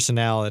player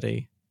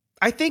personality.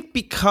 I think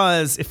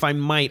because, if I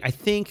might, I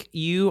think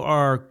you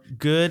are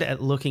good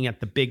at looking at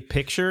the big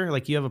picture.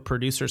 You have a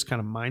producer's kind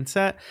of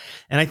mindset.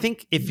 And I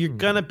think if you're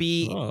going to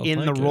be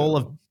in the role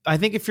of, I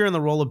think if you're in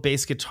the role of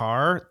bass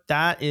guitar,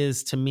 that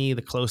is to me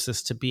the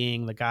closest to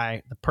being the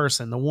guy, the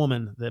person, the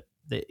woman, the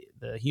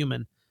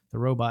human, the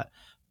robot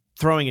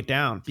throwing it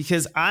down.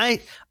 Because I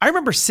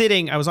remember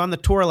I was on the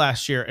tour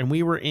last year and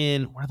we were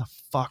in, where the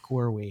fuck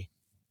were we?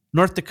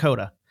 North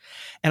Dakota.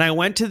 And I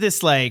went to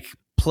this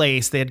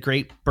place. They had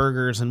great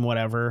burgers and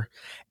whatever.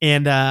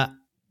 And I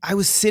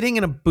was sitting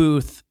in a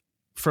booth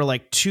for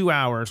 2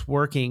 hours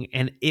working,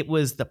 and it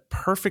was the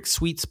perfect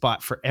sweet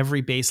spot for every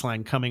bass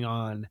line coming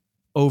on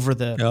over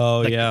the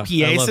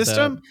PA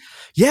system. That.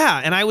 Yeah.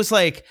 And I was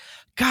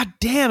God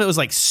damn, it was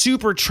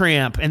Super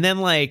Tramp. And then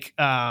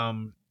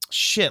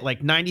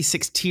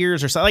 96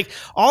 Tears or something,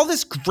 all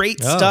this great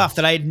stuff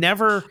that I had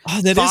never.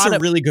 Oh, that is a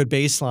really good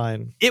bass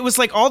line. It was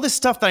all this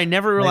stuff that I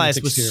never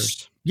realized was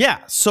Tears.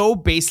 So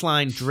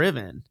baseline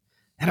driven.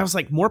 And I was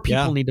more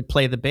people need to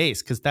play the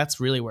bass because that's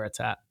really where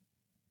it's at.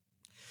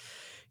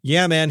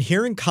 Yeah, man.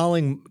 Hearing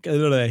Colin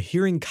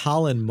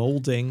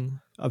Molding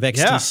of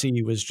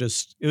XTC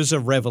was a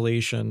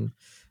revelation.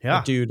 Yeah.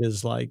 That dude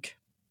is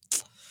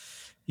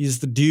he's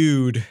the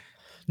dude.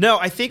 No,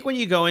 I think when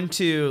you go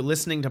into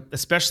listening to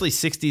especially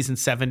 60s and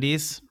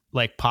 70s,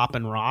 pop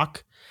and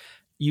rock,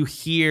 you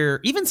hear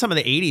even some of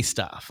the 80s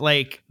stuff,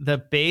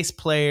 the bass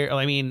player.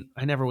 I mean,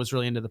 I never was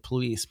really into the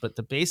Police, but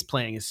the bass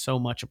playing is so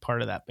much a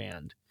part of that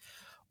band.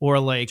 Or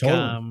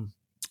totally.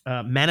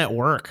 Men at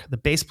Work, the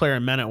bass player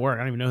in Men at Work. I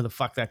don't even know who the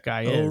fuck that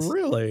guy is. Oh,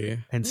 really?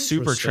 And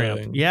Super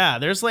Tramp. Yeah,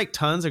 there's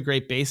tons of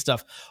great bass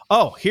stuff.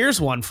 Oh,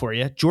 here's one for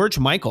you. George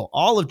Michael.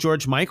 All of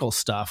George Michael's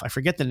stuff. I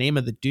forget the name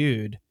of the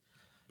dude.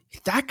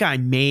 That guy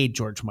made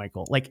George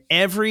Michael.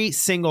 Every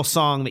single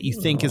song that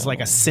you think is a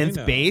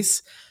synth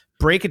bass,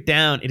 break it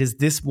down. It is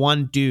this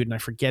one dude, and I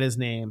forget his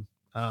name.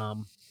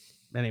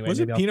 Anyway, was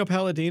it Pino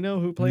Palladino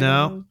who played?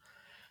 No.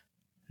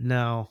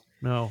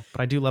 But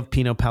I do love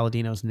Pino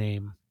Palladino's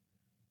name.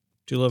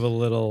 Do you love a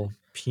little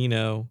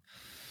Pinot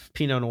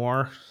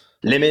Noir?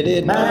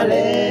 Limited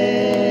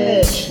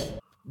mileage.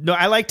 No,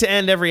 I like to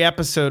end every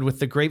episode with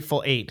the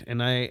Grateful Eight,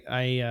 and I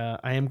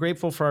am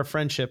grateful for our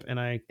friendship, and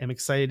I am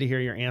excited to hear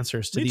your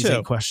answers to these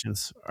 8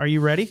 questions. Are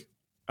you ready?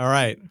 All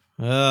right.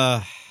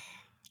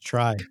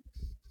 Try.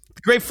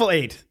 The Grateful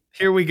Eight.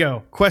 Here we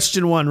go.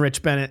 Question 1,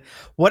 Rich Bennett.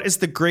 What is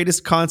the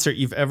greatest concert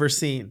you've ever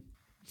seen?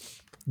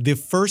 The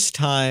first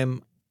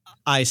time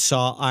I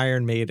saw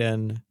Iron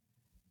Maiden,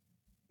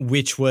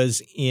 which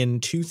was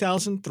in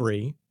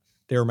 2003.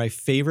 They were my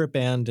favorite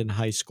band in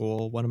high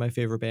school, one of my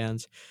favorite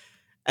bands.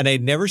 And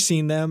I'd never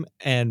seen them,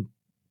 and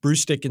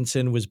Bruce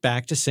Dickinson was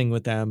back to sing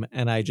with them,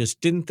 and I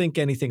just didn't think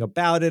anything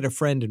about it. A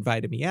friend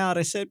invited me out.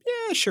 I said,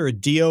 yeah, sure.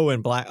 Dio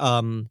and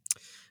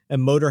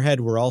Motorhead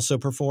were also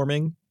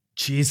performing.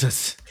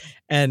 Jesus.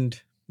 And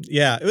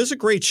yeah, it was a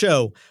great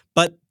show.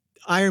 But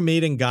Iron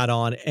Maiden got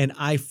on, and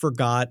I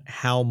forgot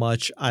how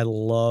much I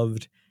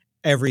loved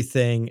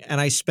everything. And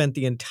I spent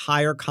the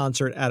entire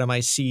concert out of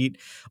my seat.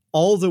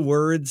 All the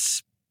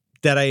words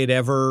that I had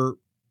ever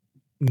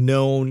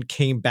known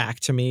came back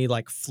to me,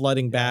 like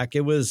flooding back.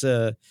 It was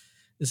an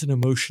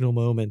emotional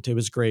moment. It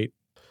was great.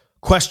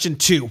 Question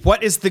 2.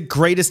 What is the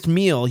greatest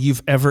meal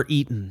you've ever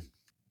eaten?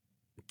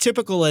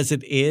 Typical as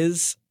it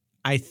is,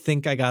 I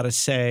think I gotta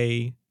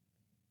say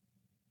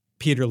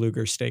Peter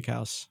Luger's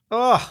Steakhouse.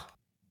 Oh,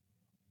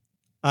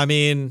 I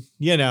mean,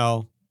 you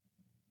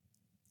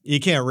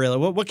can't really.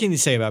 What can you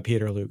say about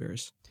Peter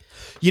Luger's?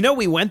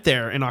 we went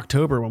there in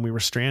October when we were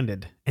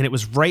stranded, and it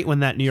was right when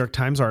that New York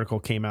Times article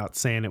came out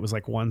saying it was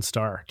like 1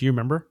 star. Do you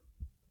remember?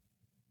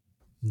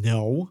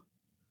 No.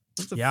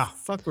 What the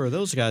fuck were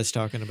those guys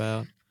talking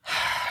about?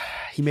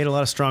 He made a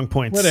lot of strong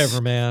points. Whatever,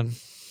 man.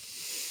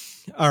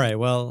 All right,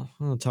 well,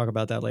 we'll talk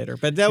about that later.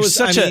 But that was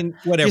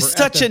whatever. You're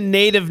such a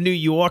native New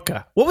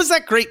Yorker. What was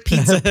that great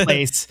pizza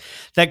place?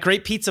 That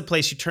great pizza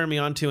place you turned me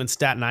on to in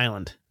Staten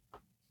Island?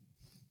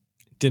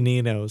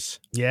 Danino's.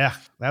 Yeah,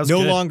 that was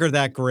no good. longer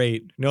that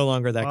great. No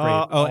longer that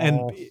great. Oh,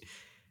 and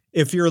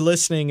if you're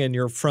listening and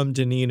you're from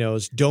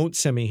Danino's, don't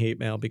send me hate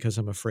mail because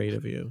I'm afraid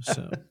of you.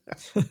 So,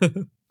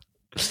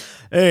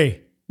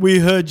 hey, we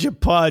heard your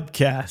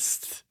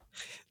podcast.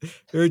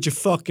 Heard your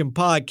fucking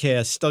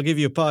podcast. I'll give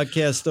you a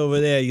podcast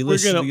over there. You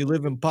listen. You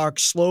live in Park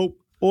Slope.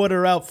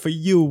 Order out for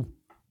you.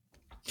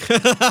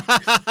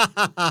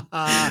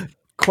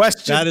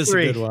 Question 3. That is a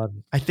good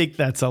one. I think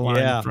that's a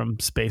line from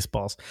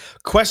Spaceballs.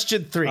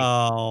 Question 3.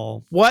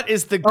 Oh, what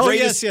is the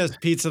greatest? Yes.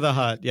 Pizza the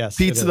Hut. Yes,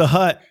 Pizza the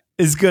Hut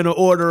is going to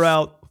order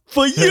out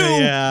for you.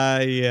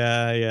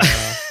 Yeah.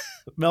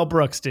 Mel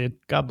Brooks, dude.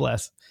 God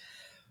bless.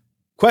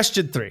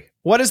 Question 3.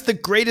 What is the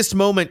greatest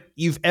moment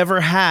you've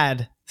ever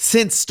had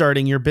since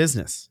starting your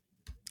business?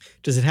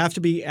 Does it have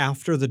to be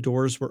after the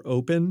doors were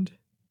opened?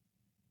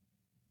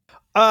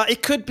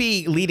 It could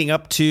be leading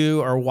up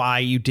to or why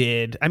you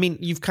did. I mean,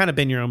 you've kind of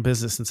been your own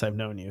business since I've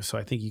known you, so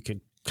I think you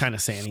could kind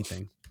of say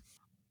anything.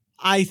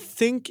 I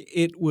think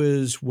it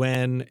was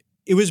when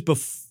it was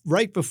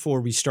right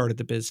before we started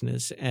the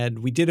business, and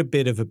we did a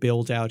bit of a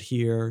build out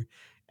here,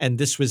 and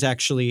this was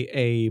actually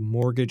a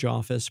mortgage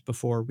office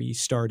before we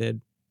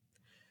started.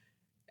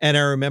 And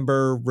I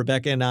remember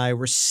Rebecca and I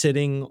were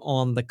sitting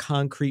on the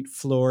concrete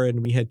floor,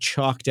 and we had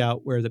chalked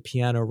out where the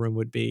piano room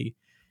would be.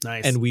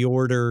 Nice. And we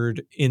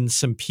ordered in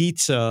some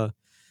pizza,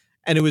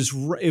 and it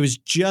was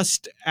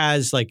just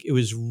as like it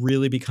was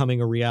really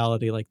becoming a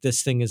reality. Like,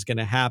 this thing is going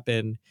to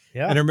happen.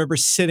 Yeah. And I remember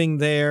sitting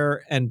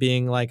there and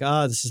being like,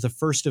 this is the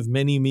first of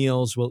many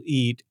meals we'll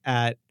eat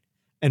at.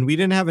 And we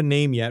didn't have a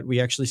name yet. We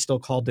actually still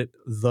called it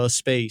The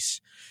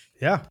Space.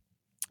 Yeah.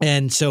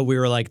 And so we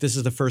were like, this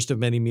is the first of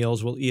many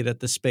meals we'll eat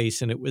at The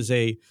Space. And it was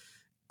a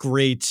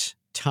great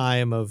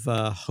time of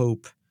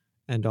hope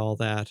and all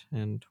that.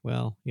 And,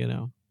 well,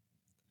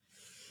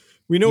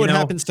 we know what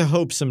happens to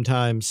hope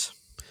sometimes.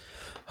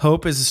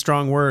 Hope is a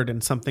strong word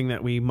and something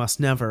that we must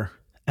never,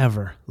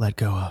 ever let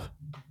go of.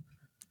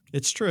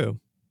 It's true.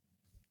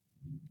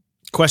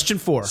 Question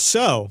 4.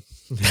 So,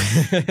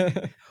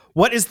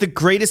 what is the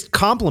greatest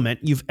compliment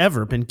you've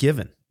ever been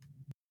given?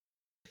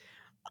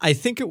 I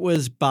think it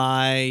was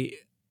by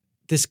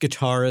this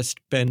guitarist,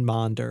 Ben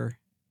Monder.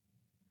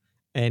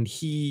 And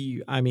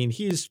he's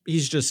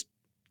just,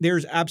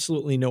 there's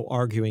absolutely no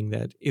arguing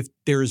that if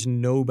there's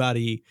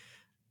nobody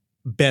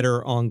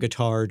better on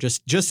guitar,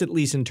 just at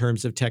least in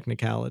terms of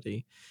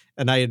technicality.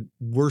 And I had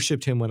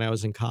worshipped him when I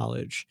was in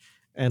college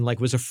and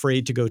was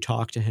afraid to go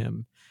talk to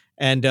him,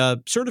 and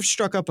sort of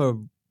struck up a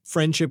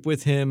friendship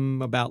with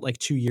him about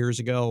 2 years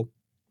ago.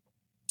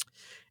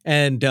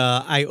 And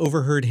I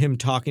overheard him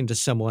talking to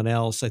someone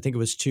else. I think it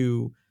was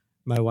to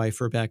my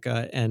wife,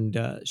 Rebecca. And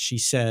he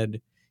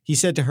said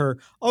to her,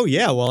 "Oh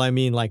yeah, well,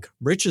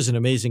 Rich is an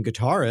amazing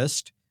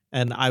guitarist."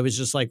 And I was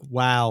just like,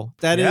 wow,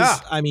 that is,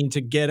 to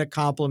get a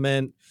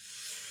compliment.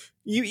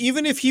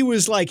 Even if he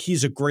was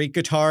he's a great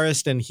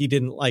guitarist and he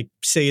didn't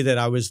say that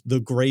I was the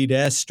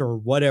greatest or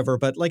whatever,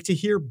 but to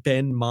hear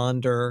Ben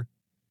Monder,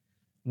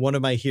 one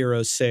of my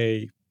heroes,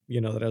 say,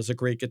 that I was a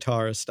great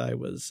guitarist, I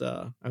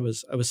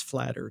was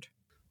flattered.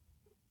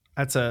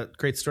 That's a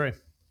great story.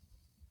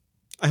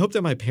 I hope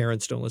that my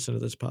parents don't listen to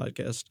this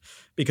podcast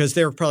because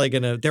they're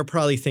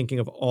probably thinking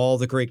of all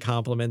the great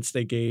compliments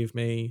they gave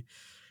me.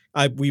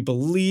 We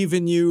believe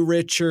in you,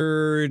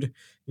 Richard.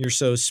 You're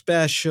so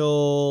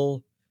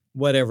special.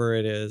 Whatever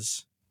it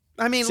is.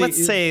 I mean, See,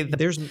 let's say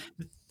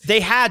they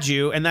had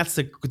you, and that's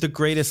the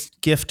greatest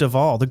gift of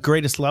all, the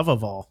greatest love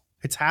of all.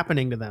 It's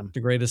happening to them.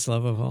 The greatest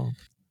love of all.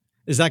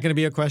 Is that going to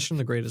be a question?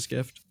 The greatest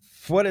gift?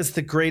 What is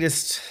the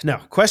greatest? No.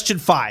 Question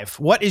 5.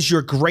 What is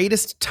your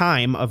greatest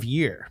time of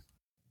year?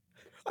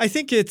 I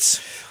think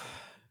it's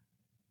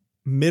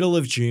middle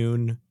of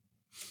June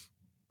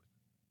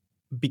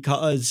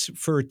because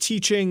for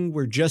teaching,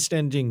 we're just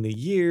ending the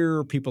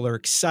year. People are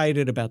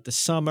excited about the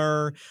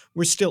summer.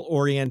 We're still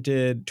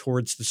oriented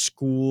towards the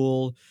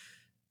school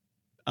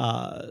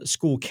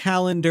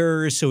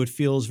calendar, so it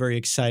feels very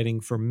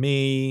exciting for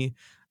me.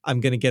 I'm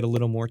going to get a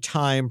little more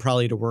time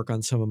probably to work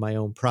on some of my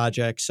own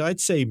projects. So I'd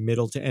say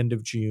middle to end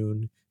of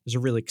June. There's a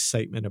real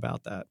excitement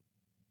about that.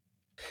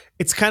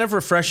 It's kind of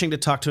refreshing to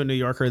talk to a New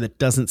Yorker that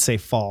doesn't say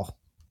fall.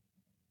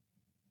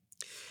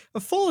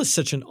 Fall is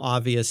such an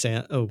obvious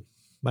oh,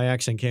 my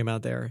accent came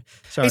out there.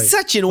 Sorry. It's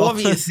such an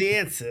obvious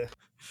answer.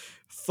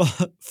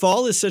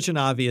 Fall is such an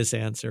obvious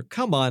answer.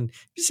 Come on.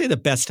 You say the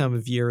best time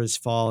of year is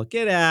fall.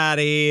 Get out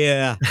of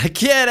here.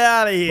 Get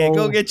out of here.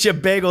 Go get your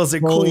bagels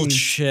and Queens.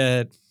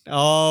 Bullshit.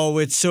 Oh,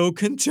 it's so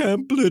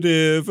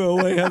contemplative. Oh,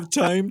 I have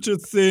time to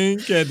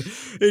think, and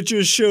it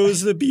just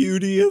shows the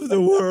beauty of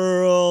the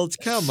world.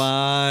 Come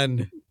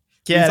on.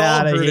 Get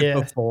out of here.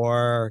 It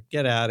before.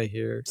 Get out of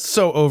here.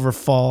 So over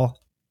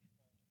fall.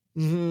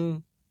 Mm-hmm.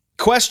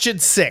 Question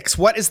 6.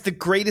 What is the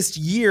greatest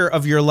year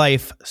of your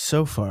life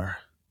so far?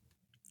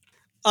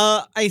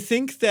 I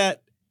think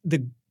that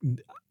the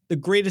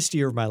greatest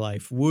year of my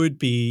life would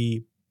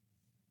be,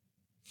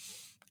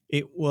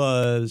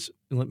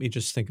 let me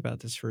just think about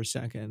this for a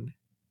second.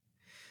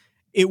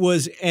 It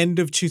was end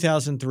of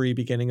 2003,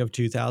 beginning of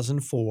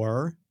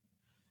 2004,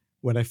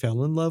 when I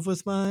fell in love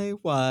with my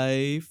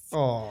wife.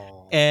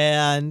 Oh.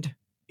 And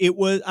it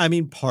was,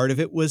 part of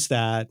it was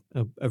that,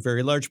 a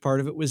very large part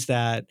of it was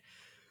that.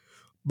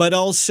 But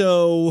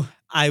also,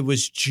 I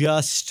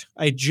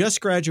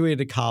just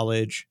graduated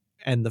college.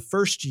 And the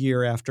first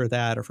year after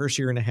that, or first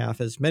year and a half,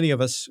 as many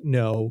of us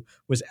know,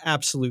 was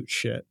absolute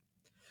shit.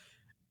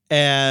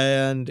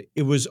 And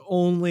it was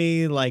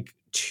only like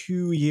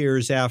 2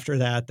 years after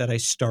that I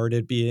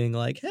started being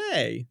like,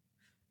 hey,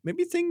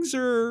 maybe things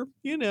are,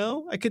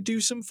 I could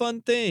do some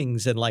fun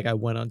things. And like I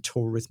went on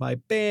tour with my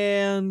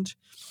band.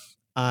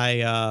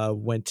 I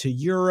went to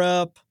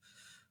Europe,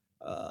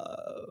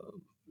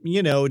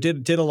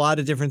 did a lot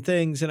of different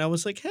things. And I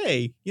was like,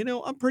 hey,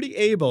 I'm pretty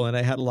able. And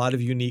I had a lot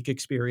of unique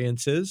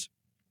experiences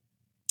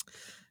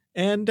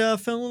and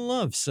fell in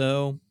love.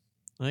 So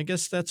I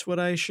guess that's what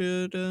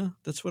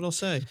I'll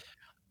say.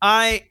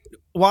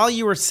 While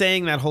you were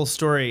saying that whole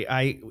story,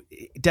 I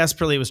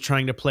desperately was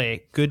trying to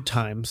play Good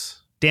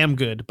Times, Damn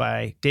Good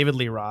by David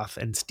Lee Roth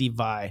and Steve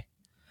Vai,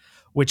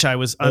 which I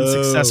was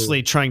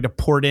unsuccessfully trying to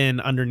port in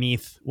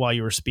underneath while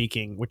you were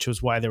speaking, which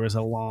was why there was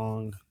a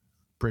long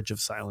bridge of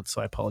silence.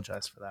 So I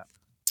apologize for that.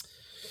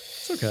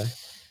 It's okay.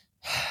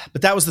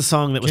 But that was the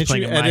song that was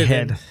playing in my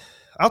head.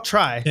 I'll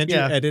try. Can't you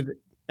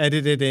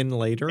edit it in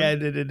later?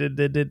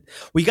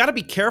 We got to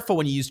be careful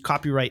when you use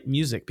copyright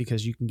music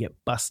because you can get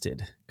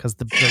busted because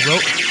the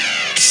rope.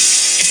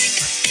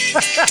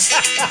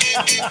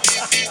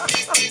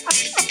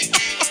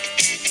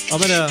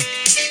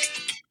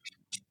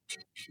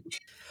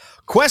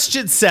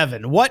 Question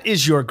 7. What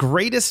is your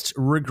greatest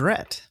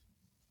regret?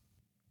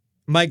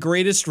 My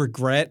greatest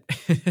regret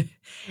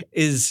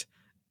is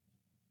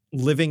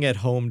living at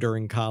home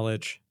during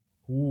college.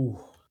 Ooh.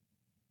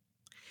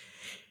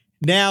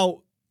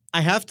 Now,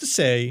 I have to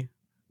say,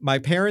 my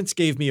parents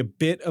gave me a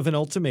bit of an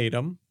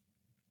ultimatum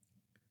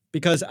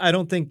because I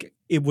don't think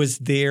it was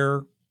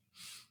their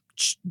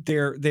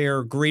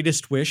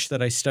greatest wish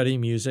that I study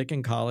music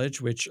in college,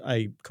 which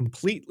I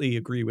completely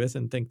agree with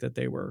and think that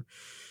they were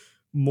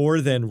more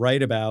than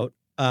right about.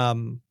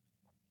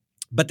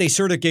 But they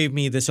sort of gave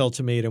me this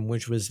ultimatum,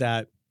 which was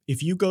that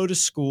if you go to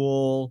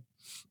school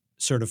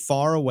sort of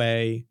far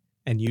away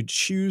and you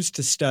choose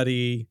to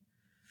study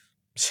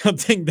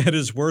something that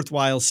is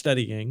worthwhile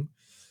studying,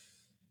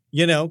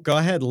 go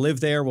ahead,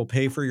 live there. We'll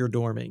pay for your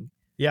dorming.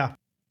 Yeah.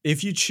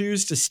 If you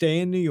choose to stay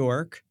in New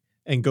York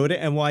and go to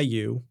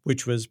NYU,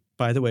 which was,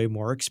 by the way,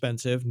 more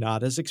expensive,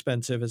 not as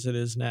expensive as it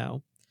is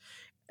now,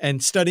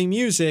 and study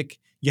music,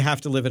 you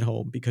have to live at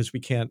home because we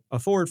can't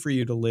afford for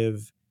you to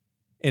live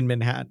in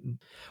Manhattan.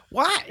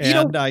 Why?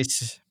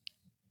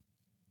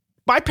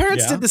 My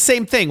parents did the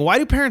same thing. Why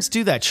do parents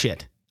do that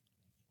shit?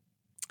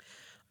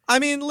 I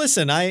mean,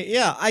 listen,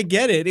 I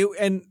get it.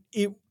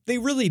 They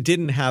really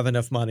didn't have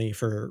enough money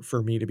for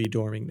me to be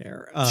dorming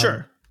there.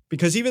 Sure.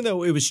 Because even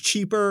though it was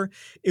cheaper,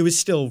 it was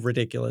still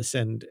ridiculous.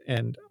 And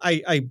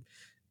I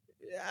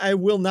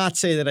will not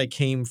say that I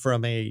came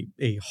from a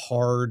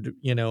hard,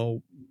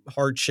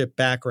 hardship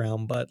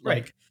background, but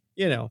right.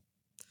 it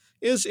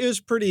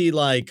was pretty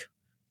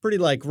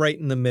right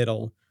in the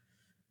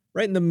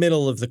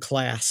middle of the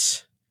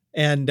class.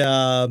 And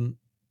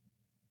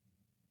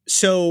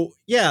so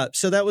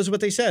that was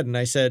what they said. And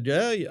I said,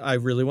 yeah, I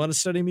really want to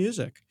study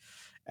music.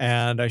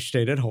 And I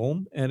stayed at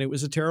home, and it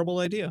was a terrible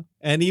idea.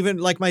 And even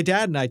like my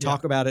dad and I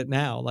talk about it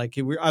now. Like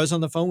I was on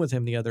the phone with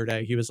him the other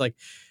day. He was like,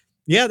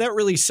 yeah, that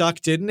really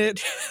sucked, didn't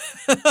it?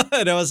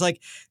 And I was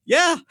like,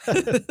 yeah,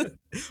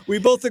 we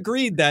both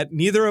agreed that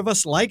neither of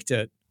us liked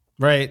it.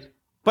 Right.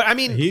 But I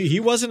mean, he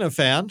wasn't a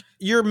fan.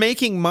 You're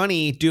making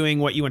money doing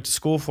what you went to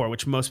school for,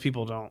 which most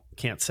people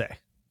can't say.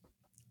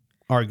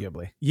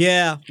 Arguably.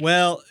 Yeah.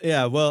 Well,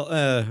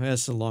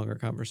 that's a longer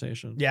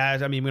conversation. Yeah.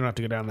 I mean, we don't have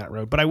to go down that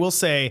road, but I will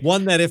say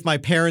one that if my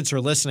parents are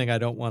listening, I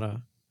don't want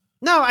to.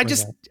 No,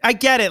 I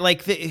get it.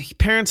 Like the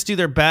parents do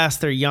their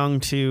best. They're young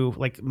too.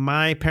 Like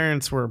my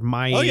parents were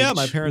my age. Oh yeah.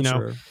 My parents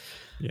were.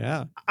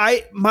 Yeah.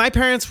 My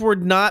parents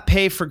would not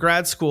pay for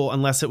grad school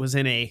unless it was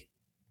in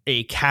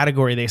a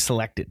category they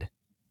selected.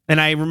 And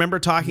I remember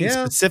talking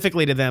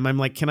specifically to them. I'm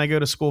like, can I go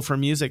to school for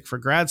music for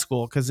grad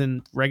school? Because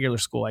in regular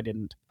school, I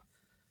didn't.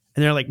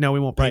 And they're like, no, we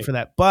won't pay for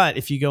that. But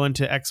if you go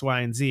into X,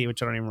 Y, and Z,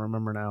 which I don't even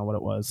remember now what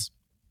it was,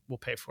 we'll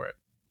pay for it.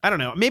 I don't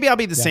know. Maybe I'll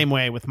be the same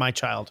way with my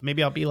child.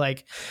 Maybe I'll be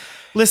like,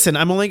 listen,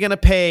 I'm only going to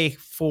pay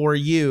for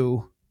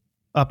you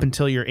up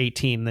until you're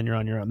 18. Then you're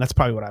on your own. That's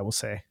probably what I will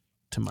say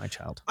to my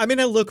child. I mean,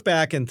 I look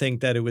back and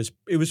think that it was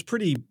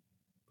pretty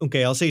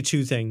okay. I'll say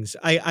two things.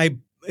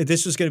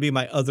 This was going to be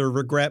my other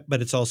regret, but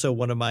it's also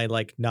one of my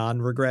like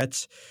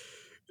non-regrets.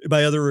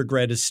 My other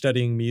regret is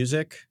studying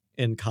music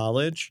in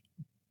college.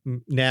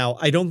 Now,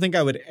 I don't think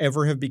I would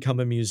ever have become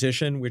a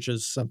musician, which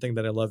is something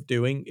that I love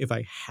doing, if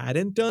I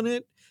hadn't done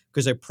it,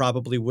 because I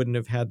probably wouldn't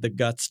have had the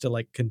guts to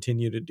like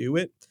continue to do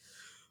it.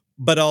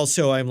 But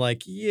also I'm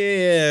like,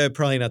 yeah,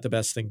 probably not the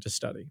best thing to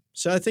study.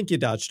 So I think you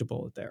dodged a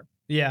bullet there.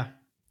 Yeah.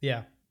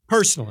 Yeah.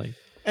 Personally.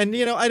 And,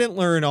 I didn't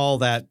learn all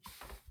that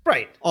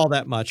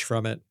much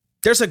from it.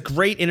 There's a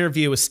great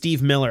interview with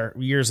Steve Miller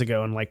years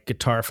ago in like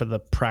Guitar for the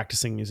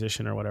Practicing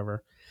Musician or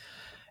whatever.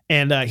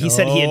 And he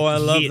said I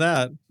love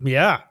that.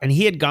 Yeah. And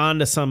he had gone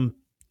to some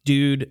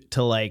dude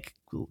to like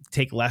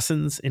take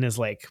lessons in his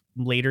like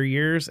later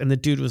years. And the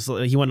dude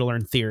he wanted to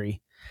learn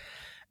theory.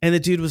 And the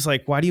dude was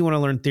like, why do you want to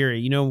learn theory?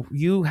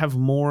 You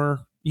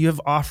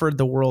have offered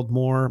the world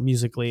more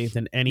musically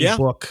than any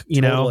book,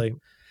 totally.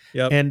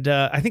 Yep. And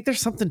I think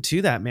there's something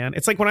to that, man.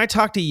 It's like when I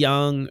talk to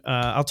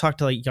I'll talk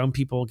to like young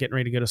people getting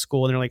ready to go to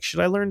school and they're like, should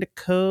I learn to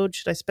code?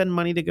 Should I spend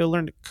money to go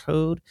learn to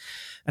code?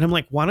 And I'm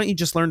like, why don't you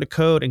just learn to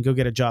code and go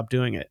get a job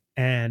doing it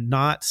and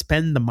not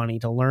spend the money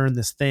to learn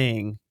this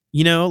thing?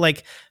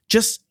 Like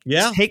just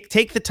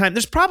take the time.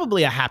 There's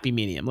probably a happy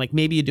medium. Like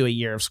maybe you do a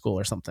year of school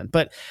or something,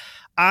 but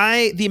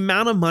the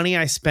amount of money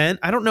I spent,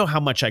 I don't know how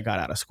much I got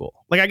out of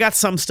school. Like I got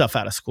some stuff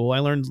out of school. I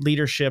learned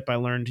leadership. I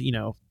learned,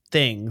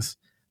 things,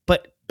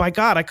 but by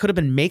God, I could have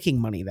been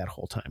making money that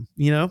whole time,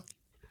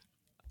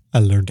 I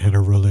learned how to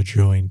roll a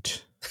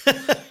joint.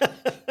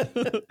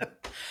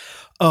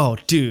 Oh,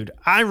 dude,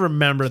 I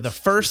remember the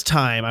first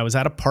time I was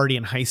at a party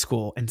in high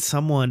school and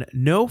someone,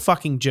 no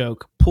fucking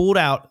joke, pulled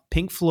out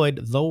Pink Floyd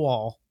The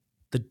Wall,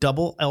 the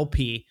double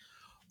LP,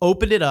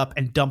 opened it up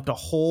and dumped a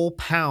whole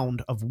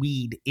pound of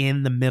weed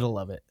in the middle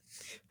of it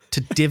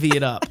to divvy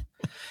it up.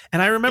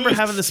 And I remember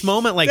having this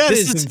moment like,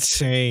 this is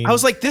insane. I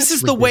was like, this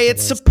is the way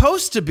it's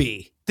supposed to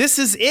be. This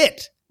is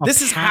it.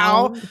 This is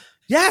how.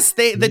 Yes,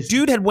 the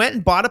dude had went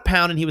and bought a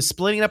pound and he was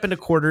splitting it up into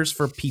quarters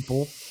for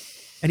people.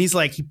 And he's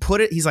like,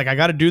 I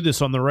got to do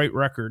this on the right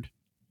record.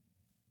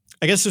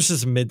 I guess this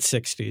is mid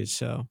 60s,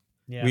 so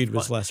weed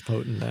was less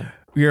potent then.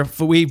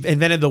 We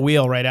invented the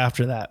wheel right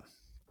after that.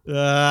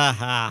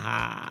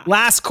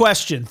 Last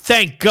question.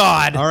 Thank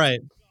God. All right.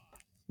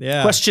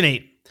 Yeah. Question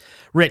 8.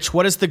 Rich,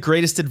 what is the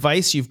greatest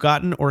advice you've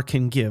gotten or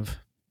can give?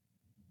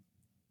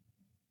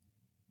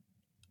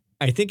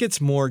 I think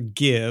it's more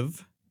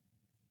give.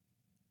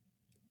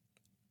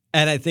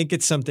 And I think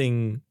it's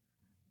something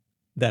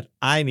that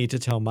I need to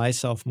tell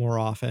myself more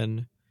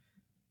often,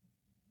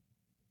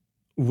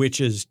 which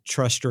is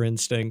trust your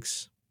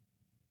instincts.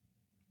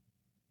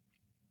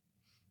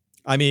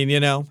 I mean,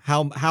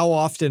 how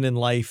often in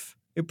life,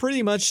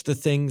 pretty much the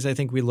things I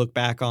think we look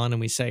back on and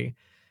we say,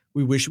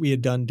 we wish we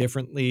had done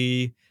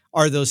differently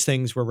are those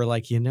things where we're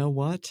like, you know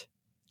what?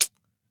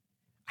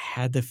 I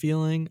had the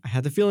feeling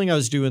I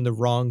was doing the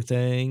wrong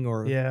thing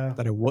or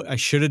that I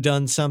should have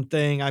done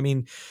something. I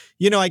mean,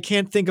 I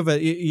can't think of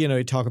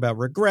you talk about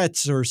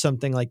regrets or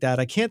something like that.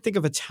 I can't think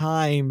of a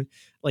time,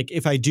 like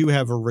if I do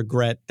have a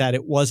regret, that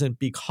it wasn't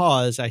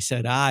because I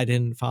said, I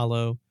didn't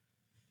follow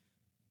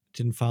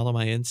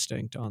my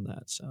instinct on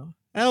that. So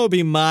that would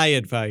be my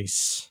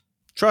advice.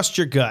 Trust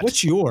your gut.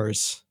 What's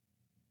yours?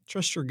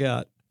 Trust your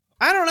gut.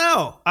 I don't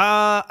know.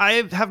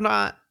 I have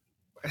not.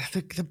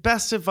 The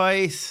best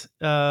advice.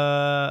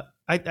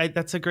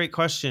 That's a great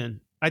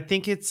question. I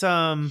think it's.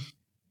 I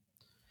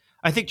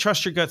think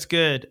trust your gut's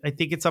good. I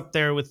think it's up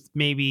there with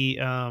maybe.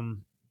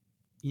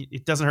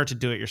 It doesn't hurt to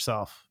do it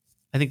yourself.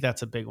 I think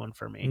that's a big one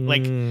for me.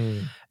 Like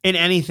in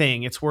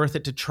anything, it's worth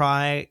it to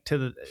try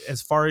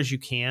as far as you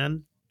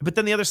can. But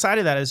then the other side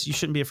of that is you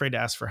shouldn't be afraid to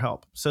ask for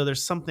help. So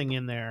there's something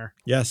in there.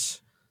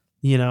 Yes.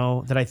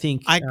 That I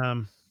think.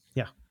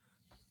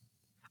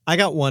 I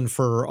got one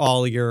for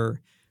all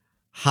your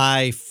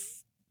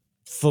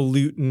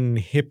highfalutin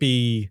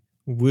hippie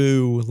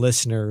woo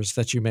listeners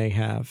that you may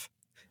have.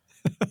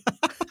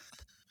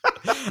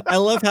 I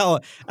love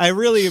how I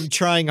really am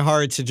trying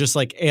hard to just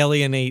like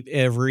alienate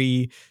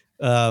every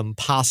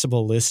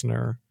possible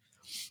listener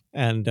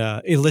and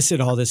elicit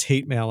all this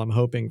hate mail I'm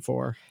hoping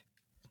for.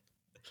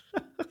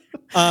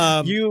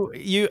 I'm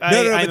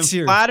serious.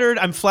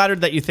 flattered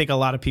that you think a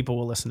lot of people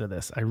will listen to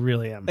this. I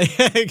really am.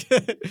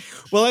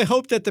 Well, I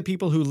hope that the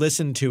people who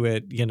listen to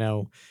it,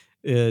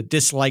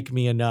 dislike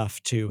me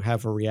enough to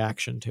have a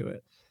reaction to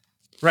it.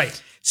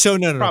 Right. So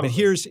no. Probably. But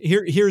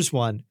here's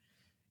one.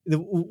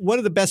 One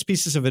of the best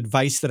pieces of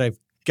advice that I've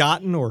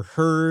gotten or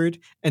heard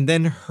and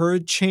then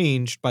heard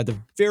changed by the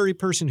very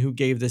person who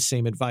gave this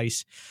same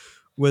advice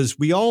was,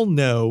 we all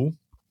know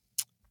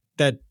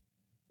that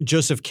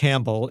Joseph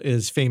Campbell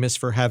is famous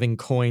for having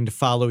coined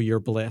 "follow your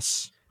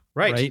bliss."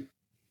 Right?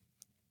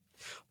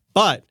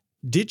 But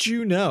did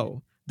you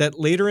know that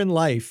later in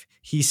life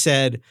he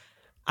said,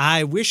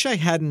 "I wish I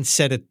hadn't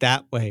said it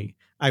that way.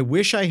 I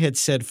wish I had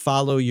said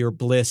follow your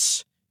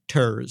bliss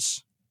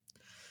ters."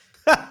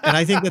 And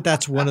I think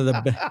that's one of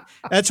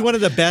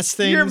the best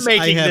things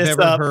I have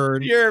ever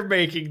heard. You're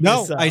making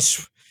this up. I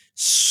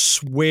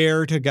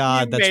swear to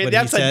God, that's what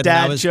he said. That's a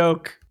dad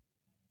joke.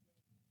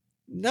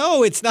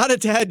 No, it's not a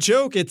dad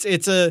joke. It's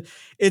a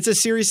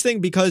serious thing,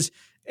 because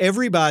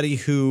everybody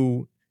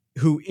who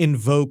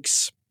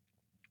invokes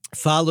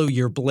follow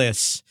your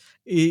bliss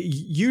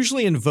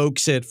usually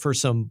invokes it for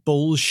some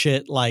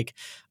bullshit like,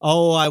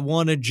 oh, I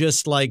want to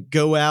just like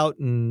go out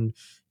and,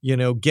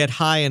 get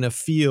high in a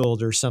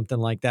field or something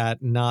like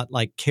that, and not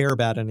like care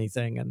about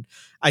anything. And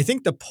I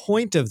think the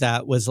point of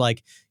that was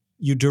like,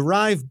 you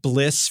derive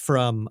bliss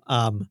from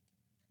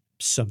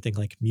something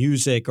like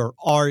music or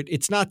art.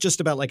 It's not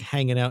just about like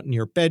hanging out in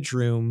your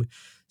bedroom,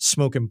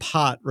 smoking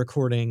pot,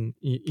 recording,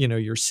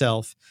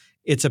 yourself.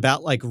 It's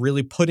about like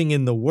really putting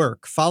in the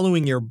work,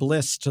 following your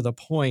bliss to the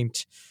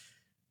point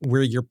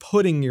where you're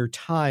putting your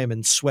time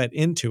and sweat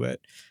into it.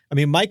 I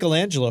mean,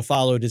 Michelangelo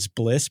followed his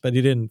bliss, but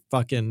he didn't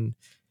fucking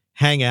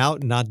hang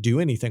out and not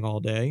do anything all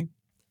day.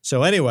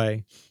 So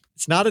anyway,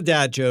 it's not a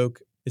dad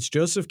joke. It's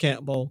Joseph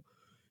Campbell.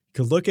 You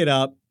can look it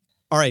up.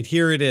 All right,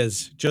 here it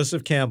is.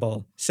 Joseph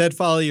Campbell said,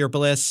 follow your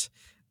bliss.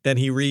 Then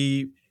he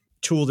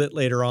retooled it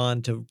later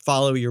on to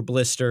follow your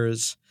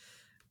blisters.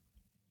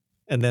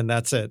 And then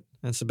that's it.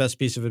 That's the best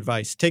piece of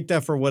advice. Take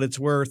that for what it's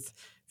worth.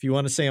 If you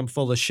want to say I'm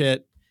full of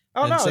shit,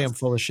 say I'm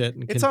full of shit.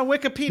 And it's on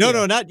Wikipedia.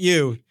 No, not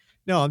you.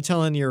 No, I'm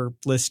telling your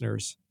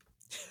listeners.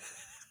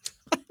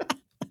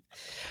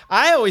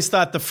 I always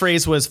thought the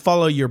phrase was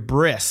follow your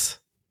bris.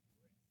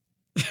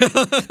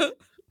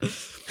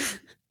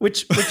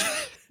 Which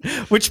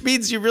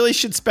means you really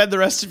should spend the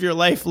rest of your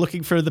life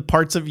looking for the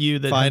parts of you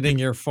that finding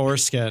your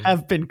foreskin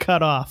have been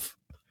cut off.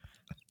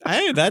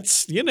 Hey,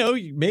 that's, you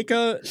can make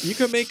a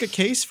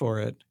case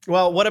for it.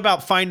 Well, what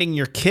about finding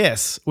your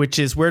kiss, which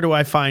is where do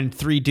I find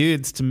 3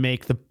 dudes to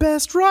make the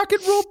best rock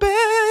and roll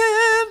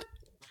band?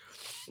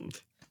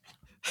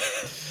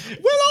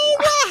 Well, all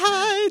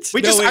right.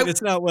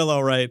 It's not well,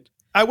 all right.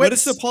 What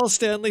is the Paul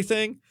Stanley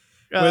thing?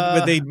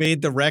 When they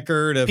made the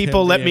record of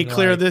people let me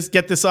clear this,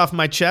 get this off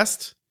my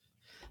chest.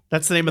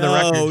 That's the name of the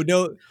record.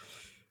 No.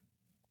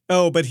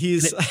 Oh, but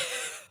he's...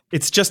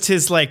 It's just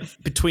his like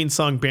between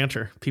song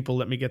banter. People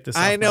let me get this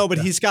off. I know, but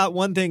he's got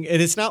one thing, and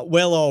it's not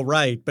well, all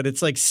right, but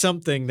it's like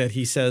something that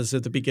he says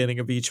at the beginning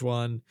of each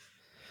one.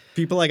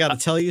 People, I got to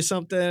tell you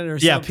something or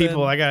something. Yeah,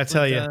 people, I got to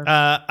tell you.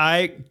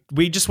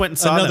 We just went and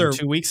saw them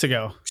 2 weeks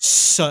ago.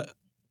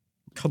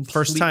 Completely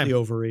First time.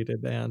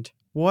 Overrated band.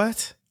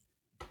 What?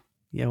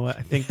 You know what?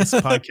 I think this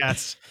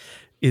podcast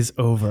is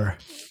over.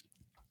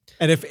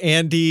 And if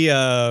Andy,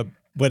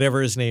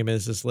 whatever his name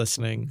is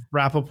listening.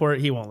 Rappaport,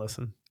 he won't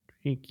listen.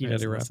 He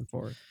doesn't listen.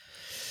 Rappaport.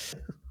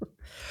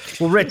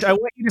 Well, Rich, I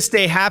want you to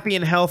stay happy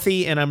and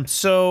healthy, and I'm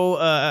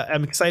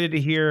excited to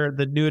hear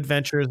the new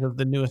adventures of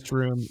the newest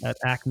room at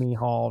Acme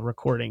Hall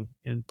Recording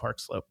in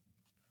Park Slope.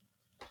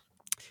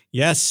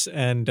 Yes,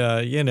 and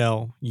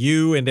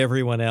you and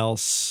everyone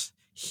else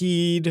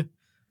heed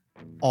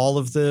all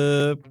of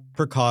the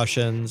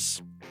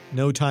precautions.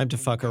 No time to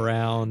fuck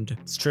around.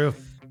 It's true.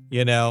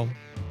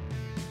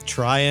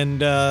 Try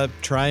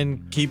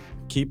and keep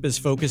as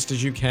focused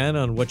as you can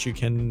on what you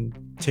can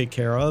take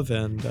care of,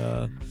 and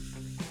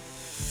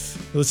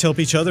let's help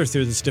each other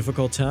through this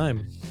difficult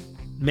time.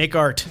 Make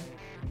art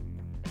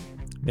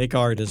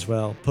as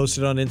well. Post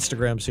it on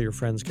Instagram so your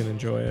friends can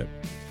enjoy it.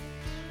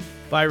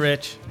 Bye,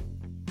 Rich.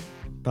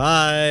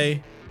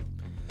 Bye.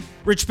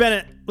 Rich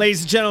Bennett,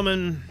 ladies and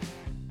gentlemen,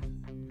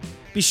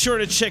 be sure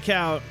to check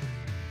out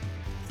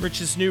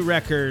Rich's new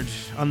record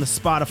on the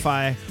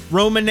Spotify,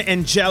 Roman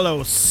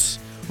Angelos.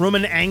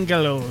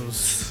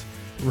 ROMANANGELOS.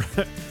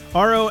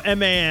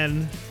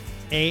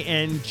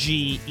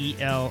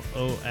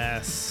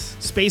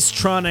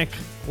 Spacetronic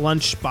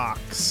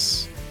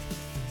Lunchbox.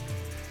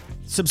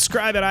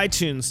 Subscribe at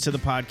iTunes to the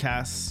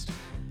podcast.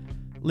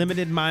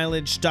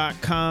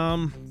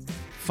 Limitedmileage.com.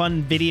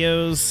 Fun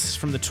videos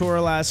from the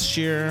tour last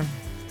year.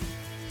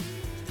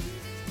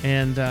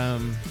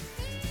 And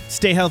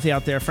stay healthy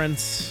out there,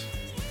 friends.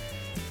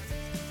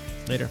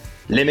 Later.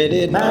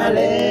 Limited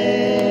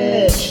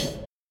mileage.